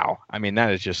mean, wow. I mean,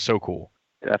 that is just so cool.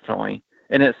 Definitely.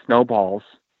 And it snowballs.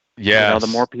 Yeah. The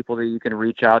more people that you can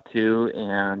reach out to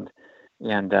and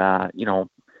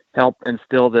help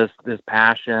instill this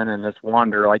passion and this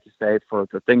wonder, like you say, for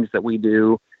the things that we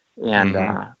do. And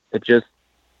it's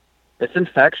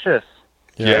infectious.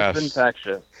 Yes. It's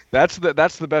infectious. That's the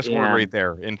best word right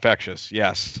there. Infectious.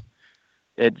 Yes.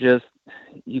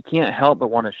 You can't help but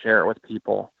want to share it with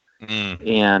people.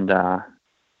 And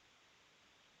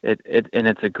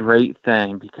it's a great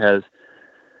thing because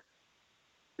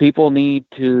we need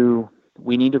to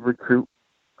recruit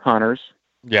hunters,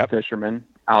 fishermen,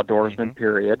 outdoorsmen,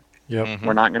 period. Yep.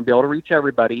 We're not going to be able to reach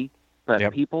everybody,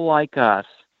 but people like us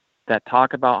that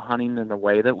talk about hunting in the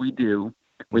way that we do,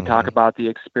 we talk about the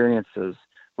experiences,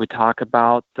 we talk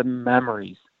about the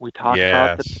memories, we talk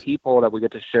about the people that we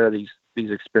get to share these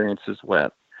experiences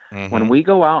with. When we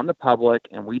go out in the public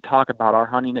and we talk about our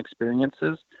hunting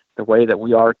experiences the way that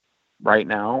we are right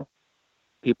now,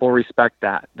 people respect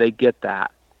that. They get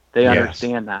that. They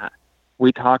understand that.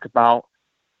 We talk about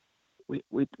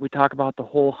we talk about the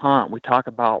whole hunt. We talk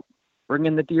about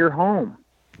bringing the deer home,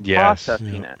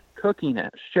 processing it, cooking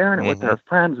it, sharing it with their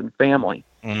friends and family.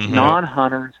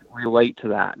 Non-hunters relate to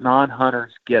that.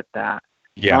 Non-hunters get that.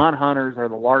 Non-hunters are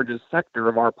the largest sector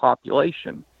of our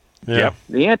population. The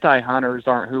anti-hunters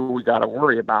aren't who we got to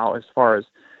worry about as far as,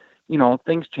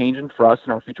 things changing for us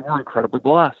in our future. We're incredibly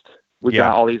blessed. We've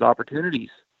got all these opportunities.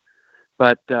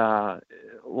 But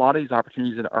lot of these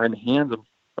opportunities that are in the hands of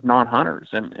non-hunters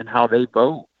and how they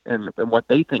vote and what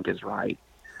they think is right.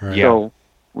 Right. Yeah. So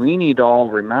we need to all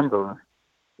remember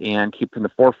and keep in the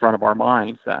forefront of our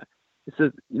minds that this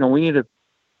is, we need to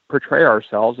portray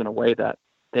ourselves in a way that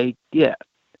they get.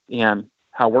 And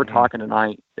how we're talking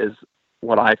tonight is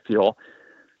what I feel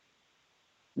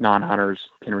non-hunters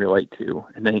can relate to,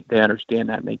 and they understand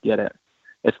that and they get it.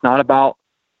 It's not about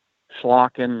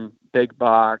schlocking big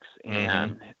bucks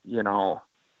and,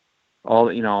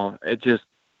 it just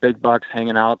big bucks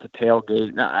hanging out at the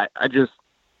tailgate. No,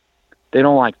 they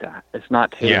don't like that. It's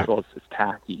not tasteful. Yeah. It's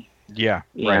tacky. Yeah.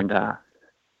 And,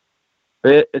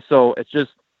 right.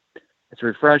 It's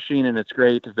refreshing, and it's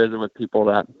great to visit with people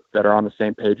that are on the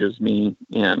same page as me.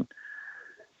 And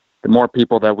the more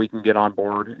people that we can get on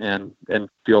board and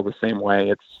feel the same way,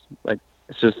 it's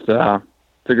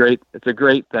a great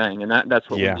thing. And that's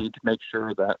what we need to make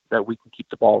sure that we can keep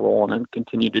the ball rolling and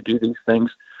continue to do these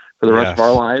things for the rest of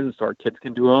our lives, so our kids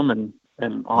can do them and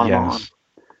on and on.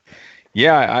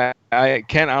 Yeah, I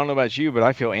Ken, I don't know about you, but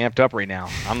I feel amped up right now.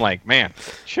 I'm like, man,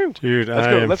 shoot, dude,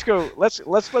 let's go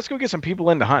get some people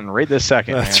into hunting right this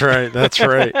second. That's right.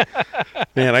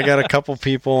 Man, I got a couple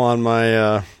people on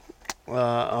my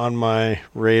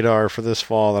radar for this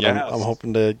fall that I'm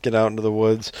hoping to get out into the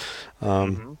woods.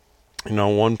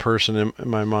 One person in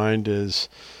my mind is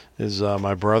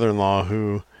my brother-in-law,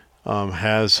 who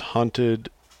has hunted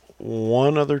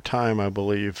one other time, I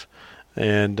believe,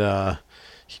 and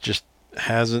he just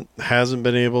hasn't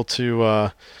been able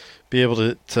to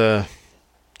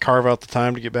carve out the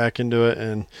time to get back into it.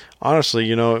 And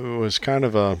honestly, it was kind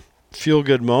of a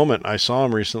feel-good moment. I saw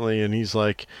him recently, and he's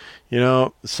like,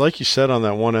 it's like you said on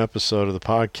that one episode of the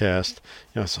podcast.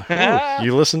 It's like, oh,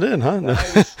 you listened in, huh?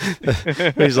 Nice.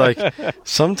 He's like,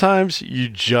 sometimes you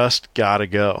just gotta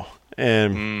go,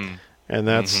 and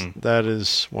that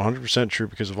is 100% true,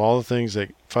 because of all the things that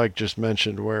Feik just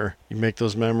mentioned, where you make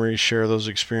those memories, share those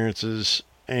experiences,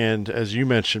 and as you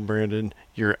mentioned, Brandon,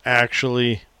 you're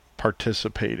actually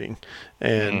participating.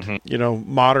 And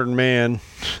modern man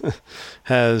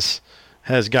has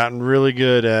gotten really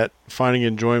good at finding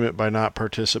enjoyment by not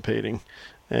participating,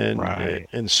 and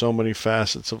in so many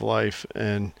facets of life,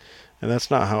 and that's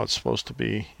not how it's supposed to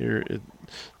be.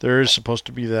 There is supposed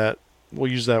to be that,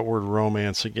 we'll use that word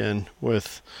romance again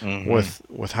with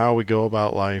how we go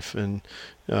about life. And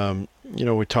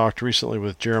we talked recently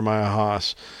with Jeremiah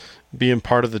Haas being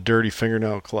part of the Dirty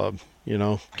Fingernail Club.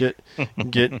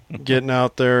 Getting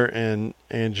out there and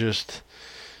just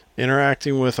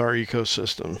interacting with our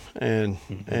ecosystem and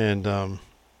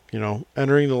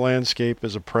entering the landscape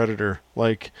as a predator,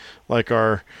 like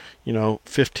our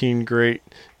 15 great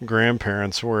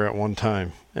grandparents were at one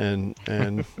time, and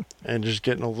just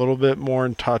getting a little bit more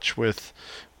in touch with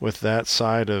that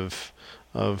side of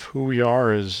who we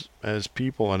are as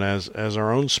people and as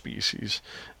our own species.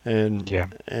 And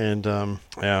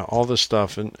all this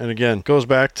stuff, and again, goes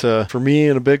back to, for me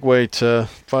in a big way, to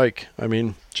Feik. I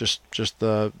mean, just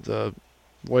the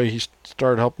way he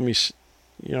started helping me,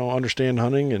 understand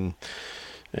hunting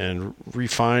and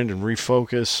refine and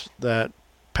refocus that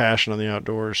passion on the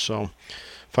outdoors. So,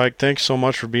 Feik, thanks so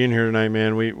much for being here tonight,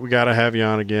 man. We got to have you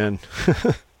on again.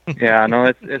 Yeah, no,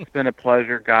 it's been a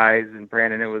pleasure, guys. And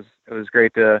Brandon, it was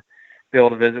great to be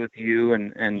able to visit with you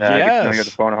and get to know you on the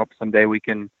phone. I hope someday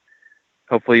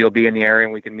hopefully you'll be in the area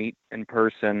and we can meet in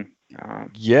person.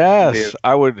 Yes,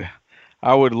 I would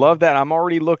love that. I'm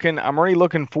already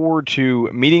looking forward to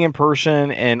meeting in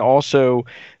person, and also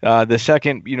the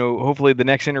second, hopefully the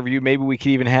next interview, maybe we could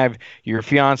even have your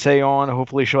fiance on.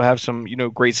 Hopefully she'll have some,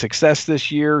 great success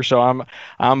this year. So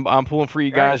I'm pulling for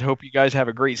you guys. Hope you guys have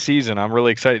a great season. I'm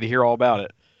really excited to hear all about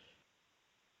it.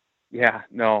 Yeah,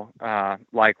 no,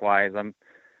 likewise.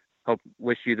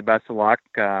 Wish you the best of luck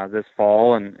this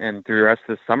fall and through the rest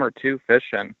of the summer too,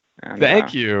 fishing. And,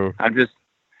 Thank you. I'm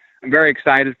very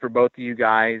excited for both of you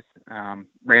guys.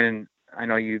 Brandon, I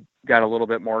know you got a little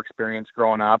bit more experience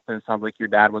growing up, and it sounds like your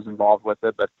dad was involved with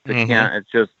it, but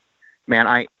it's just,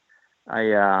 man,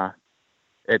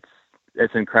 it's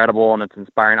incredible and it's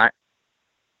inspiring.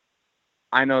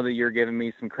 I know that you're giving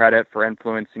me some credit for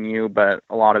influencing you, but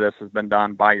a lot of this has been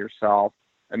done by yourself.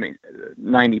 I mean,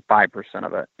 95%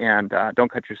 of it. And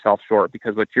don't cut yourself short,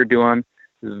 because what you're doing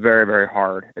is very, very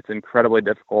hard. It's incredibly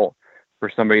difficult for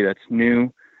somebody that's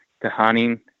new to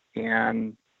hunting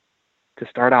and to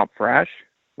start out fresh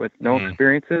with no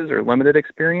experiences or limited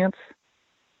experience.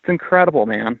 It's incredible,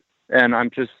 man. And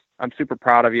I'm super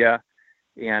proud of you.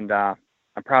 And I'm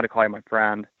proud to call you my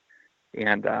friend.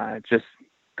 And just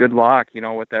good luck,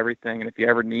 with everything. And if you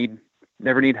ever need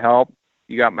help,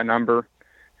 you got my number.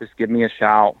 Just give me a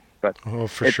shout. But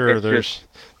for sure,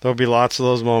 there'll be lots of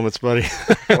those moments, buddy.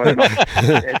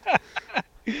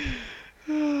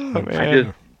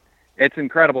 It's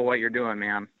incredible what you're doing,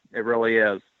 man. It really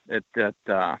is. It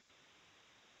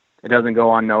doesn't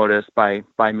go unnoticed by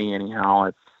me anyhow.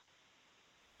 It's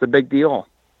a big deal.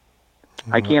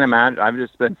 I can't imagine. I've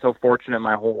just been so fortunate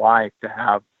my whole life to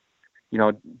have,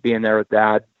 being there with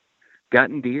Dad,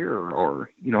 gutting deer, or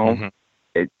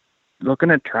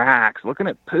looking at tracks, looking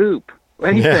at poop,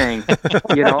 anything.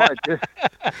 It just.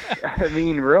 I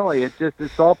mean, really,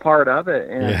 it's all part of it,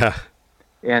 and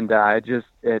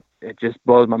it just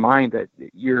blows my mind that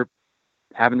you're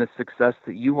having the success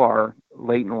that you are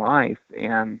late in life,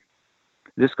 and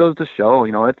this goes to show,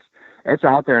 it's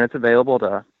out there and it's available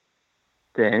to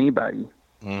anybody.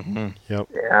 Mm-hmm. Yep.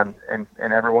 And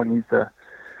everyone needs to.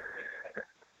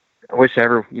 I wish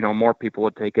more people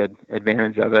would take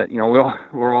advantage of it. We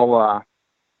all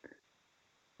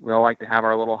like to have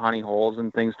our little honey holes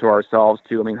and things to ourselves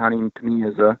too. I mean, hunting to me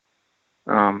is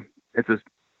it's a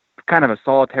kind of a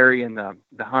solitary in the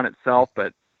hunt itself,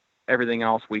 but everything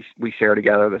else we share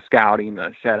together: the scouting,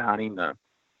 the shed hunting, the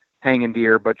hanging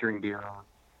deer, butchering deer,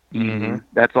 eating.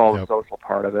 That's all the social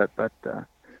part of it. But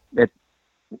it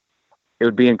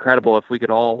would be incredible if we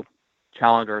could all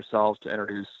challenge ourselves to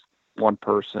introduce one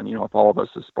person. If all of us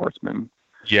as sportsmen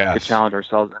could challenge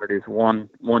ourselves to introduce one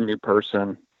new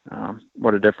person,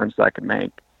 what a difference that could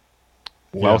make.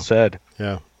 Well said.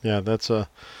 Yeah. That's a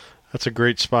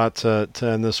great spot to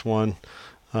end this one.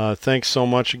 Thanks so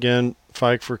much again,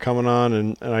 Feik, for coming on,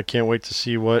 and I can't wait to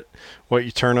see what you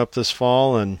turn up this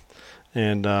fall, and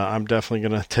I'm definitely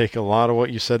going to take a lot of what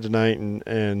you said tonight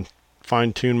and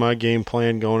fine tune my game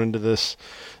plan going into this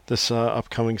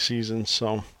upcoming season.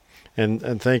 So,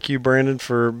 and thank you, Brandon,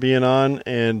 for being on.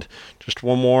 And just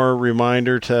one more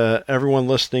reminder to everyone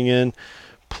listening in,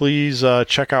 please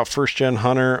check out First Gen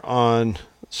Hunter on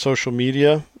social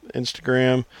media,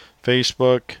 Instagram,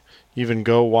 Facebook, even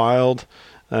Go Wild.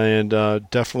 And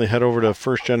definitely head over to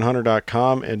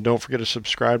firstgenhunter.com, and don't forget to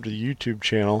subscribe to the YouTube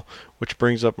channel, which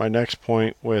brings up my next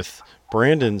point with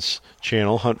Brandon's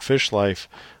channel, Hunt Fish Life.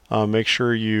 Make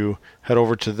sure you head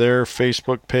over to their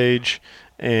Facebook page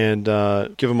and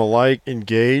give them a like,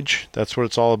 engage. That's what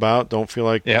it's all about. Don't feel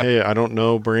like, hey, I don't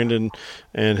know Brandon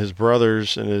and his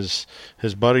brothers and his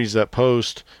buddies that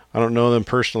post. I don't know them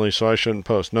personally, so I shouldn't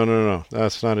post. No.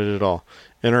 That's not it at all.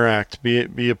 Interact,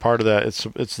 be a part of that.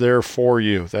 It's there for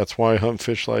you. That's why Hunt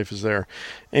Fish Life is there.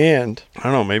 And I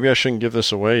don't know, maybe I shouldn't give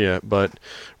this away yet, but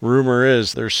rumor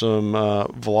is there's some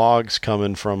vlogs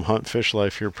coming from Hunt Fish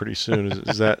Life here pretty soon.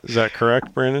 Is that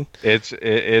correct, Brandon? It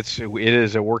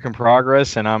is a work in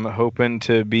progress, and I'm hoping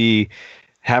to be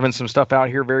having some stuff out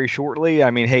here very shortly. I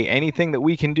mean, hey, anything that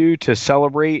we can do to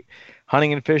celebrate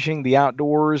hunting and fishing, the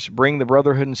outdoors, bring the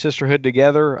brotherhood and sisterhood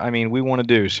together, I mean, we want to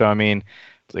do. So, I mean,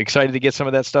 excited to get some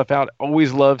of that stuff out.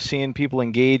 Always love seeing people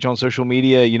engage on social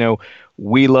media.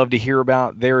 We love to hear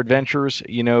about their adventures,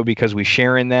 because we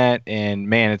share in that, and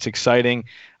man, it's exciting.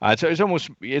 It's almost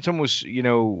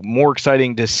more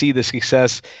exciting to see the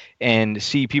success and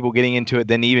see people getting into it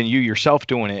than even you yourself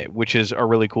doing it, which is a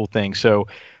really cool thing. So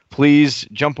please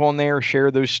jump on there,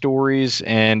 share those stories,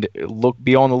 and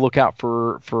be on the lookout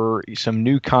for some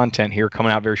new content here coming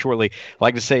out very shortly. I'd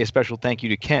like to say a special thank you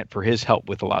to Kent for his help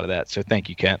with a lot of that. So thank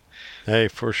you, Kent. Hey,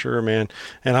 for sure, man.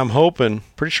 And I'm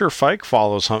pretty sure Feik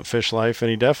follows Hunt Fish Life,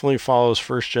 and he definitely follows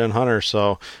First Gen Hunter.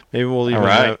 So maybe we'll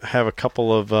even have a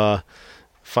couple of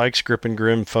Feik's Grip and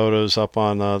Grim photos up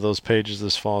on those pages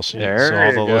this fall, so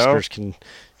all the listeners can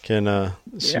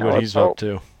see what he's up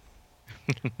to.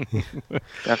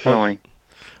 Definitely.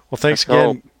 Well, thanks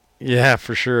again. Yeah,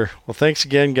 for sure. Well, thanks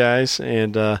again, guys,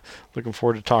 and looking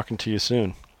forward to talking to you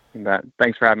soon.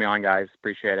 Thanks for having me on, guys.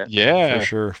 Appreciate it. Yeah,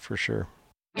 for sure.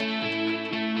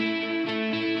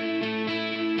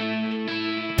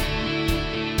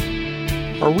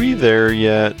 Are we there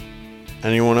yet?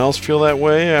 Anyone else feel that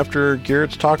way after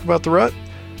Garrett's talk about the rut?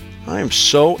 I am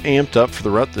so amped up for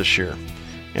the rut this year,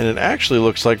 and it actually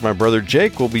looks like my brother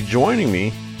Jake will be joining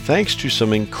me thanks to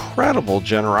some incredible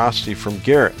generosity from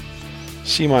Garrett.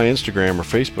 See my Instagram or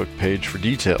Facebook page for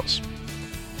details.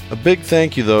 A big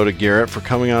thank you, though, to Garrett for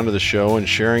coming onto the show and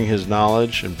sharing his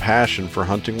knowledge and passion for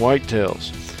hunting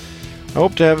whitetails. I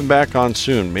hope to have him back on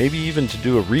soon, maybe even to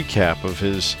do a recap of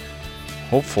his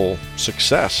hopeful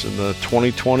success in the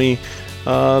 2020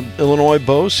 Illinois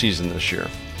bow season this year.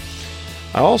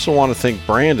 I also want to thank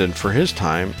Brandon for his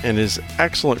time and his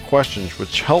excellent questions,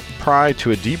 which helped pry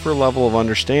to a deeper level of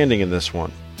understanding in this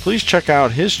one. Please check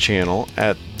out his channel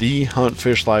at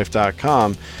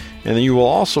thehuntfishlife.com And you will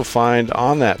also find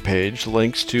on that page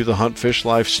links to the Hunt Fish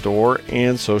Life store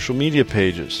and social media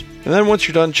pages. And then once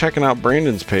you're done checking out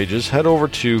Brandon's pages, head over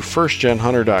to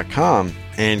firstgenhunter.com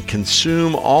and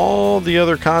consume all the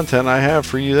other content I have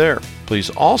for you there. Please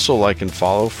also like and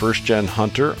follow First Gen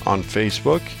Hunter on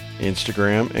Facebook,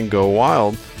 Instagram, and Go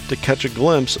Wild to catch a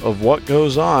glimpse of what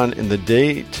goes on in the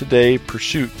day-to-day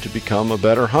pursuit to become a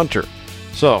better hunter.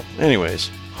 So, anyways,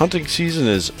 hunting season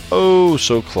is oh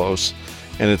so close,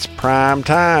 and it's prime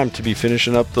time to be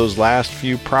finishing up those last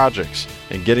few projects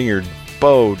and getting your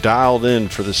bow dialed in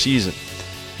for the season.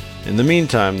 In the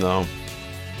meantime, though,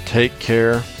 take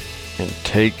care and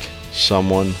take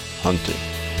someone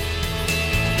hunting.